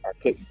round I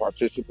couldn't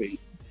participate.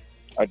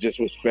 I just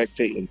was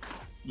spectating.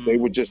 They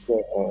were just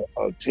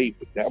a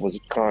tape that was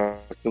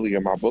constantly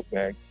in my book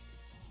bag.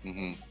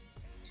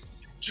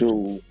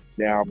 To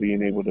now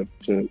being able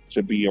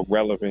to be a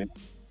relevant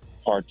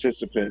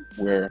participant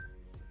where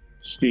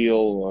Steel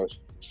or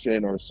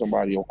Sin or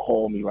somebody will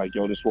call me like,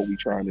 yo, this is what we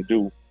trying to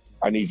do.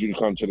 I need you to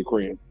come to the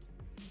crib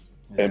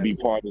and be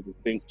part of the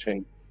think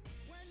tank.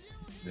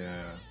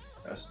 Yeah,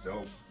 that's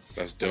dope.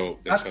 That's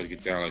dope. That's how you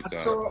get down like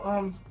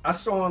that. I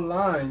saw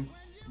online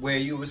where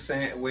you were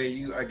saying,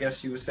 I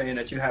guess you were saying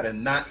that you had a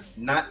not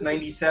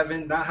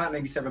 97, not Hot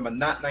 97, but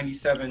not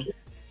 97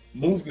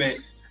 movement.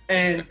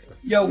 And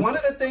yo, one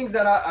of the things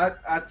that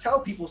I tell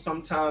people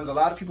sometimes, a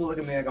lot of people look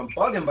at me like I'm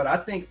bugging, but I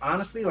think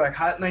honestly, like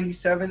Hot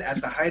 97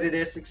 at the height of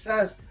their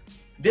success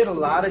did a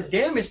lot of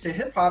damage to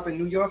hip hop in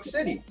New York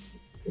City.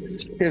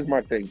 Here's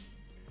my thing.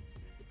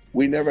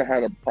 We never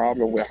had a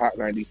problem with Hot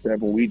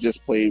 97. We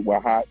just played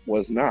what Hot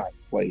was not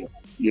playing.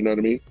 You know what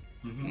I mean?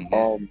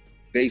 Mm-hmm.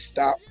 They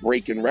stopped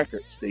breaking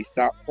records. They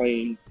stopped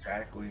playing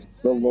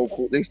the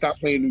local. They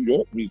stopped playing New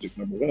York music,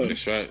 number one.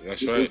 That's right.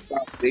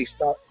 They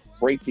stopped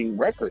breaking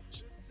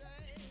records.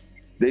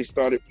 They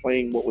started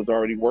playing what was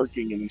already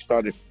working, and we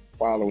started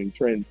following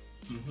trends.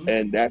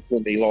 And that's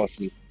when they lost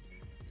me.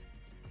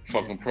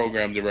 Fucking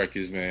program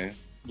directors, man.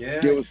 Yeah.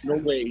 There was no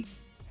way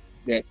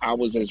that I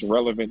was as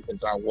relevant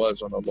as I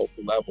was on a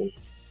local level,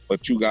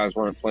 but you guys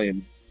weren't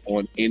playing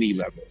on any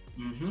level.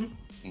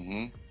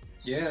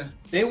 Yeah,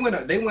 they went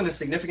a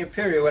significant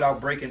period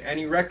without breaking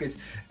any records.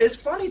 It's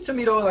funny to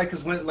me though, like,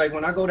 cause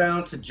when I go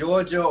down to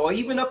Georgia or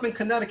even up in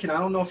Connecticut, I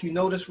don't know if you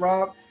noticed,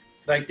 Rob,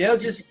 like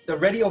the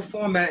radio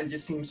format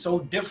just seems so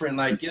different.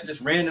 Like you'll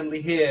just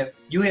randomly hear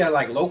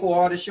like local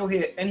artists, you'll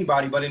hear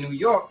anybody, but in New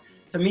York,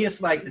 to me,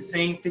 it's like the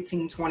same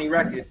 15, 20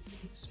 records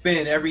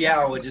spin every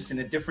hour, just in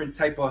a different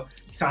type of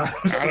time.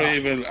 I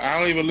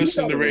don't even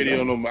listen to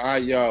radio no more.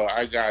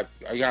 I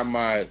got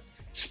my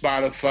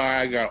Spotify.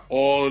 I got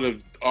all of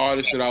the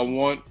artists that I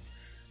want.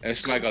 And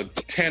it's like a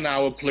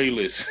 10-hour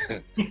playlist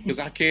because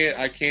I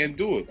can't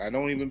do it. I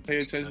don't even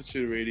pay attention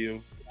to the radio.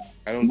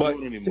 I don't do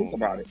it anymore. Think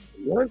about it.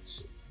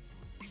 Once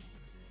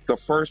the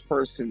first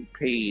person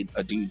paid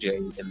a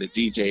DJ and the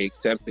DJ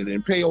accepted it,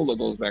 and payola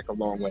goes back a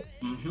long way.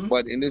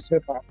 But in this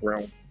hip hop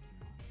realm,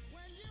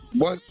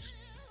 once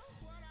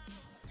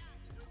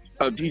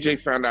a DJ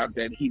found out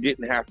that he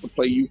didn't have to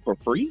play you for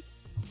free,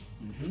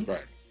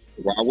 right?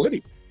 Why would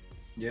he?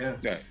 Yeah.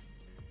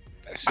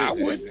 That's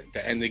it.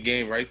 The end of the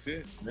game right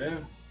there. Yeah.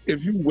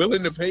 If you're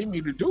willing to pay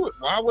me to do it,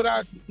 why would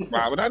I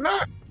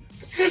not?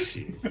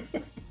 Shit.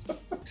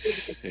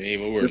 It ain't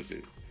even worth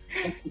it.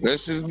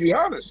 Let's just be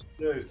honest.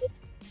 Yeah.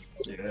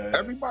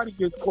 Everybody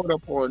gets caught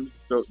up on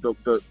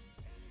the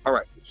all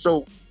right.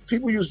 So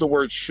people use the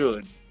word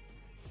should.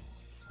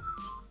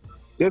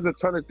 There's a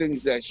ton of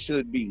things that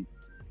should be.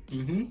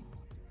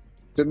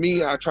 To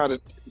me, I try to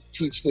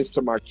teach this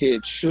to my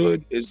kids.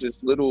 Should is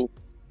this little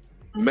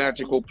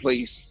magical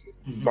place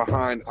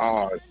behind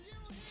Oz.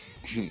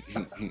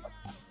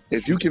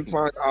 If you can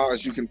find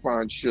Oz, you can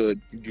find should.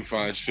 You can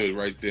find should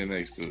right there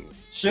next to it.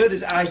 Should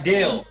is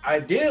ideal.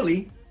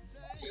 Ideally,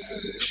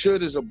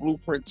 should is a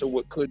blueprint to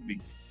what could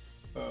be.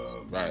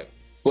 Right.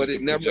 But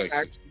it never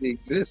actually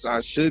exists. I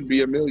should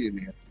be a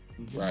millionaire.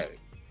 Right.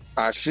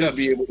 I should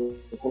be able to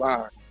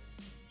fly.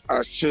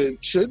 I should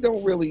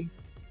don't really.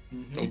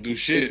 Don't do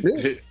shit.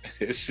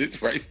 It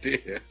sits right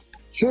there.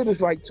 Should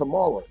is like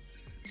tomorrow.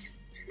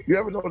 You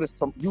ever notice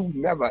you've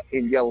never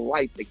in your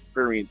life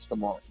experienced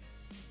tomorrow?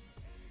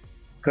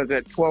 Because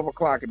at 12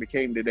 o'clock it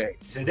became today.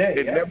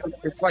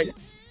 It's like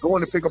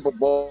going to pick up a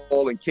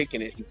ball and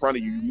kicking it in front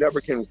of you. You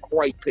never can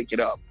quite pick it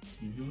up.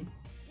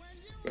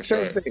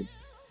 Same thing.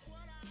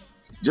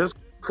 Just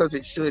because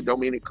it should don't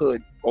mean it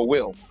could or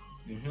will.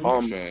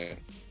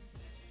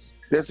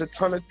 There's a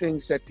ton of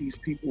things that these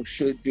people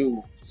should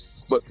do,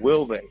 but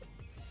will they?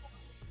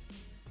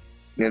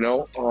 You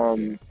know,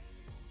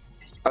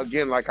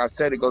 again, like I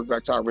said, it goes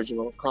back to our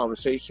original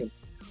conversation.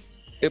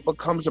 It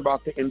becomes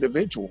about the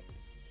individual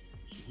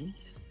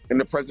and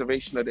the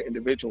preservation of the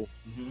individual,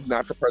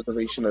 not the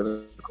preservation of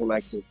the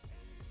collective.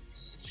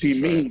 See,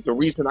 me, the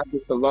reason I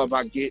get the love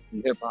I get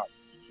in hip hop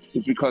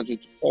is because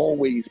it's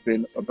always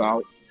been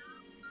about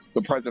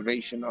the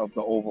preservation of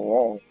the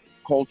overall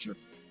culture.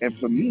 And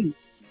for me,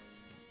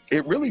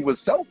 it really was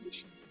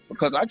selfish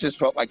because I just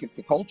felt like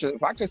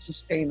if I could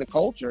sustain the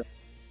culture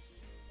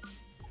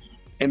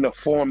in the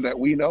form that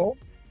we know,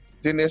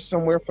 then there's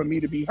somewhere for me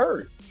to be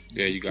heard.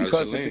 Yeah, you got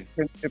because a lane.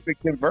 If it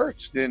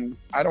converts, then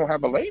I don't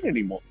have a lane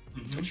anymore.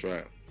 That's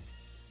right.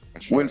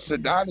 When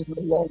Sadat is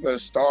no longer a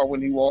star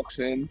when he walks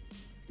in,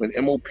 when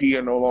MOP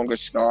are no longer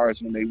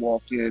stars when they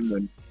walk in,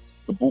 when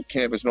the boot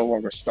camp is no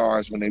longer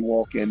stars when they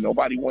walk in,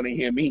 nobody want to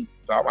hear me.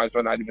 So I might as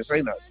well not even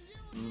say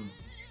nothing.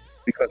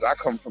 Because I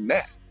come from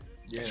that.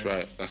 Yeah. That's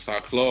right. That's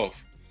our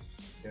cloth.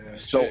 Yeah.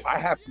 So I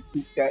have to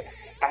keep that.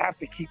 I have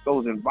to keep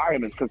those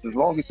environments because as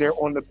long as they're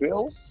on the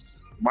bill,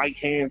 Mike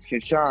Hands can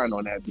shine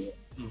on that bill.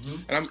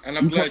 And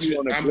I'm glad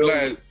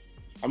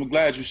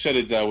you said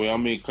it that way. I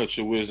mean, cut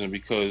your wisdom,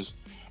 because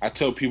I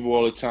tell people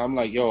all the time,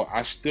 like, yo,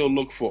 I still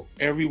look for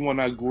everyone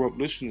I grew up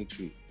listening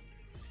to.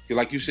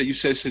 Like you said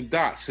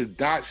Sadat.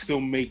 Sadat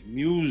still make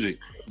music.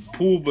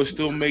 Puba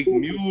still make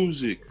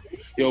music.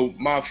 Yo,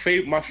 my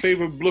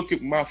favorite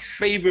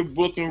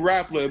Brooklyn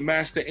rapper,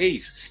 Master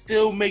Ace,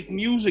 still make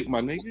music,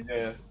 my nigga.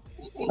 Yeah.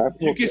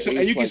 You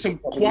get some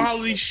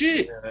quality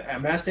shit. Yeah.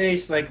 And Master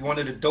Ace, like one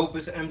of the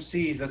dopest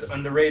MCs that's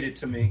underrated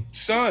to me.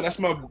 Son, that's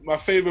my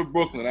favorite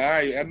Brooklyn.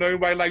 I know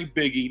everybody like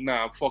Biggie.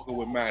 Nah, I'm fucking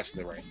with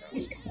Master right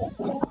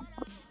now.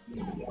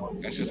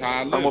 That's just how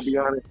I live. I'm gonna be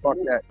honest, fuck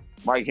that.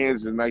 Mike Hands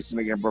is the nicest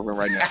nigga in Brooklyn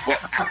right now.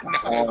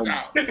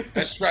 But,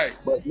 that's right.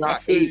 But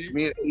not Ace,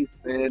 me and Ace,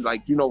 man,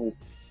 like, you know,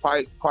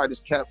 pride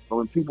is kept.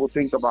 When people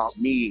think about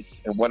me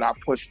and what I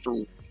pushed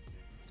through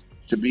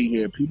to be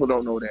here, people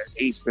don't know that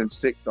Ace been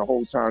sick the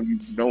whole time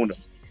you've known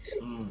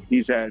him.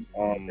 He's had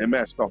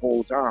MS the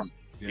whole time.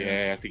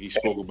 Yeah, I think he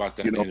spoke about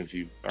that in the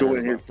interview.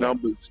 Doing his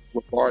numbers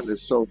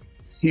regardless. So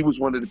he was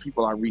one of the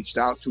people I reached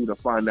out to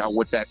find out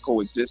what that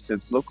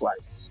coexistence looked like.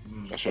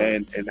 That's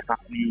right. And how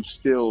do you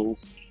still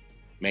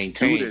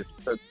maintain do this?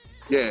 Because,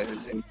 yeah,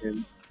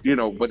 and you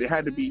know, but it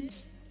had to be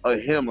a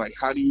him. Like,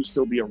 how do you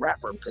still be a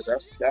rapper?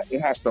 Because that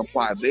it has to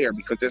apply there,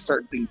 because there's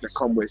certain things that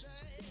come with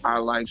our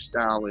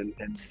lifestyle and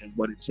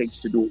what it takes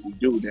to do what we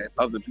do that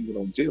other people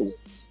don't deal with.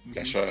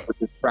 That's right. With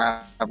the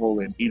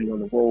travel and eating on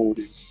the road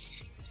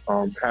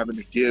and having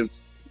to give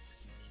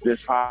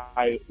this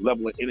high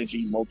level of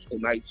energy multiple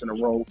nights in a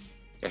row.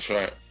 That's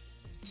right.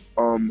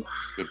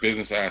 The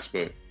business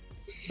aspect.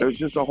 There's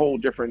just a whole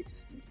different.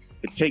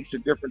 It takes a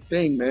different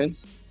thing, man.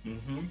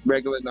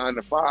 Regular 9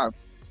 to 5.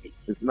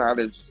 It's not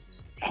as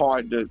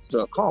hard to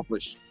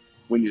accomplish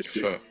when you're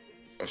sick.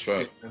 That's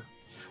right.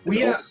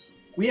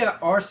 We had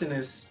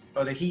Arsonists,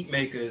 or the Heat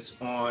Makers,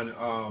 on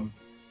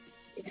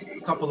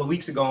a couple of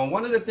weeks ago, and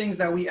one of the things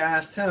that we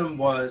asked him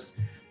was,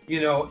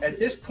 you know, at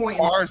this point,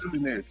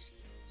 Arsonist,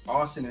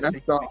 that's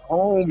the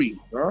homies,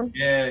 huh?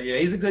 Yeah,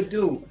 he's a good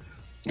dude.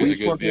 He's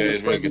a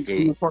very good dude.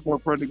 He was fucking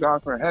with Freddie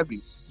Gossler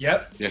heavy.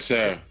 Yep. Yes,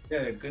 sir.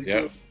 Yeah, good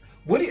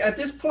dude. At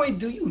this point,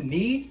 do you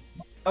need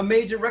a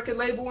major record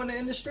label in the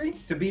industry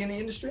to be in the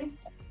industry?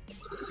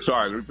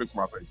 Sorry, let me fix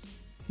my face.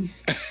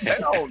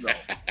 Hell no.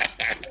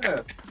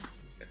 Yeah.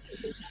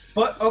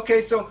 But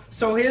okay, so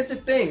here's the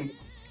thing.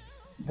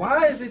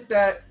 Why is it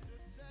that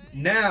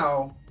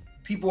now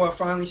people are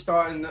finally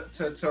starting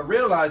to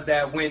realize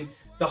that, when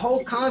the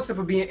whole concept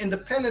of being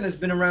independent has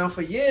been around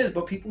for years,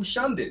 but people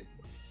shunned it?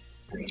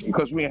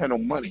 Because we ain't had no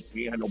money,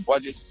 we ain't had no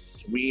budget,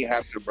 we ain't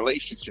have the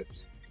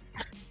relationships.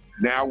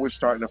 Now we're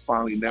starting to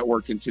finally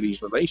network into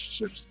these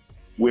relationships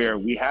where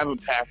we have a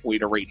pathway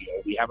to radio,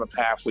 we have a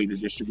pathway to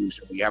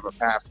distribution, we have a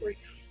pathway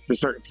to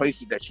certain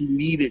places that you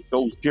needed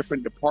those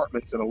different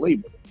departments in a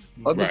label.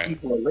 Other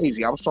people are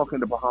lazy. I was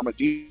talking to Bahama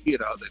D the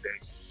other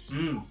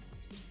day.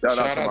 Shout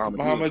out to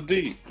Bahama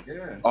D.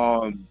 Yeah.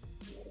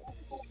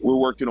 We're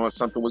working on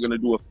something. We're going to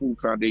do a food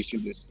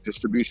foundation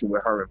distribution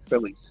with her in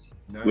Philly,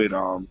 with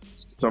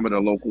some of the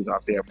locals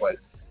out there. But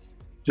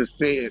to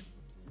say it,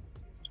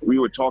 we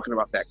were talking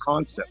about that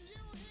concept.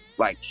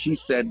 Like she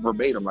said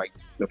verbatim, like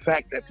the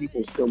fact that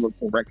people still look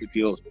for record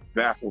deals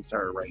baffles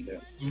her right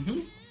now.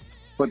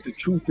 But the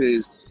truth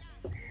is,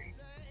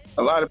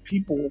 a lot of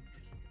people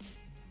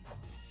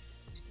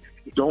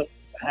don't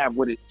have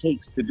what it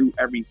takes to do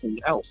everything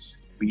else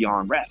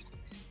beyond rap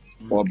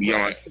or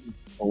beyond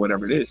or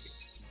whatever it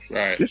is.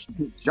 Right. This is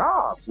a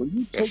job. When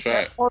you take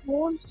that part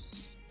on,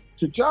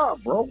 it's a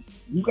job, bro.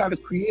 You got to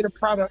create a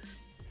product,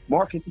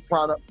 market the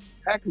product,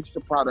 package the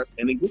product,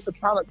 and then get the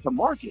product to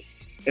market,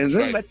 and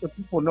then let the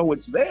people know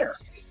it's there.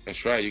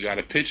 That's right. You got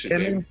to pitch it,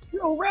 and then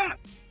still rap.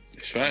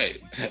 That's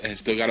right. And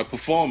still got to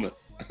perform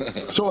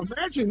it. So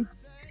imagine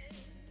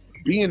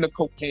being the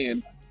Coke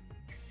can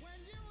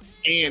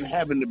and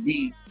having to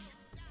be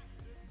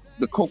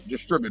the Coke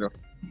distributor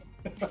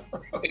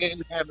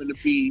and having to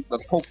be the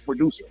Coke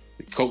producer.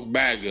 The Coke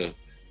bagger.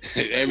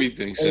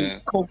 Everything,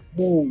 son. Coke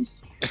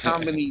moves how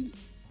many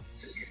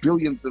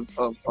billions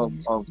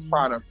of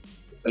product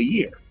a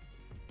year.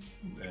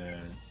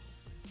 Man.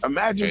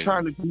 Imagine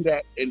trying to do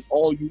that and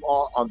all you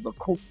are the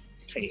coke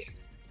can.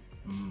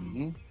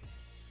 Mm-hmm.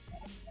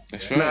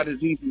 That's It's right. not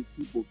as easy as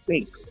people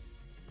think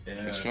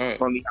That's right.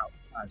 from the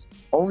outside.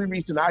 Only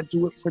reason I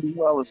do it pretty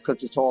well is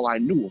because it's all I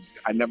knew.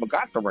 I never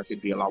got the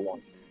record deal I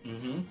wanted.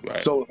 Mm-hmm.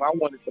 Right. So if I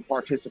wanted to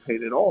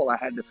participate at all, I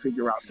had to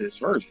figure out this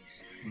version.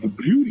 The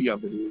beauty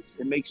of it is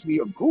it makes me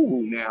a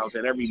guru now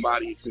that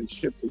everybody has been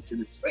shifted to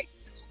this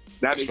space.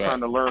 Now That's they're right.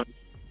 trying to learn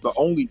the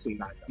only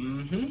thing I know.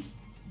 Mm-hmm.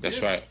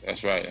 That's right.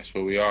 That's right. That's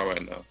where we are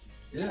right now.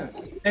 Yeah,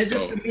 it's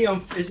just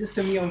So- it's just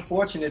to me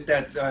unfortunate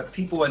that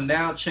people are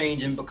now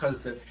changing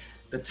because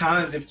the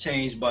times have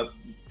changed, but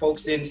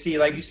folks didn't see,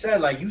 like you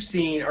said, like you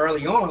seen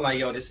early on, like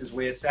yo, this is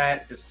where it's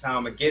at. This is how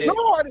I'm gonna get it.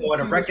 No, I didn't Or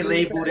the see record this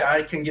label like that that.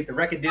 I can get the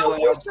record deal. I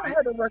wish I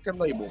had a record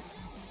label.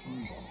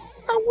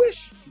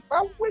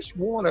 I wish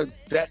Warner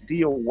that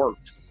deal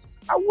worked.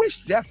 I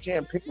wish Def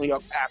Jam picked me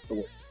up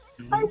afterwards.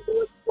 I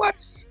would,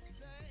 what?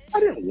 I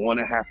didn't want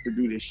to have to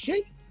do this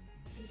shit.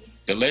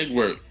 The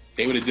legwork.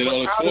 They would have did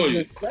all it Out for of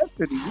you.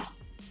 necessity,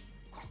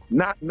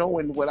 not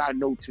knowing what I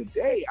know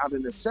today, out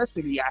of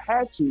necessity, I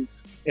had to,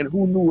 and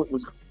who knew it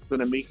was going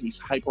to make me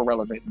hyper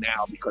relevant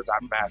now because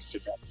I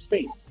mastered that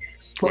space.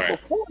 But Right.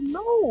 before,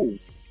 no.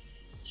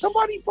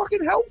 Somebody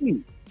fucking help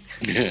me.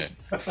 Yeah.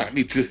 I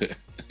need to.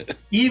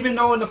 Even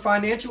knowing the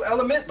financial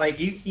element, like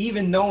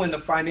even knowing the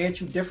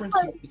financial difference.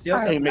 I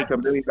ain't making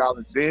 $1 million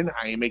then.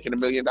 I ain't making $1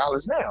 million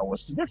now.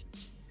 What's the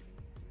difference?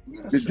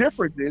 The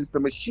difference is the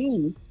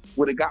machine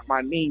would have got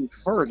my name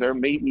further,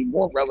 made me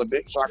more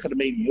relevant, so I could have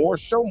made more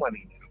show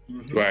money.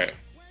 Mhm. Right.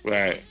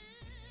 Right.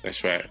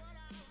 That's right.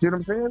 See what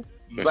I'm saying?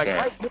 That's Like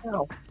right. right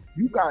now,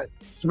 you got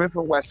Smith &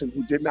 Wesson,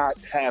 who did not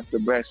have the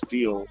best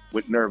deal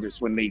with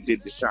Nervous when they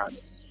did The Shining.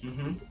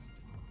 Mhm.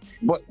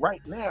 But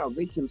right now,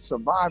 they can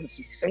survive and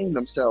sustain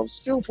themselves,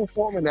 still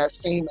performing that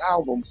same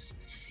album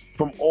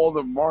from all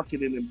the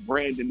marketing and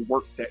branding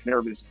work that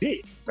Nervous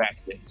did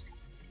back then.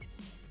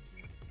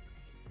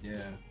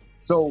 Yeah.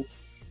 So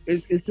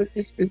it's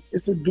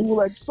a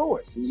dual-edged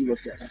sword when you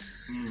look at it.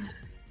 Mm.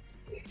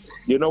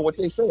 You know what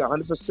they say,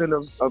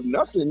 100% of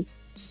nothing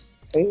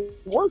ain't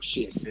worth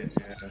shit.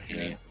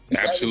 Yeah.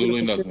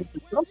 Absolutely nothing.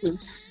 Something,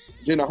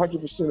 then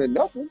 100% of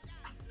nothing.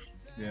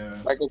 Yeah.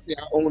 Like, okay,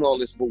 I own all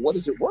this, but what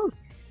is it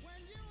worth?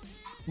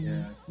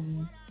 Yeah.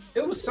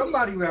 It was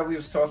somebody that we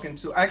was talking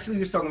to. Actually, he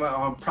was talking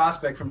about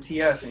Prospect from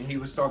TS, and he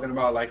was talking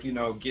about like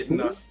getting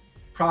the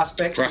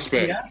Prospect from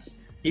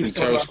TS. He was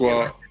talking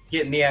about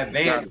getting the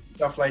advance and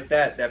stuff like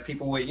that. That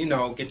people would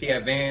get the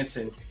advance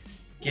and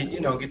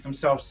get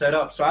themselves set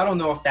up. So I don't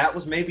know if that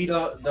was maybe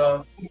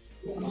the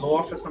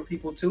law for some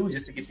people too,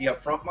 just to get the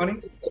upfront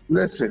money.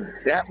 Listen,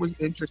 that was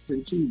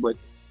interesting too, but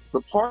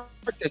the part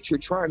that you're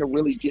trying to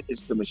really get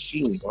is the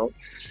machine, bro.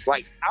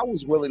 Like, I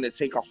was willing to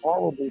take a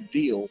horrible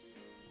deal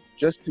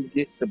just to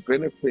get the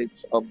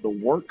benefits of the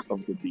work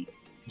of the deal.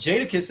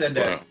 Jadakiss said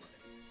that.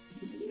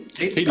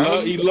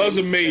 Wow. He loves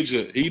a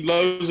major. He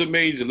loves a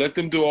major. Let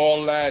them do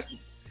all that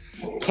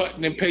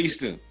cutting and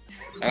pasting,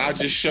 and I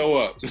just show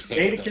up.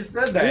 Jadakiss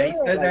said that. He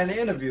said that in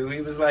the interview.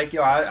 He was like,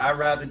 yo, I'd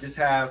rather just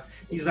have.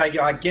 He's like,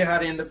 yo, I get how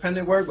the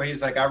independent work, but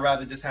he's like, I'd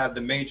rather just have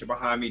the major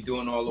behind me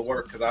doing all the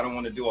work because I don't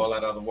want to do all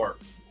that other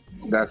work.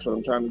 That's what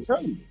I'm trying to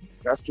tell you.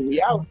 That's the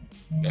reality.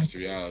 That's the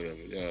reality of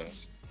it.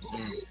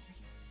 Yeah.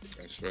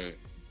 That's right.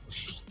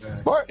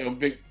 But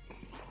Big.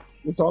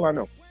 that's all I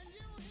know.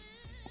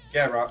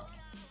 Yeah, Rock.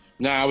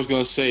 Nah, I was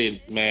gonna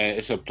say, man,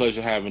 it's a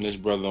pleasure having this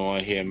brother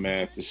on here,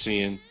 man. After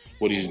seeing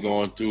what he's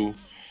going through,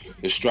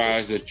 the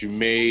strides that you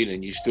made,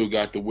 and you still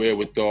got the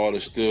wherewithal to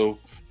still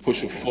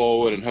push it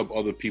forward and help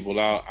other people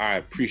out. I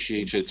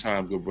appreciate your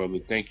time, good brother.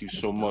 Thank you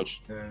so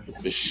much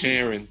for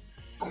sharing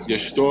your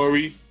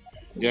story.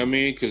 You know what I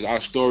mean? Because our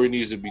story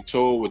needs to be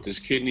told with this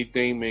kidney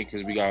thing, man,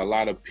 because we got a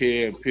lot of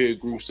peer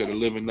groups that are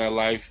living that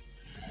life,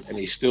 and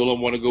they still don't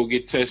want to go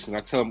get tested.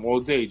 I tell them all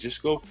day,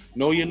 just go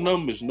know your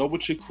numbers, know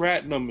what your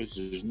crat numbers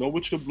is, know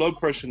what your blood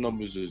pressure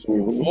numbers is.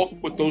 Walk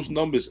with those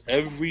numbers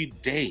every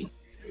day.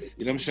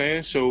 You know what I'm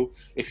saying? So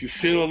if you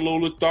feel a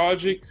little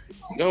lethargic,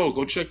 yo,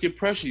 go check your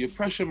pressure. Your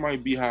pressure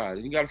might be high.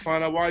 You got to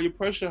find out why your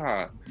pressure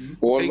high.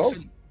 Or low.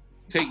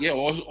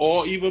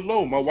 Or even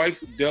low. My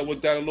wife dealt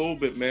with that a little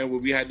bit, man, where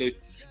we had to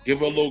give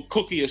her a little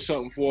cookie or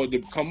something for her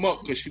to come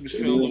up because she was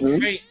feeling a little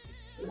faint.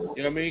 You know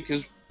what I mean?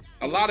 Because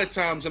a lot of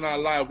times in our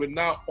life, we're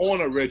not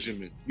on a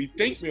regimen. We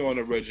think we're on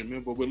a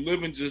regimen, but we're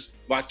living just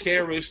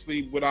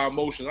vicariously with our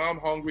emotions. I'm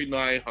hungry. No,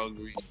 I ain't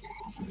hungry.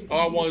 Oh,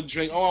 I want to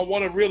drink. Oh, I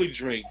want to really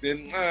drink.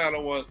 Then I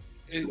don't want.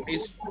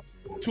 It's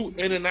too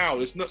in and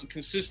out. It's nothing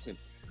consistent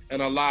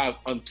in our life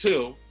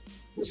until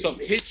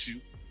something hits you,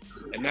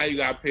 and now you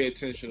gotta pay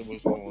attention to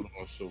what's going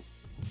on. So,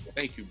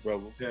 thank you,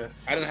 brother. Yeah.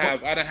 I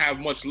didn't have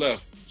much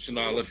left,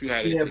 Shannon. If you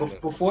had it. Yeah,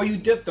 before you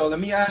dip though, let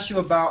me ask you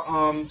about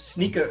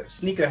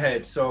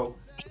Sneakerhead. So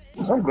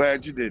I'm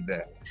glad you did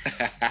that.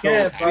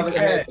 yeah,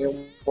 brother.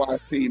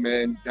 NYC,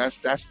 man, that's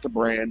the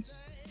brand.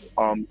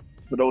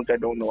 For those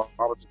that don't know,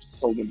 I was a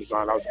clothing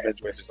designer. I was a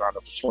menswear designer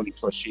for 20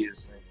 plus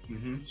years.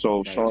 So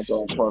Nice. Sean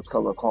Dog, Cross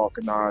Color, Carl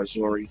Kanai,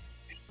 Zori.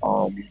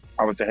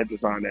 I was the head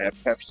designer at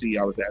Pepsi.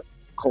 I was at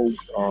Coke,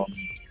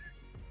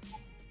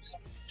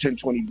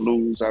 1020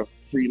 Blues. I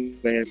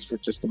freelanced for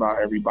just about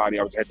everybody.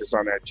 I was head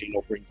designer at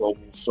Gino Green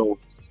Global. So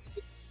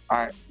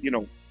that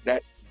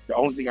the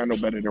only thing I know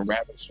better than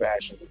rap is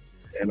fashion.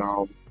 And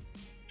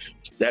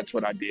that's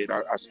what I did.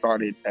 I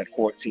started at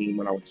 14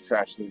 when I went to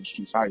Fashion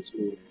Industries High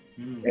School.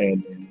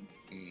 And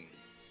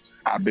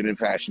I've been in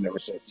fashion ever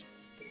since.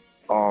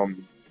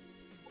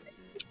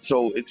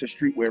 So it's a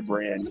streetwear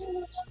brand,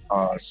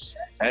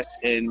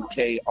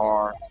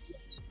 SNKR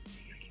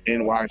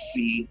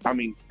NYC. I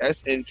mean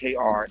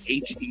SNKR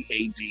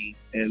HEAD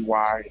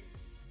NY.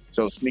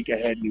 So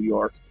Sneakerhead New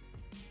York.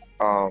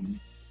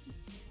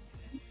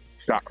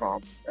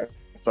 .com.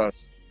 That's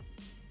us.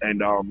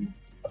 And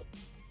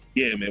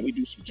yeah, man, we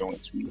do some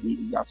joints.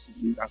 We got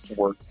some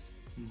work.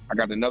 I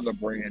got another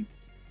brand,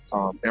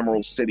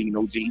 Emerald City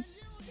No D.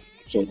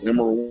 So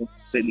Emerald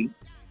City,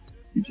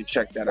 you can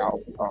check that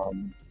out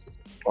on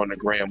the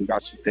gram. We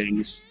got some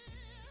things.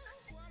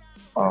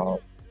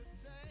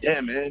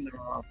 Yeah, man.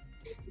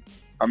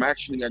 I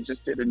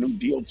just did a new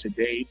deal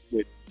today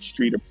with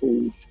Street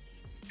Approved,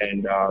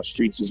 and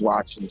Streets is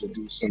watching to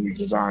do some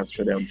designs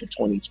for them for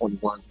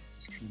 2021.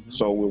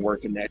 So we're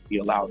working that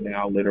deal out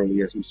now,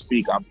 literally as we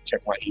speak. I'll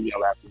check my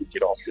email after we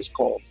get off this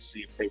call to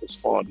see if they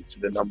responded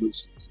to the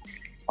numbers.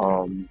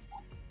 And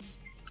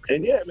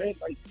yeah, man,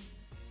 like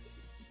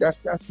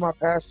that's my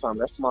pastime.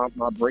 That's my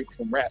break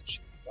from rap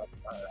shit.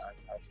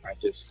 I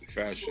just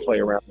play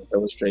around with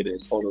Illustrator and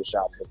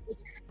Photoshop and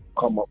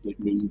come up with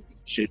new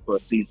shit for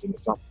a season or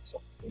something. So.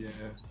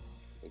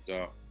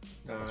 Yeah.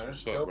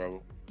 What's up,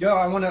 bro? Yo,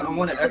 I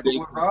wanna echo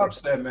what Rob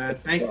said, man.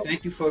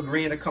 Thank you for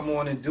agreeing to come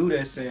on and do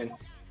this, and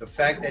the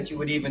fact that you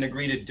would even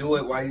agree to do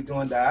it while you're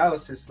doing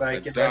dialysis,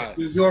 like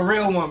you're a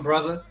real one,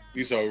 brother.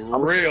 He's a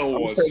real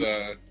one,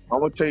 son. I'm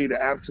gonna tell you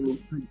the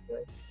absolute truth,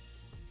 man.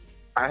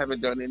 I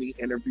haven't done any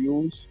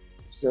interviews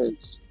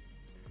since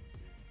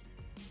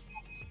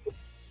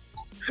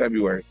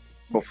February,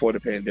 before the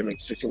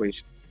pandemic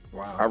situation.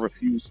 Wow. I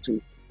refused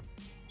to.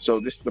 So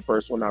this is the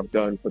first one I've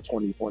done for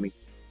 2020.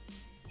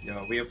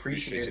 Yo, we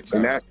appreciate it.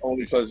 And that's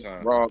only because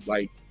Rob,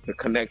 like the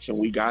connection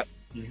we got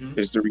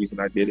is the reason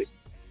I did it.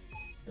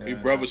 We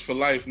brothers for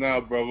life now,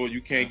 brother.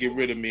 You can't get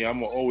rid of me. I'm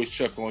gonna always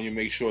check on you,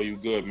 make sure you're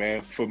good,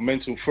 man. For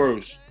mental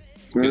first.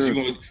 Because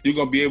you're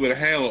gonna be able to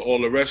handle all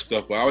the rest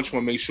stuff, but I just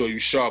wanna make sure you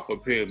sharp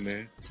up here,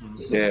 man.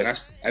 Yeah.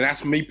 And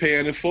that's me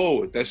paying it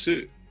forward. That's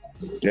it.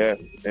 Yeah,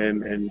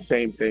 and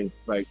same thing.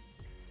 Like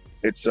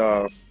it's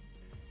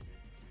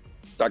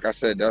like I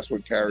said, that's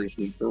what carries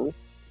me through.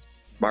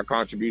 My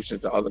contribution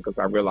to others, because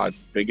I realize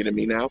it's bigger than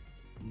me now.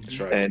 That's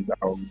right. And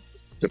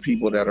the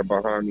people that are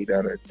behind me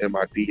that are in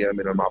my DM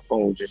and on my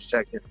phone just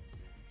checking.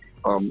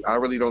 I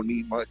really don't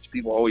need much.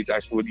 People always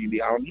ask me, what do you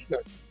need? I don't need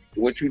nothing.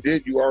 What you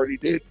did, you already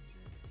did.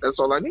 That's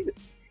all I needed.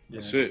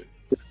 That's it.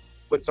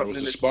 Put something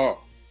in the spark.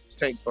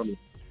 Tank for me.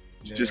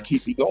 Just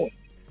keep me going.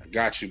 I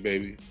got you,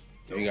 baby.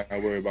 You ain't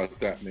gotta worry about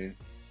that, man.